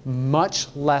with much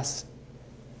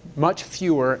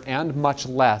fewer and much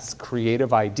less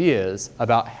creative ideas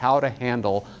about how to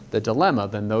handle the dilemma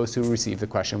than those who received the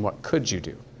question, what could you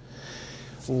do?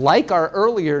 Like our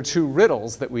earlier two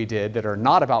riddles that we did that are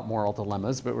not about moral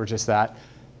dilemmas, but were just that,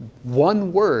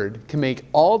 one word can make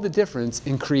all the difference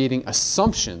in creating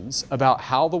assumptions about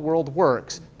how the world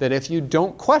works that if you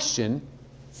don't question,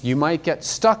 you might get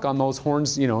stuck on those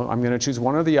horns. You know, I'm going to choose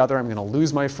one or the other, I'm going to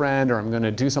lose my friend, or I'm going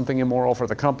to do something immoral for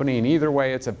the company, and either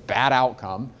way it's a bad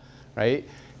outcome, right?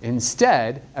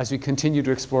 Instead, as we continue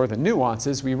to explore the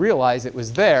nuances, we realize it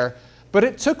was there, but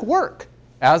it took work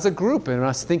as a group and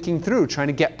us thinking through, trying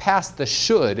to get past the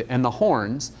should and the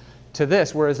horns to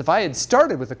this, whereas if I had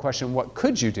started with the question, what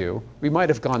could you do, we might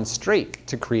have gone straight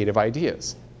to creative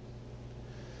ideas.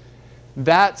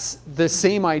 That's the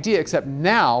same idea, except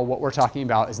now what we're talking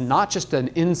about is not just an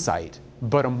insight,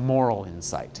 but a moral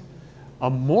insight. A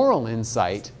moral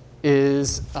insight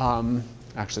is,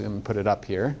 actually I'm going to put it up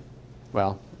here.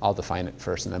 Well, I'll define it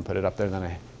first and then put it up there, then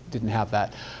I didn't have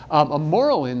that. A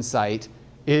moral insight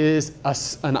is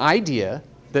an idea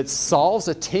that solves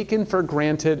a taken for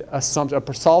granted assumption,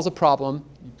 solves a problem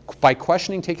by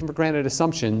questioning taken for granted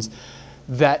assumptions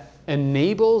that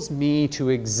enables me to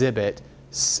exhibit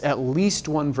at least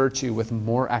one virtue with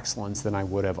more excellence than I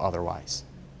would have otherwise.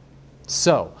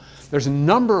 So there's a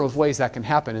number of ways that can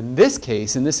happen. In this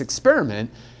case, in this experiment,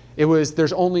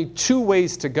 there's only two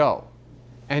ways to go.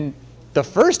 And the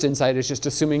first insight is just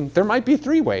assuming there might be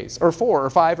 3 ways, or 4, or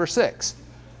 5, or 6.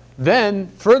 Then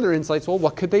further insights, well,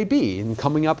 what could they be? And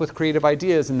coming up with creative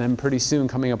ideas, and then pretty soon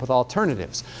coming up with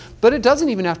alternatives. But it doesn't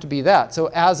even have to be that. So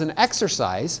as an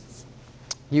exercise,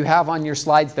 you have on your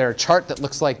slides there a chart that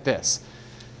looks like this.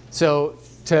 So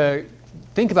to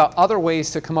think about other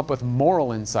ways to come up with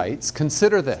moral insights,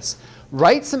 consider this.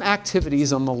 Write some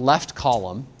activities on the left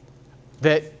column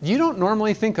that you don't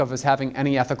normally think of as having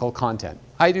any ethical content.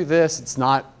 I do this, it's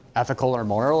not ethical or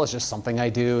moral, it's just something I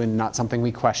do and not something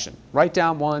we question. Write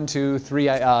down 1, 2, 3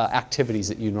 activities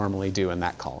that you normally do in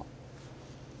that column.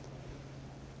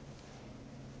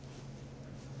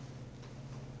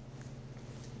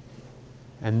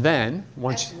 And then,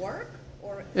 once At work?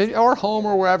 or home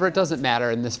or wherever, it doesn't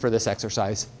matter for this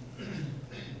exercise.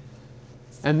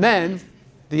 And then,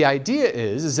 the idea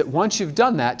is that once you've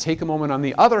done that, take a moment on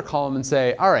the other column and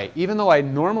say, all right, even though I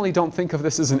normally don't think of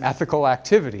this as an ethical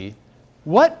activity,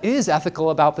 what is ethical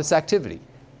about this activity?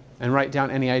 And write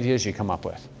down any ideas you come up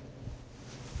with.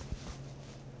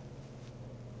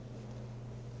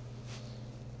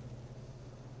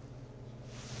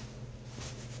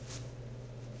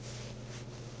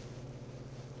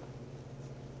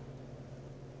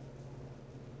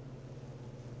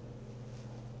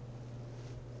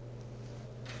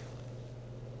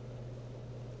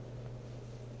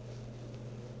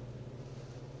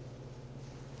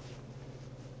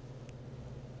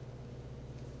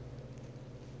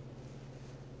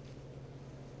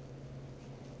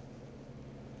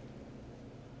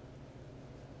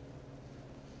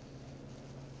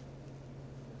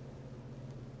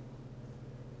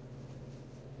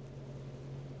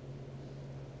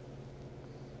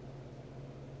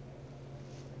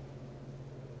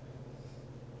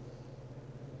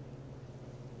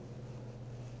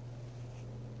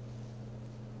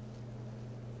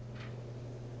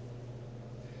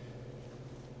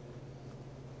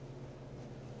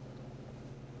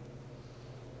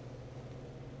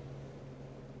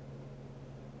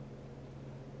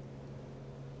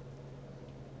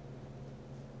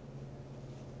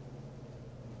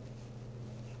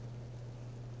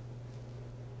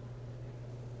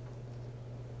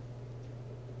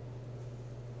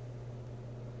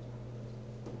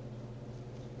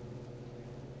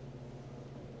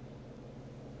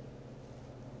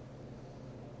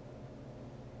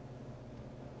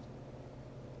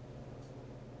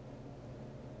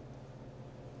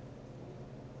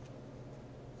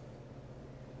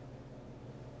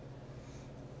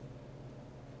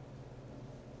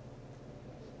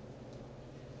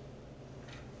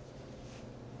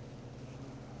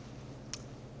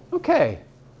 Okay.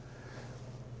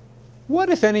 What,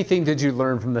 if anything, did you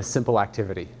learn from this simple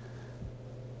activity?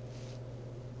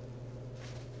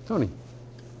 Tony.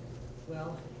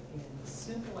 Well, in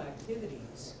simple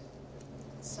activities,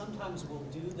 sometimes we'll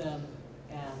do them,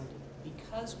 and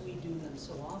because we do them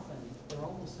so often, they're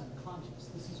almost unconscious.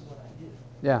 This is what I do.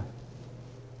 Yeah.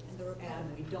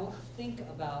 And we don't think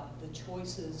about the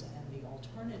choices and the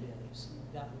alternatives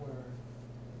that we're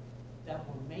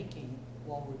making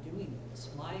while we're doing this.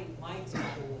 My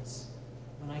example was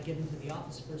when I get into the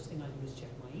office, first thing I do is check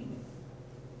my email.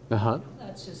 Uh-huh. You know,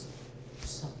 that's just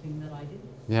something that I do.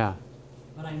 Yeah.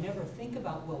 But I never think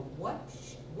about, well, what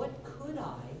could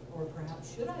I, or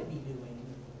perhaps should I be doing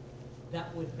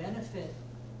that would benefit,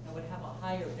 that would have a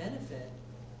higher benefit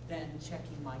than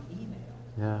checking my email?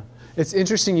 Yeah. It's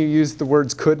interesting you used the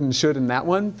words could and should in that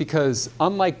one, because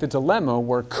unlike the dilemma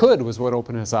where could was what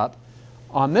opened us up,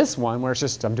 on this one where it's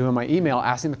just I'm doing my email,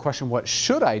 asking the question what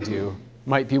should I do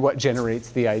might be what generates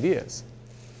the ideas.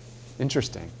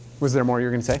 Interesting. Was there more you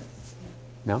were going to say?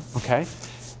 No? Okay.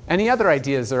 Any other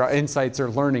ideas or insights or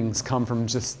learnings come from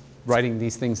just writing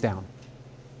these things down?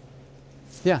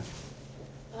 Yeah.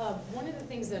 One of the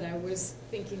things that I was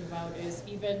thinking about is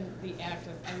even the act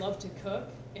of, I love to cook,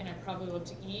 and I probably love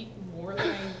to eat more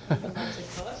than I even love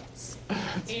to cook,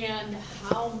 and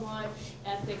how much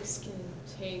ethics can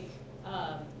take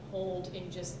hold in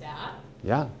just that.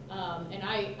 Yeah. And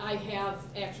I have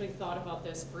actually thought about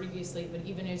this previously, but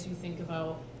even as you think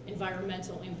about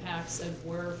environmental impacts of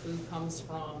where food comes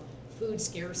from, food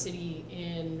scarcity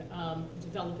in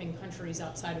developing countries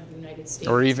outside of the United States.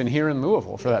 Or even here in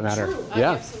Louisville, for that matter. True.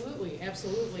 Yeah. Absolutely,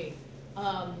 absolutely.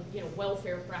 You know,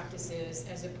 welfare practices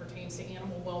as it pertains to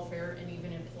animal welfare and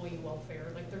even employee welfare.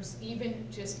 Like there's even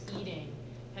just eating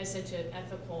has such an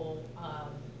ethical,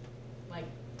 like,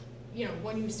 you know,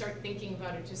 when you start thinking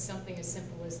about it, just something as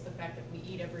simple as the fact that we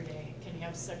eat every day can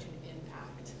have such an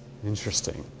impact.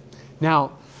 Interesting.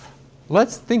 Now,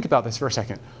 let's think about this for a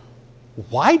second.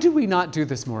 Why do we not do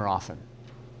this more often?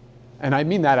 And I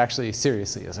mean that actually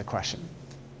seriously as a question.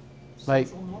 Like,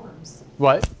 Social norms.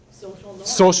 what? Social norms.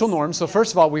 Social norms. So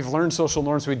first of all, we've learned social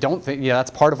norms. We don't think, yeah,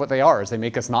 that's part of what they are, is they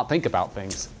make us not think about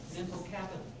things. Mental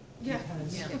capital. Yeah.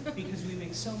 Because we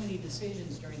make so many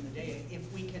decisions during the day.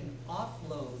 If we can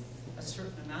offload a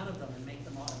certain amount of them and make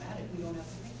them automatic, we don't have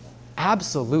to think about it.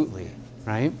 Absolutely,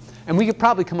 right? And we could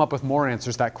probably come up with more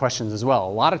answers to that questions as well.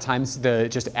 A lot of times,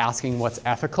 just asking what's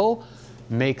ethical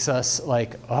makes us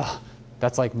like, oh,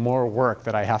 that's like more work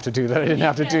that I have to do that I didn't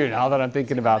have to do now that I'm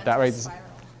thinking about that, right?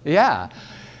 Yeah.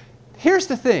 Here's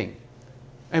the thing,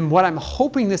 and what I'm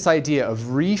hoping this idea of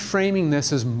reframing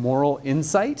this as moral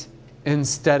insight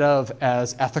instead of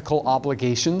as ethical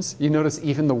obligations, you notice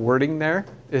even the wording there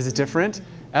is different.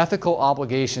 Ethical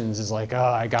obligations is like, oh,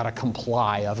 I gotta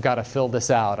comply, I've gotta fill this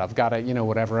out, I've gotta, you know,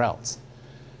 whatever else.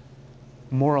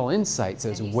 Moral insight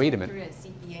says, wait a minute. Through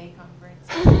a CPA conference.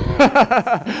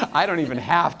 I don't even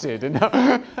have to know.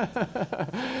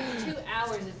 2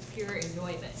 hours of pure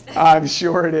enjoyment. I'm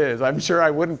sure it is. I'm sure I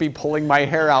wouldn't be pulling my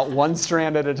hair out one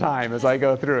strand at a time as I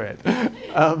go through it.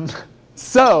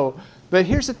 But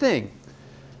here's the thing.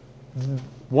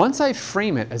 Once I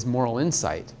frame it as moral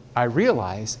insight, I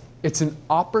realize it's an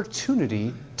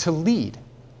opportunity to lead,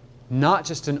 not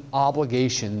just an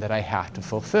obligation that I have to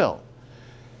fulfill.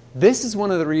 This is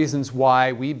one of the reasons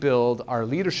why we build our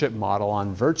leadership model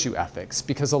on virtue ethics,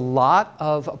 because a lot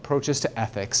of approaches to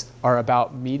ethics are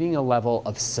about meeting a level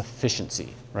of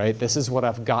sufficiency, right? This is what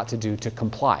I've got to do to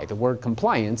comply. The word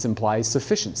compliance implies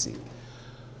sufficiency.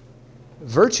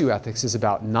 Virtue ethics is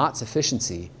about not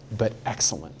sufficiency, but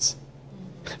excellence.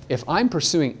 If I'm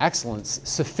pursuing excellence,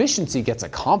 sufficiency gets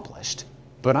accomplished,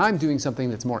 but I'm doing something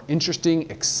that's more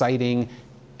interesting, exciting,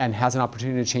 and has an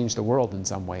opportunity to change the world in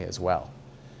some way as well.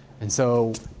 And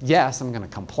so, yes, I'm going to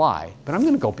comply, but I'm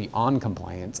going to go beyond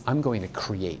compliance. I'm going to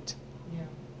create. Yeah.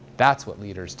 That's what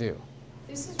leaders do.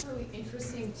 This is really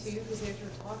interesting too, because as you're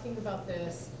talking about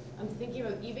this, I'm thinking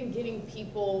about even getting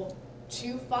people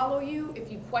to follow you.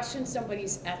 If you question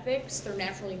somebody's ethics, they're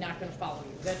naturally not going to follow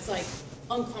you. That's like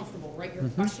uncomfortable, right? You're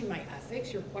questioning my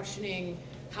ethics. You're questioning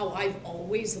how I've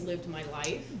always lived my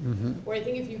life. Where I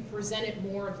think if you present it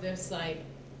more of this, like,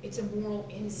 it's a moral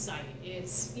insight.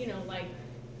 It's, you know, like,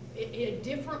 in a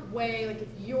different way, like if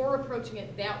you're approaching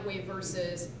it that way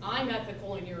versus I'm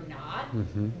ethical and you're not,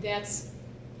 that's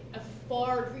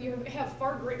you have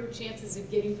far greater chances of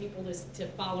getting people to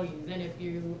follow you than if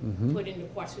you put into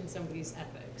question somebody's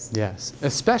ethics. Yes,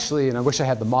 especially, and I wish I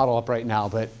had the model up right now,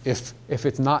 but if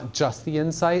it's not just the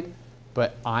insight,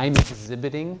 but I'm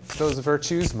exhibiting those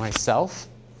virtues myself,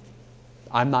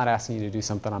 I'm not asking you to do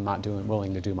something I'm not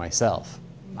willing to do myself.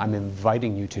 I'm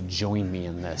inviting you to join me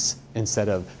in this instead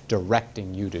of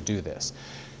directing you to do this.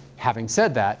 Having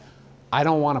said that, I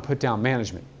don't want to put down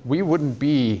management. We wouldn't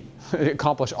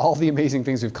accomplish all the amazing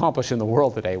things we've accomplished in the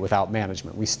world today without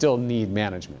management. We still need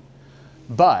management.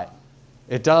 But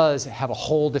it does have a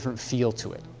whole different feel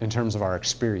to it in terms of our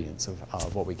experience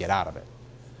of what we get out of it.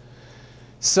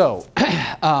 So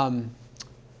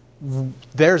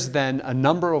there's then a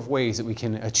number of ways that we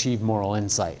can achieve moral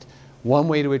insight. One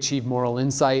way to achieve moral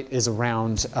insight is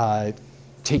around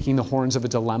taking the horns of a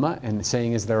dilemma and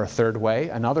saying, is there a third way?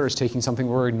 Another is taking something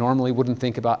where we normally wouldn't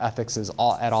think about ethics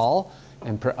at all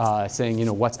and saying, you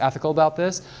know, what's ethical about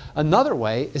this? Another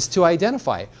way is to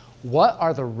identify what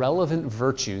are the relevant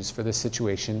virtues for this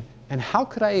situation and how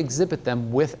could I exhibit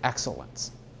them with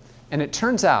excellence? And it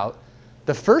turns out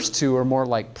the first two are more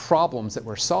like problems that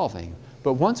we're solving.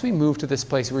 But once we move to this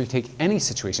place where we take any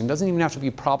situation, it doesn't even have to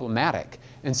be problematic,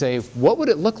 and say, what would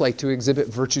it look like to exhibit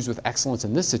virtues with excellence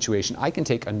in this situation? I can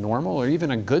take a normal or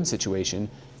even a good situation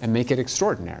and make it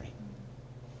extraordinary.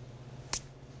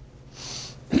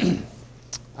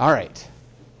 All right.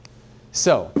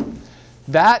 So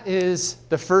that is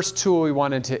the first tool we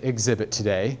wanted to exhibit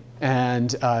today.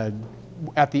 And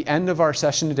at the end of our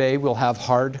session today, we'll have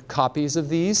hard copies of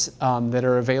these that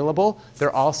are available.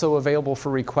 They're also available for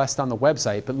request on the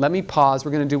website. But let me pause. We're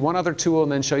going to do one other tool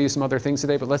and then show you some other things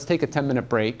today. But let's take a 10-minute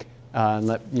break. And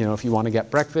let you know if you want to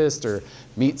get breakfast or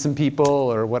meet some people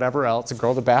or whatever else, or go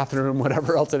to the bathroom,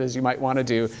 whatever else it is you might want to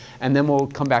do. And then we'll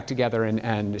come back together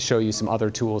and show you some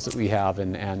other tools that we have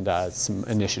and some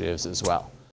initiatives as well.